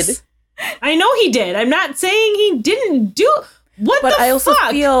did. Thanks. I know he did. I'm not saying he didn't do. What but the I also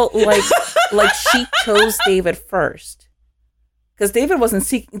fuck? feel like she chose David first, because David wasn't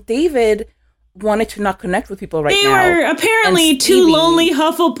seeking. David wanted to not connect with people they now. They were apparently And two Stevie- lonely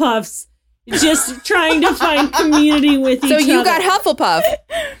Hufflepuffs just trying to find community with each So other. you got Hufflepuff.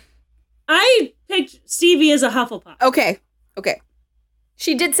 I picked Stevie as a Hufflepuff. Okay.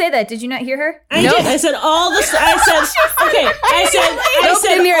 She did say that. Did you not hear her? I Nope. did. I said all the. I said okay. I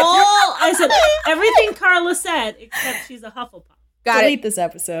said everything Carla said except she's a Hufflepuff. Got Delete it. this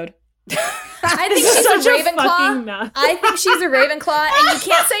episode. I think This is she's such a a fucking Ravenclaw. mess. I think she's a Ravenclaw, and you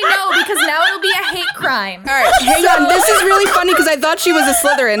can't say no because now it'll be a hate crime. All right, hang on. This is really funny because I thought she was a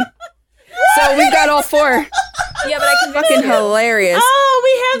Slytherin. So we've got all four. Yeah, but I convinced Fucking you. hilarious. Oh,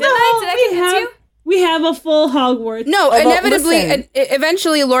 we have Did I convince you? We have a full Hogwarts. No, but inevitably, listen.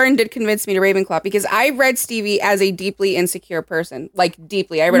 eventually, Lauren did convince me to Ravenclaw because I read Stevie as a deeply insecure person. Like,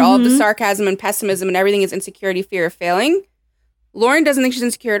 deeply. I read all of the sarcasm and pessimism and everything is insecurity, fear of failing. Lauren doesn't think she's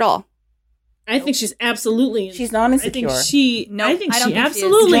insecure at all. I think she's absolutely. She's not insecure. I think she. No, I think don't she think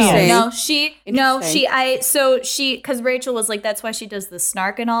absolutely is. Interesting. No, because Rachel was like, that's why she does the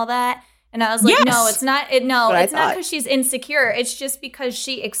snark and all that. And I was like, Yes. no, it's not. But I It's not thought. because she's insecure. It's just because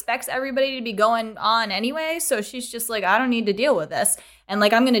she expects everybody to be going on anyway. So she's just like, I don't need to deal with this. And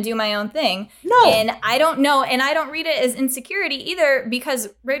like, I'm going to do my own thing. No. And I don't know. And I don't read it as insecurity either because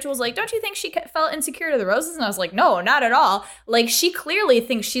Rachel was like, don't you think she felt insecure to the roses? And I was like, no, not at all. Like, she clearly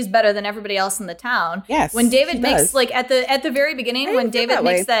thinks she's better than everybody else in the town. Yes, When David she makes, does. like, at the very beginning, I when didn't feel David that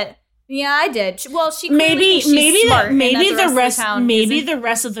makes way. that. Yeah, I did. Well, she clearly thinks she's maybe smart and maybe that the rest of the town maybe isn't. the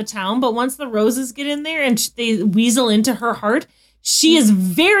rest of the town, but once the roses get in there and they weasel into her heart, she is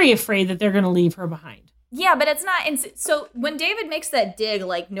very afraid that they're going to leave her behind. Yeah, but it's not. So when David makes that dig,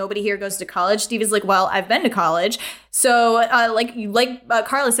 like, nobody here goes to college, Stevie's like, well, I've been to college. So like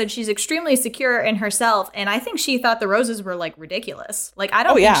Carla said, she's extremely secure in herself. And I think she thought the roses were, like, ridiculous. Like, I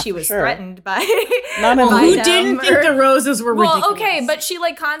don't think she was threatened by, Not in by Who them didn't think or- the roses were Well, ridiculous? okay, but she,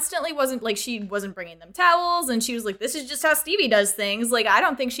 like, constantly wasn't, like, she wasn't bringing them towels. And she was like, this is just how Stevie does things. Like, I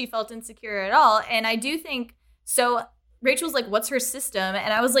don't think she felt insecure at all. And I do think, so Rachel's like, what's her system?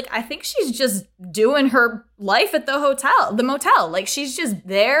 And I was like, I think she's just doing her life at the motel. Like, she's just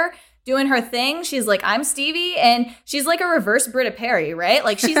there doing her thing. She's like, I'm Stevie. And she's like a reverse Britta Perry, right?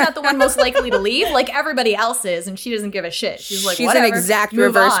 Like, she's not the one most likely to leave. Like, everybody else is. And she doesn't give a shit. She's like, She's whatever, an exact move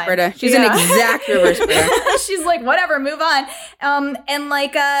reverse on. Britta. She's Yeah. an exact reverse Britta. She's like, whatever, move on. And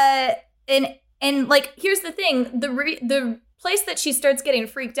like, and like, here's the thing: the place that she starts getting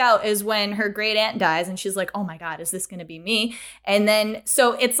freaked out is when her great aunt dies, and she's like, oh my god, is this going to be me? And then,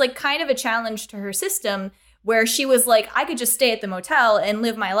 so it's like kind of a challenge to her system where she was like, I could just stay at the motel and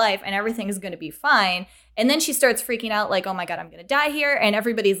live my life, and everything is going to be fine. And then she starts freaking out, like, oh my god, I'm going to die here, and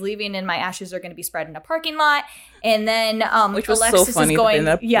everybody's leaving, and my ashes are going to be spread in a parking lot. And then Which was Alexis so funny is that they going,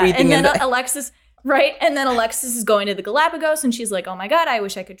 ended up yeah, breathing and then in the- Alexis. Right. And then Alexis is going to the Galapagos and she's like, oh my God, I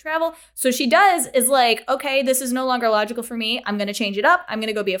wish I could travel. So she does is like, okay, this is no longer logical for me. I'm going to change it up. I'm going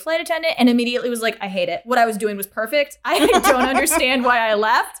to go be a flight attendant. And immediately was like, I hate it. What I was doing was perfect. I don't understand why I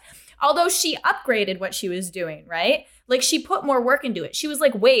left. Although she upgraded what she was doing, right? Like, she put more work into it. She was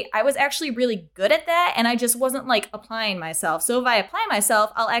like, wait, I was actually really good at that. And I just wasn't like applying myself. So if I apply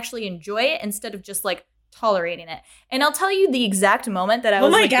myself, I'll actually enjoy it instead of just like tolerating it. And I'll tell you the exact moment that I was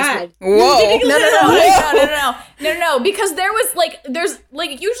Oh my like, this god! Whoa. No, because there was like, there's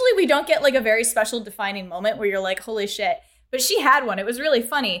like, usually we don't get like a very special defining moment where you're like, holy shit. But she had one. It was really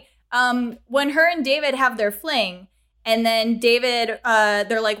funny. When her and David have their fling, and then David,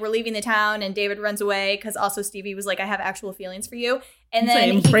 they're like, we're leaving the town, and David runs away because also Stevie was like, I have actual feelings for you. And So then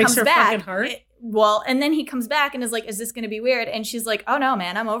it he breaks comes her back. fucking heart? And then he comes back and is like, is this going to be weird? And she's like, oh no,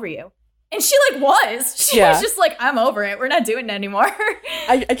 man, I'm over you. And she like was. She was just like, I'm over it. We're not doing it anymore.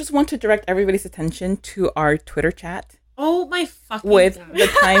 I just want to direct everybody's attention to our Twitter chat Oh my fucking with god! the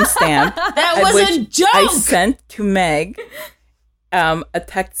timestamp That at was which a joke. I sent to Meg a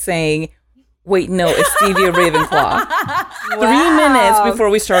text saying, wait, no, it's Stevie of Ravenclaw. 3 minutes before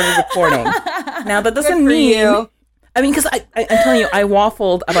we started recording. Now, that doesn't mean... you. I mean, because I'm telling you, I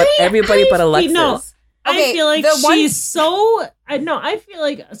waffled about everybody but Alexis. No. I feel like she's so. I feel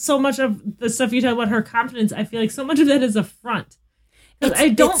like so much of the stuff you talk about her confidence. I feel like so much of that is a front. I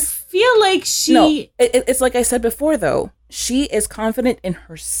don't feel like she. No, it's like I said before, though. She is confident in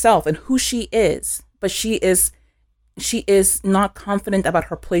herself and who she is, but she is not confident about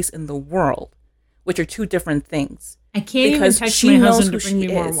her place in the world, which are two different things. I can't even text my husband to bring me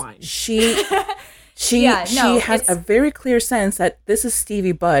more wine. She has a very clear sense that this is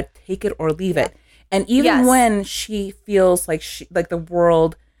Stevie Budd, take it or leave it. And even when she feels like the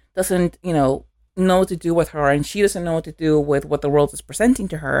world doesn't, know what to do with her, and she doesn't know what to do with what the world is presenting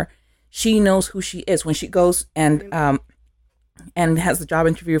to her, she knows who she is. When she goes and has the job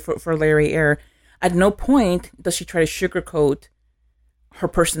interview for Larry Air, at no point does she try to sugarcoat her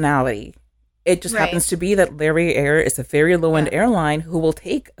personality. It just happens to be that Larry Air is a very low-end airline who will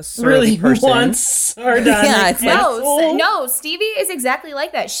take a surly person. No, Stevie is exactly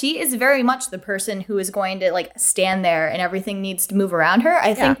like that. She is very much the person who is going to like stand there and everything needs to move around her.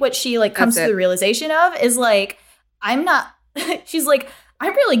 I think what she like comes to the realization of is like, I'm not. She's like,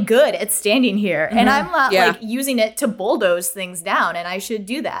 I'm really good at standing here, and I'm not like using it to bulldoze things down, and I should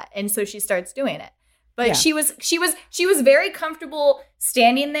do that. And so she starts doing it. But she was very comfortable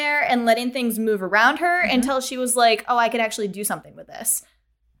standing there and letting things move around her until she was like, oh, I could actually do something with this.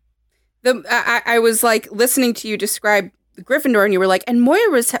 I was like listening to you describe Gryffindor, and you were like, and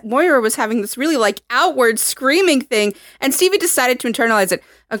Moira was having this really like outward screaming thing, and Stevie decided to internalize it.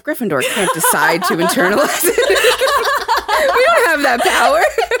 A Gryffindor can't decide to internalize it. We don't have that power.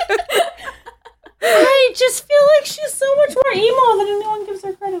 I just feel like she's so much more emo than anyone gives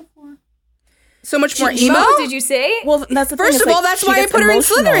her credit for. So much more emo? Did you say? Well, that's the First thing. of all, that's why I put her in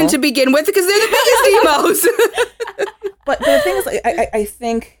Slytherin to begin with, because they're the biggest emos. But the thing is, I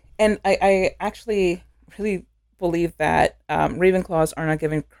think, and I actually really believe that Ravenclaws are not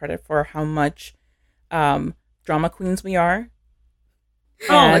given credit for how much drama queens we are.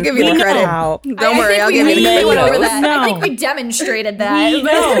 Oh, I'll give you the credit. Don't worry, I'll give you the credit. Over that. No. I think we demonstrated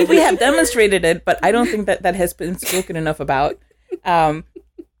that. We have demonstrated it, but I don't think that has been spoken enough about.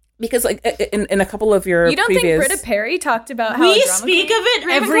 Because like in a couple of your you don't think Britta Perry talked about how we speak of it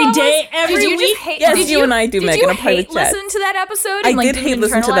every day, every week? Yes, you and I do, Meg, in a private chat. Listen to that episode? And, I did hate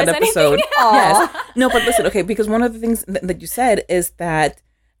listen to that episode. Yes, no, but listen, okay, because one of the things that you said is that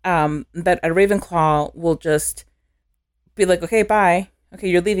that a Ravenclaw will just be like, okay, bye, okay,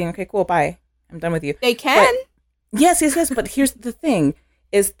 you're leaving, okay, cool, bye, I'm done with you. They can. But, yes, but here's the thing: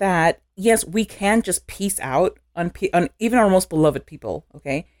 is that yes, we can just peace out on even our most beloved people,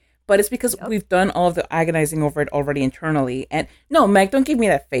 okay. But it's because we've done all of the agonizing over it already internally. And no, Meg, don't give me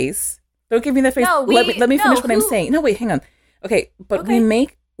that face. Don't give me that face. No, let me finish what I'm saying. No, wait, hang on. Okay, but we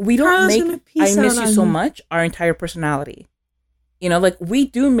don't make I miss you so much our entire personality. Like we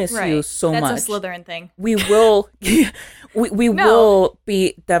do miss you so much. That's a Slytherin thing. We will we will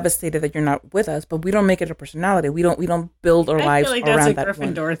be devastated that you're not with us, but we don't make it a personality. We don't build our lives around that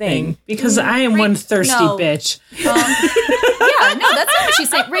Gryffindor thing. Because I am one thirsty bitch. Yeah, no, that's not what she's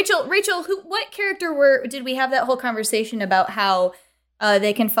saying. Rachel, what character did we have that whole conversation about how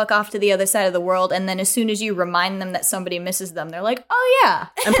they can fuck off to the other side of the world, and then as soon as you remind them that somebody misses them, they're like, oh yeah.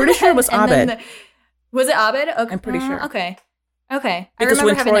 I'm pretty sure it was Abed. Was it Abed? Okay. I'm pretty sure. Okay. I because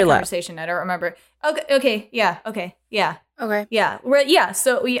remember having Troy that conversation. I don't remember. Okay. Yeah. Okay. Yeah. Okay. Yeah.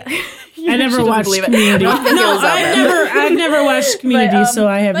 So we. I never watched Community. I've never watched Community, so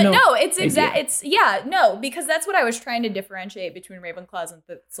I have no. But no, it's exact. It's because that's what I was trying to differentiate between Ravenclaws and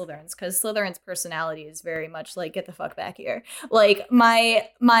Slytherins, because Slytherin's personality is very much like get the fuck back here. Like my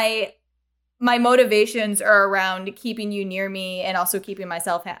motivations are around keeping you near me and also keeping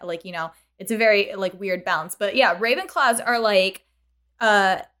myself it's a very like weird balance. But yeah, Ravenclaws are like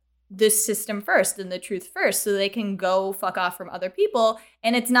the system first and the truth first, so they can go fuck off from other people.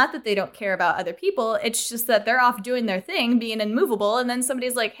 And it's not that they don't care about other people, it's just that they're off doing their thing, being immovable, and then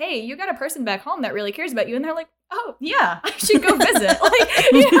somebody's like, hey, you got a person back home that really cares about you, and they're like, oh yeah, I should go visit.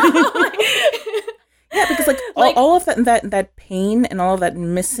 Yeah, because all of that pain and all of that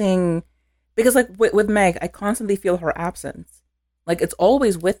missing, because like with Meg, I constantly feel her absence. Like it's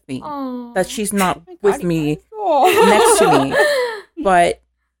always with me. Aww. That she's not with me next to me. But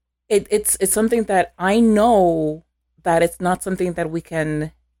it's something that I know that it's not something that we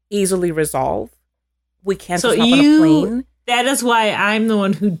can easily resolve. We can't just hop on a plane. That is why I'm the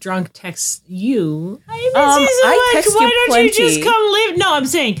one who drunk texts you. I miss you so much. Why don't you just come live? No, I'm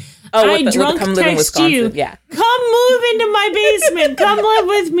saying I drunk text you. Yeah. Come move into my basement. Come live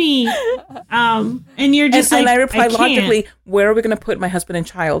with me. And you're just and I reply logically, where are we going to put my husband and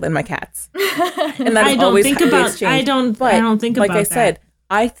child and my cats? And that's I don't think about that. Like I said,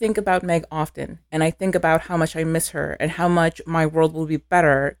 I think about Meg often, and I think about how much I miss her and how much my world would be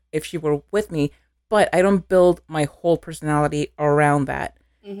better if she were with me. But I don't build my whole personality around that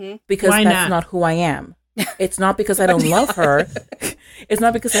because that's not who I am. It's not because I don't love her. It's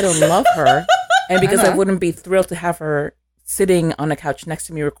not because I don't love her, and because I wouldn't be thrilled to have her sitting on a couch next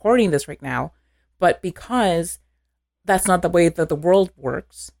to me recording this right now, but because that's not the way that the world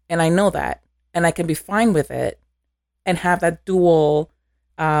works, and I know that, and I can be fine with it, and have that dual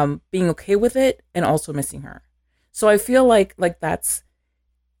being okay with it and also missing her. So I feel like that's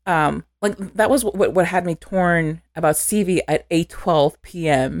like that was what had me torn about Stevie at 8:12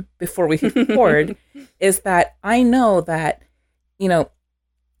 p.m. before we hit record, is that I know that, you know,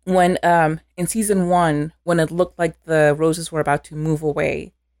 when in season 1, when it looked like the roses were about to move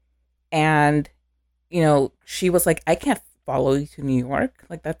away, and you know, she was like, I can't follow you to New York,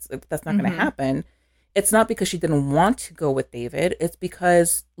 like that's not going to happen. It's not because she didn't want to go with David. It's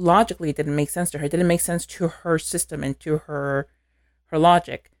because logically it didn't make sense to her. It didn't make sense to her system and to her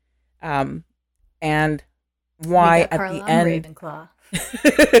logic. And why at the end, Ravenclaw.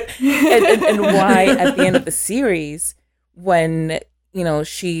 and why at the end of the series, when, you know,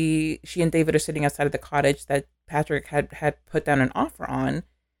 she and David are sitting outside of the cottage that Patrick had put down an offer on,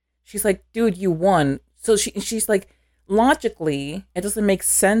 she's like, dude, you won. So she's like, logically, it doesn't make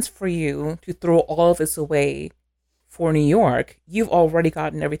sense for you to throw all of this away for New York. You've already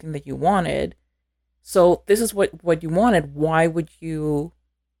gotten everything that you wanted. So this is what you wanted. Why would you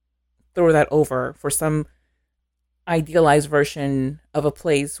throw that over for some idealized version of a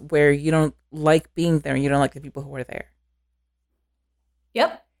place where you don't like being there and you don't like the people who are there?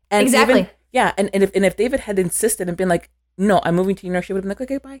 Yep. And exactly. And if David had insisted and been like, no, I'm moving to New York, she would have been like,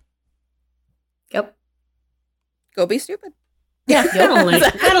 okay, bye. Yep. Go be stupid. Yeah, I don't like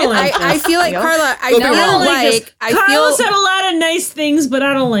I feel like Carla. I don't feel like like this. I Carla feel. said a lot of nice things, but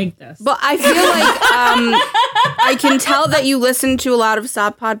I don't like this. But I feel like I can tell that you listened to a lot of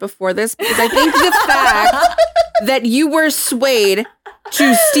Sob Pod before this, because I think the fact that you were swayed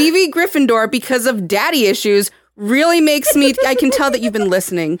to Stevie Gryffindor because of daddy issues really makes me. I can tell that you've been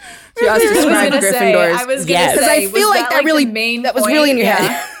listening to us describe Gryffindors. I was gonna say, because I feel like that really that was really in your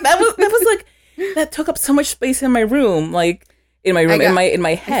head. That was like, that took up so much space in my room, like in my room, in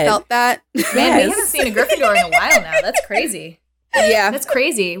my head. I felt that. Man, we haven't seen a Gryffindor in a while now. That's crazy. Yeah, that's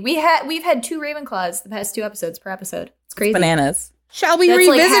crazy. We've had 2 Ravenclaws the past 2 episodes per episode. It's crazy. Bananas. Shall we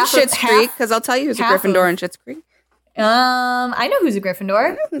revisit Schitt's Creek? Because I'll tell you who's a Gryffindor in Schitt's Creek. I know who's a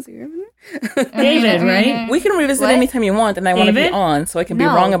Gryffindor. David, right? We can revisit anytime you want, and I want to be on, so I can be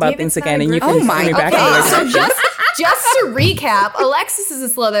wrong about things again, and you can send me back. Okay, so just to recap, Alexis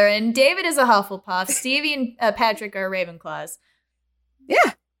is a Slytherin, David is a Hufflepuff, Stevie and Patrick are Ravenclaws.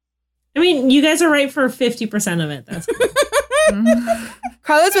 Yeah. I mean, you guys are right for 50% of it. That's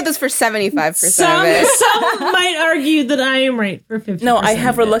Carla's with us for 75% of it. Some might argue that I am right for 50%. No, I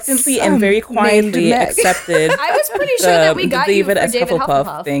have reluctantly and very quietly accepted. I was pretty sure that we got David you for as David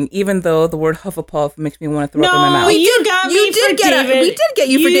Hufflepuff thing, even though the word Hufflepuff makes me want to throw up in my mouth. You got me for David. We did get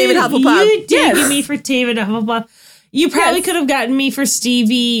you for David Hufflepuff. You did get me for David Hufflepuff. You probably could have gotten me for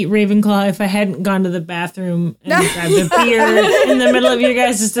Stevie Ravenclaw if I hadn't gone to the bathroom and grabbed a beer in the middle of your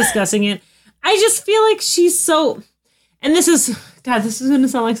guys just discussing it. I just feel like she's so... And this is going to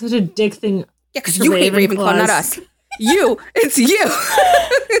sound like such a dick thing. Yeah, because you hate Ravenclaw, not us. It's you.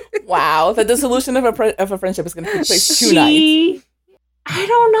 Wow, the dissolution of a friendship is going to take place tonight. I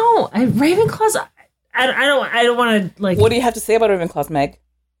don't know. Ravenclaws, I don't want to, like... What do you have to say about Ravenclaws, Meg?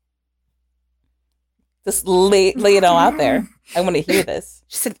 Just lay it all out there. I want to hear this.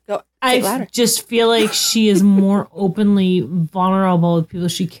 She said, go, I just feel like she is more openly vulnerable with people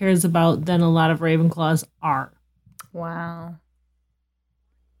she cares about than a lot of Ravenclaws are. Wow.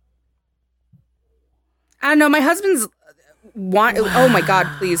 I don't know. My husband's oh my God,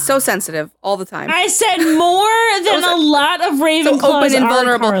 please. So sensitive all the time. I said more than a lot of Ravenclaws so open and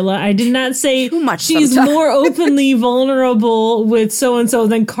vulnerable. Carla. I did not say too much. She's more openly vulnerable with so-and-so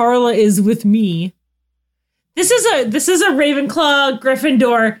than Carla is with me. This is a Ravenclaw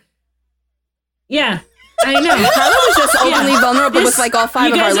Gryffindor. Yeah. I know. Carla was just openly vulnerable with like all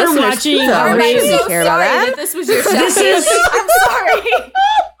 5 of our listeners. Watching I'm so care about that. This was your I'm sorry.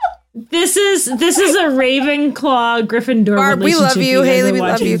 This is a Ravenclaw Gryffindor Barb, relationship. We love you, Haley. We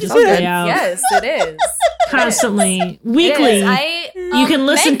love you. Yes, it is. Constantly, weekly. You can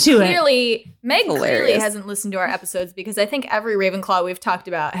listen to it. Meg clearly hasn't listened to our episodes because I think every Ravenclaw we've talked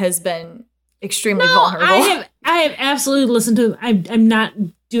about has been extremely vulnerable. I have absolutely listened to them. I'm not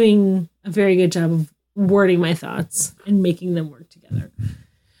doing a very good job of wording my thoughts and making them work together.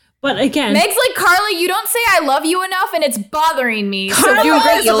 But again, Meg's like, Carla, you don't say I love you enough, and it's bothering me. Carla, so you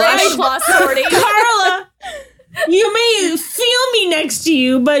great, you Ravenclaw sorting. Carla, you may feel me next to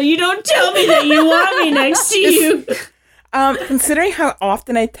you, but you don't tell me that you want me next to you. Considering how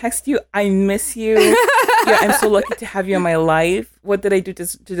often I text you, I miss you. Yeah, I'm so lucky to have you in my life. What did I do to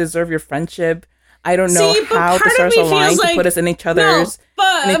deserve your friendship? I don't know how the stars aligned to put us in each other's.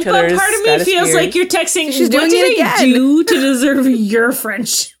 But part of me feels like you're texting. She's doing it again. What did I do to deserve your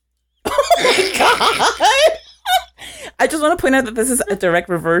friendship? Oh my god! I just want to point out that this is a direct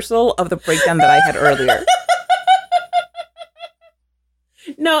reversal of the breakdown that I had earlier.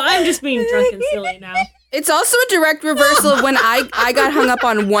 No, I'm just being drunk and silly now. It's also a direct reversal of when I got hung up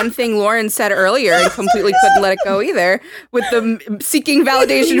on one thing Lauren said earlier and completely couldn't let it go either with the seeking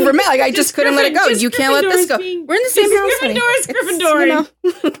validation from Meg. Like, I just couldn't let it go. You can't let this go. We're in the same house. Gryffindor.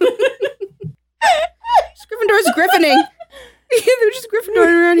 Gryffindor's griffining. They're just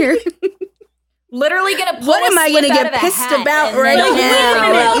Gryffindoring around here. Literally gonna pull what am I gonna get pissed about right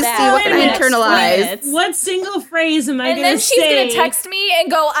now? Let's see, what can I internalize? What single phrase am I and gonna say? then she's gonna text me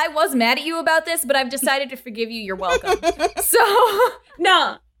and go, I was mad at you about this, but I've decided to forgive you. You're welcome. So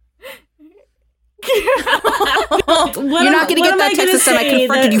no. You're not gonna get that text that said I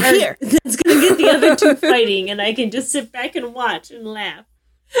confronted you here. It's gonna get the other two fighting, and I can just sit back and watch and laugh.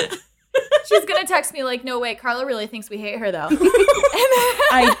 She's gonna text me like, no, wait, Carla really thinks we hate her though.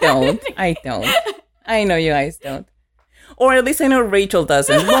 I don't. I know you guys don't. Or at least I know Rachel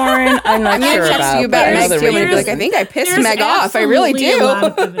doesn't. Lauren, I'm not sure about. Text you about next year. Like, I think I pissed Meg off. I really do. Wow.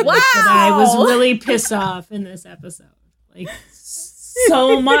 That I was really pissed off in this episode. Like,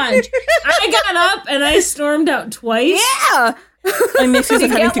 so much. I got up and I stormed out twice. Yeah. I missed you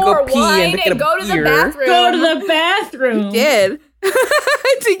having to go pee and get go to beer. the bathroom. Go to the bathroom. You did.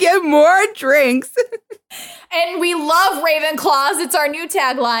 To get more drinks. And we love Ravenclaws. It's our new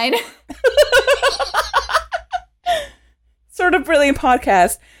tagline. Sort of brilliant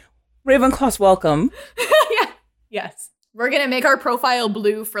podcast. Ravenclaws welcome. Yeah. Yes. We're going to make our profile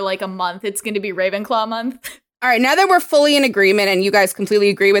blue for like a month. It's going to be Ravenclaw month. All right, now that we're fully in agreement and you guys completely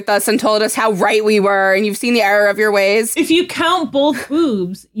agree with us and told us how right we were and you've seen the error of your ways. If you count both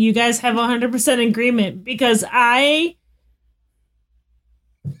boobs, you guys have 100% agreement because I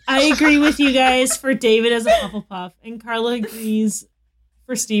agree with you guys for David as a Hufflepuff and Carla agrees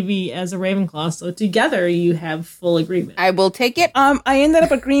for Stevie as a Ravenclaw. So together you have full agreement. I will take it. I ended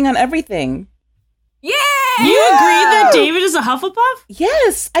up agreeing on everything. Yeah! You agree that David is a Hufflepuff?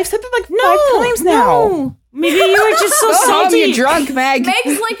 Yes, I've said that like 5 times now. No. Maybe you were just so salty. You're drunk, Meg.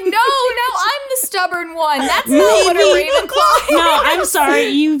 Meg's like, no, I'm the stubborn one. That's not what a Ravenclaw is. No, I'm sorry.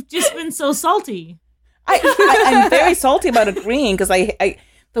 You've just been so salty. I'm very salty about agreeing because I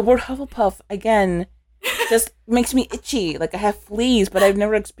the word Hufflepuff again just makes me itchy. Like I have fleas, but I've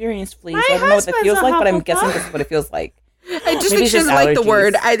never experienced fleas. So I don't know what that feels like, but I'm guessing this is what it feels like. I just think she doesn't like the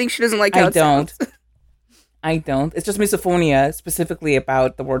word. I think she doesn't like how it sounds. I don't. It's just misophonia specifically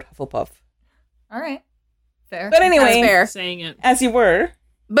about the word Hufflepuff. All right. Fair. But anyway, fair. Saying it. As you were.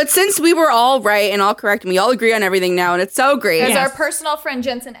 But since we were all right and all correct and we all agree on everything now and it's so great. As our personal friend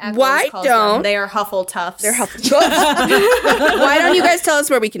Jensen Ackles calls don't them, they are Huffletuffs. They're Huffletuffs. Why don't you guys tell us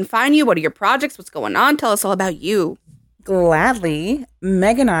where we can find you? What are your projects? What's going on? Tell us all about you. Gladly.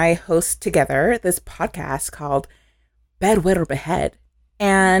 Meg and I host together this podcast called Bed, Wed, or Behead.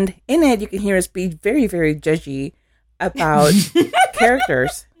 And in it, you can hear us be very, very judgy about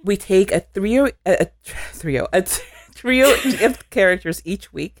characters. We take a trio of characters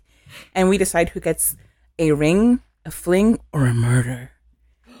each week, and we decide who gets a ring, a fling, or a murder.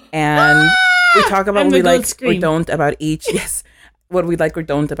 And we talk about what we like or don't about each. Yes, what we like or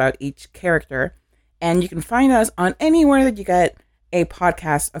don't about each character. And you can find us on anywhere that you get a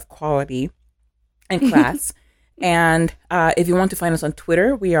podcast of quality and class. And if you want to find us on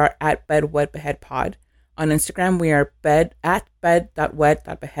Twitter, we are at bedwedbeheadpod. On Instagram, we are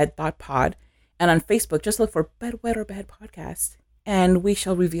bed.wed.behead.pod. And on Facebook, just look for Bed, Wed, or Behead Podcast. And we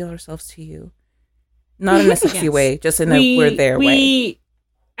shall reveal ourselves to you. Not in a sexy way, just in a we're there way.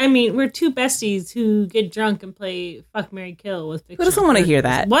 I mean, we're two besties who get drunk and play Fuck, Marry, Kill with fictional. Who doesn't want to hear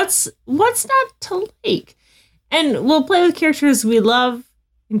that? What's not to like? And we'll play with characters we love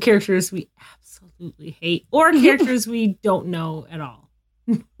and characters we absolutely hate, or characters we don't know at all.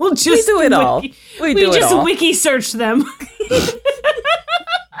 We do it all. We just wiki search them.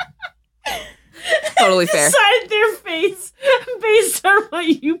 Totally fair. Decide their fates based on what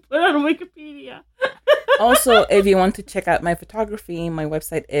you put on Wikipedia. Also, if you want to check out my photography, my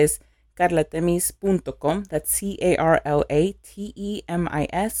website is carlatemis.com. That's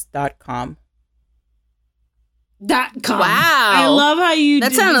CarlaTemis.com. .com. Wow. I love how you That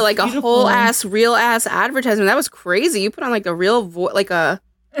did sounded this like a beautiful- whole ass, real ass advertisement. That was crazy. You put on like a real like a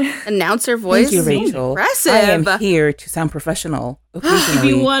announcer voice. Thank you, Rachel. Impressive. I am here to sound professional occasionally. If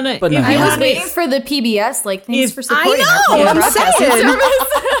you wanna- but if not you I was wanna- waiting for the PBS. Like, thanks If- for supporting I our know, I'm broadcasting saying. service.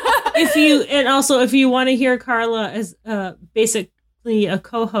 if you want to hear Carla as basically a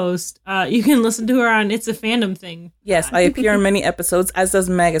co-host, you can listen to her on It's a Fandom Thing. Yes, I appear in many episodes, as does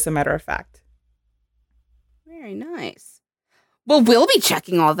Meg, as a matter of fact. Very nice. Well, we'll be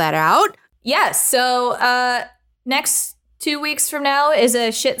checking all that out. Yes. So next 2 weeks from now is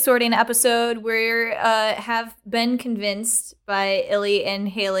a shit sorting episode. We have been convinced by Illy and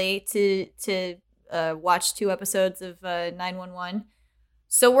Haley to watch 2 episodes of 911.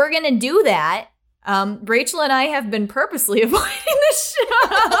 So we're gonna do that. Rachel and I have been purposely avoiding the show.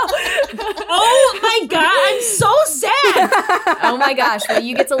 Oh my god, I'm so sad. Oh my gosh! Well,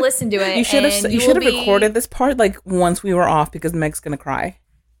 you get to listen to it. You should have and you will should have be- recorded this part like once we were off because Meg's gonna cry.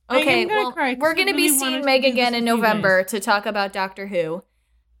 I Okay, am gonna well, cry 'cause we're I going to be really wanted seeing to Meg do this again in with you November guys. to talk about Doctor Who.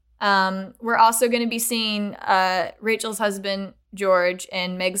 We're also going to be seeing Rachel's husband, George,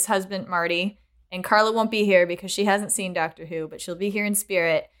 and Meg's husband, Marty. And Carla won't be here because she hasn't seen Doctor Who, but she'll be here in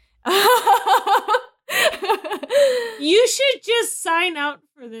spirit. You should just sign out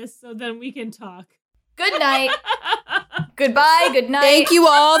for this so then we can talk. Good night. Goodbye. Good night. Thank you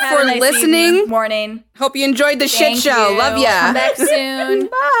all Have for a nice listening. evening, morning. Hope you enjoyed the shit Thank show. you. Love Come ya. back soon.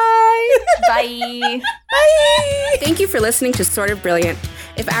 Bye. Bye. Thank you for listening to Sort of Brilliant.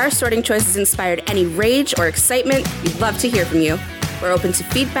 If our sorting choices inspired any rage or excitement, we'd love to hear from you. We're open to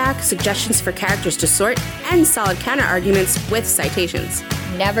feedback, suggestions for characters to sort, and solid counter arguments with citations.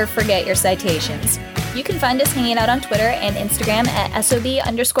 Never forget your citations. You can find us hanging out on Twitter and Instagram at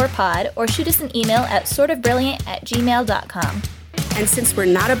SOB_pod or shoot us an email at sortofbrilliant@gmail.com. And since we're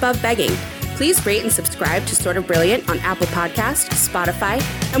not above begging, please rate and subscribe to Sort of Brilliant on Apple Podcasts, Spotify,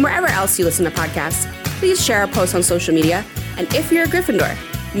 and wherever else you listen to podcasts. Please share our posts on social media. And if you're a Gryffindor,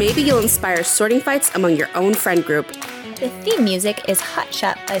 maybe you'll inspire sorting fights among your own friend group. The theme music is Hot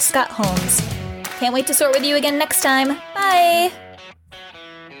Shot by Scott Holmes. Can't wait to sort with you again next time. Bye!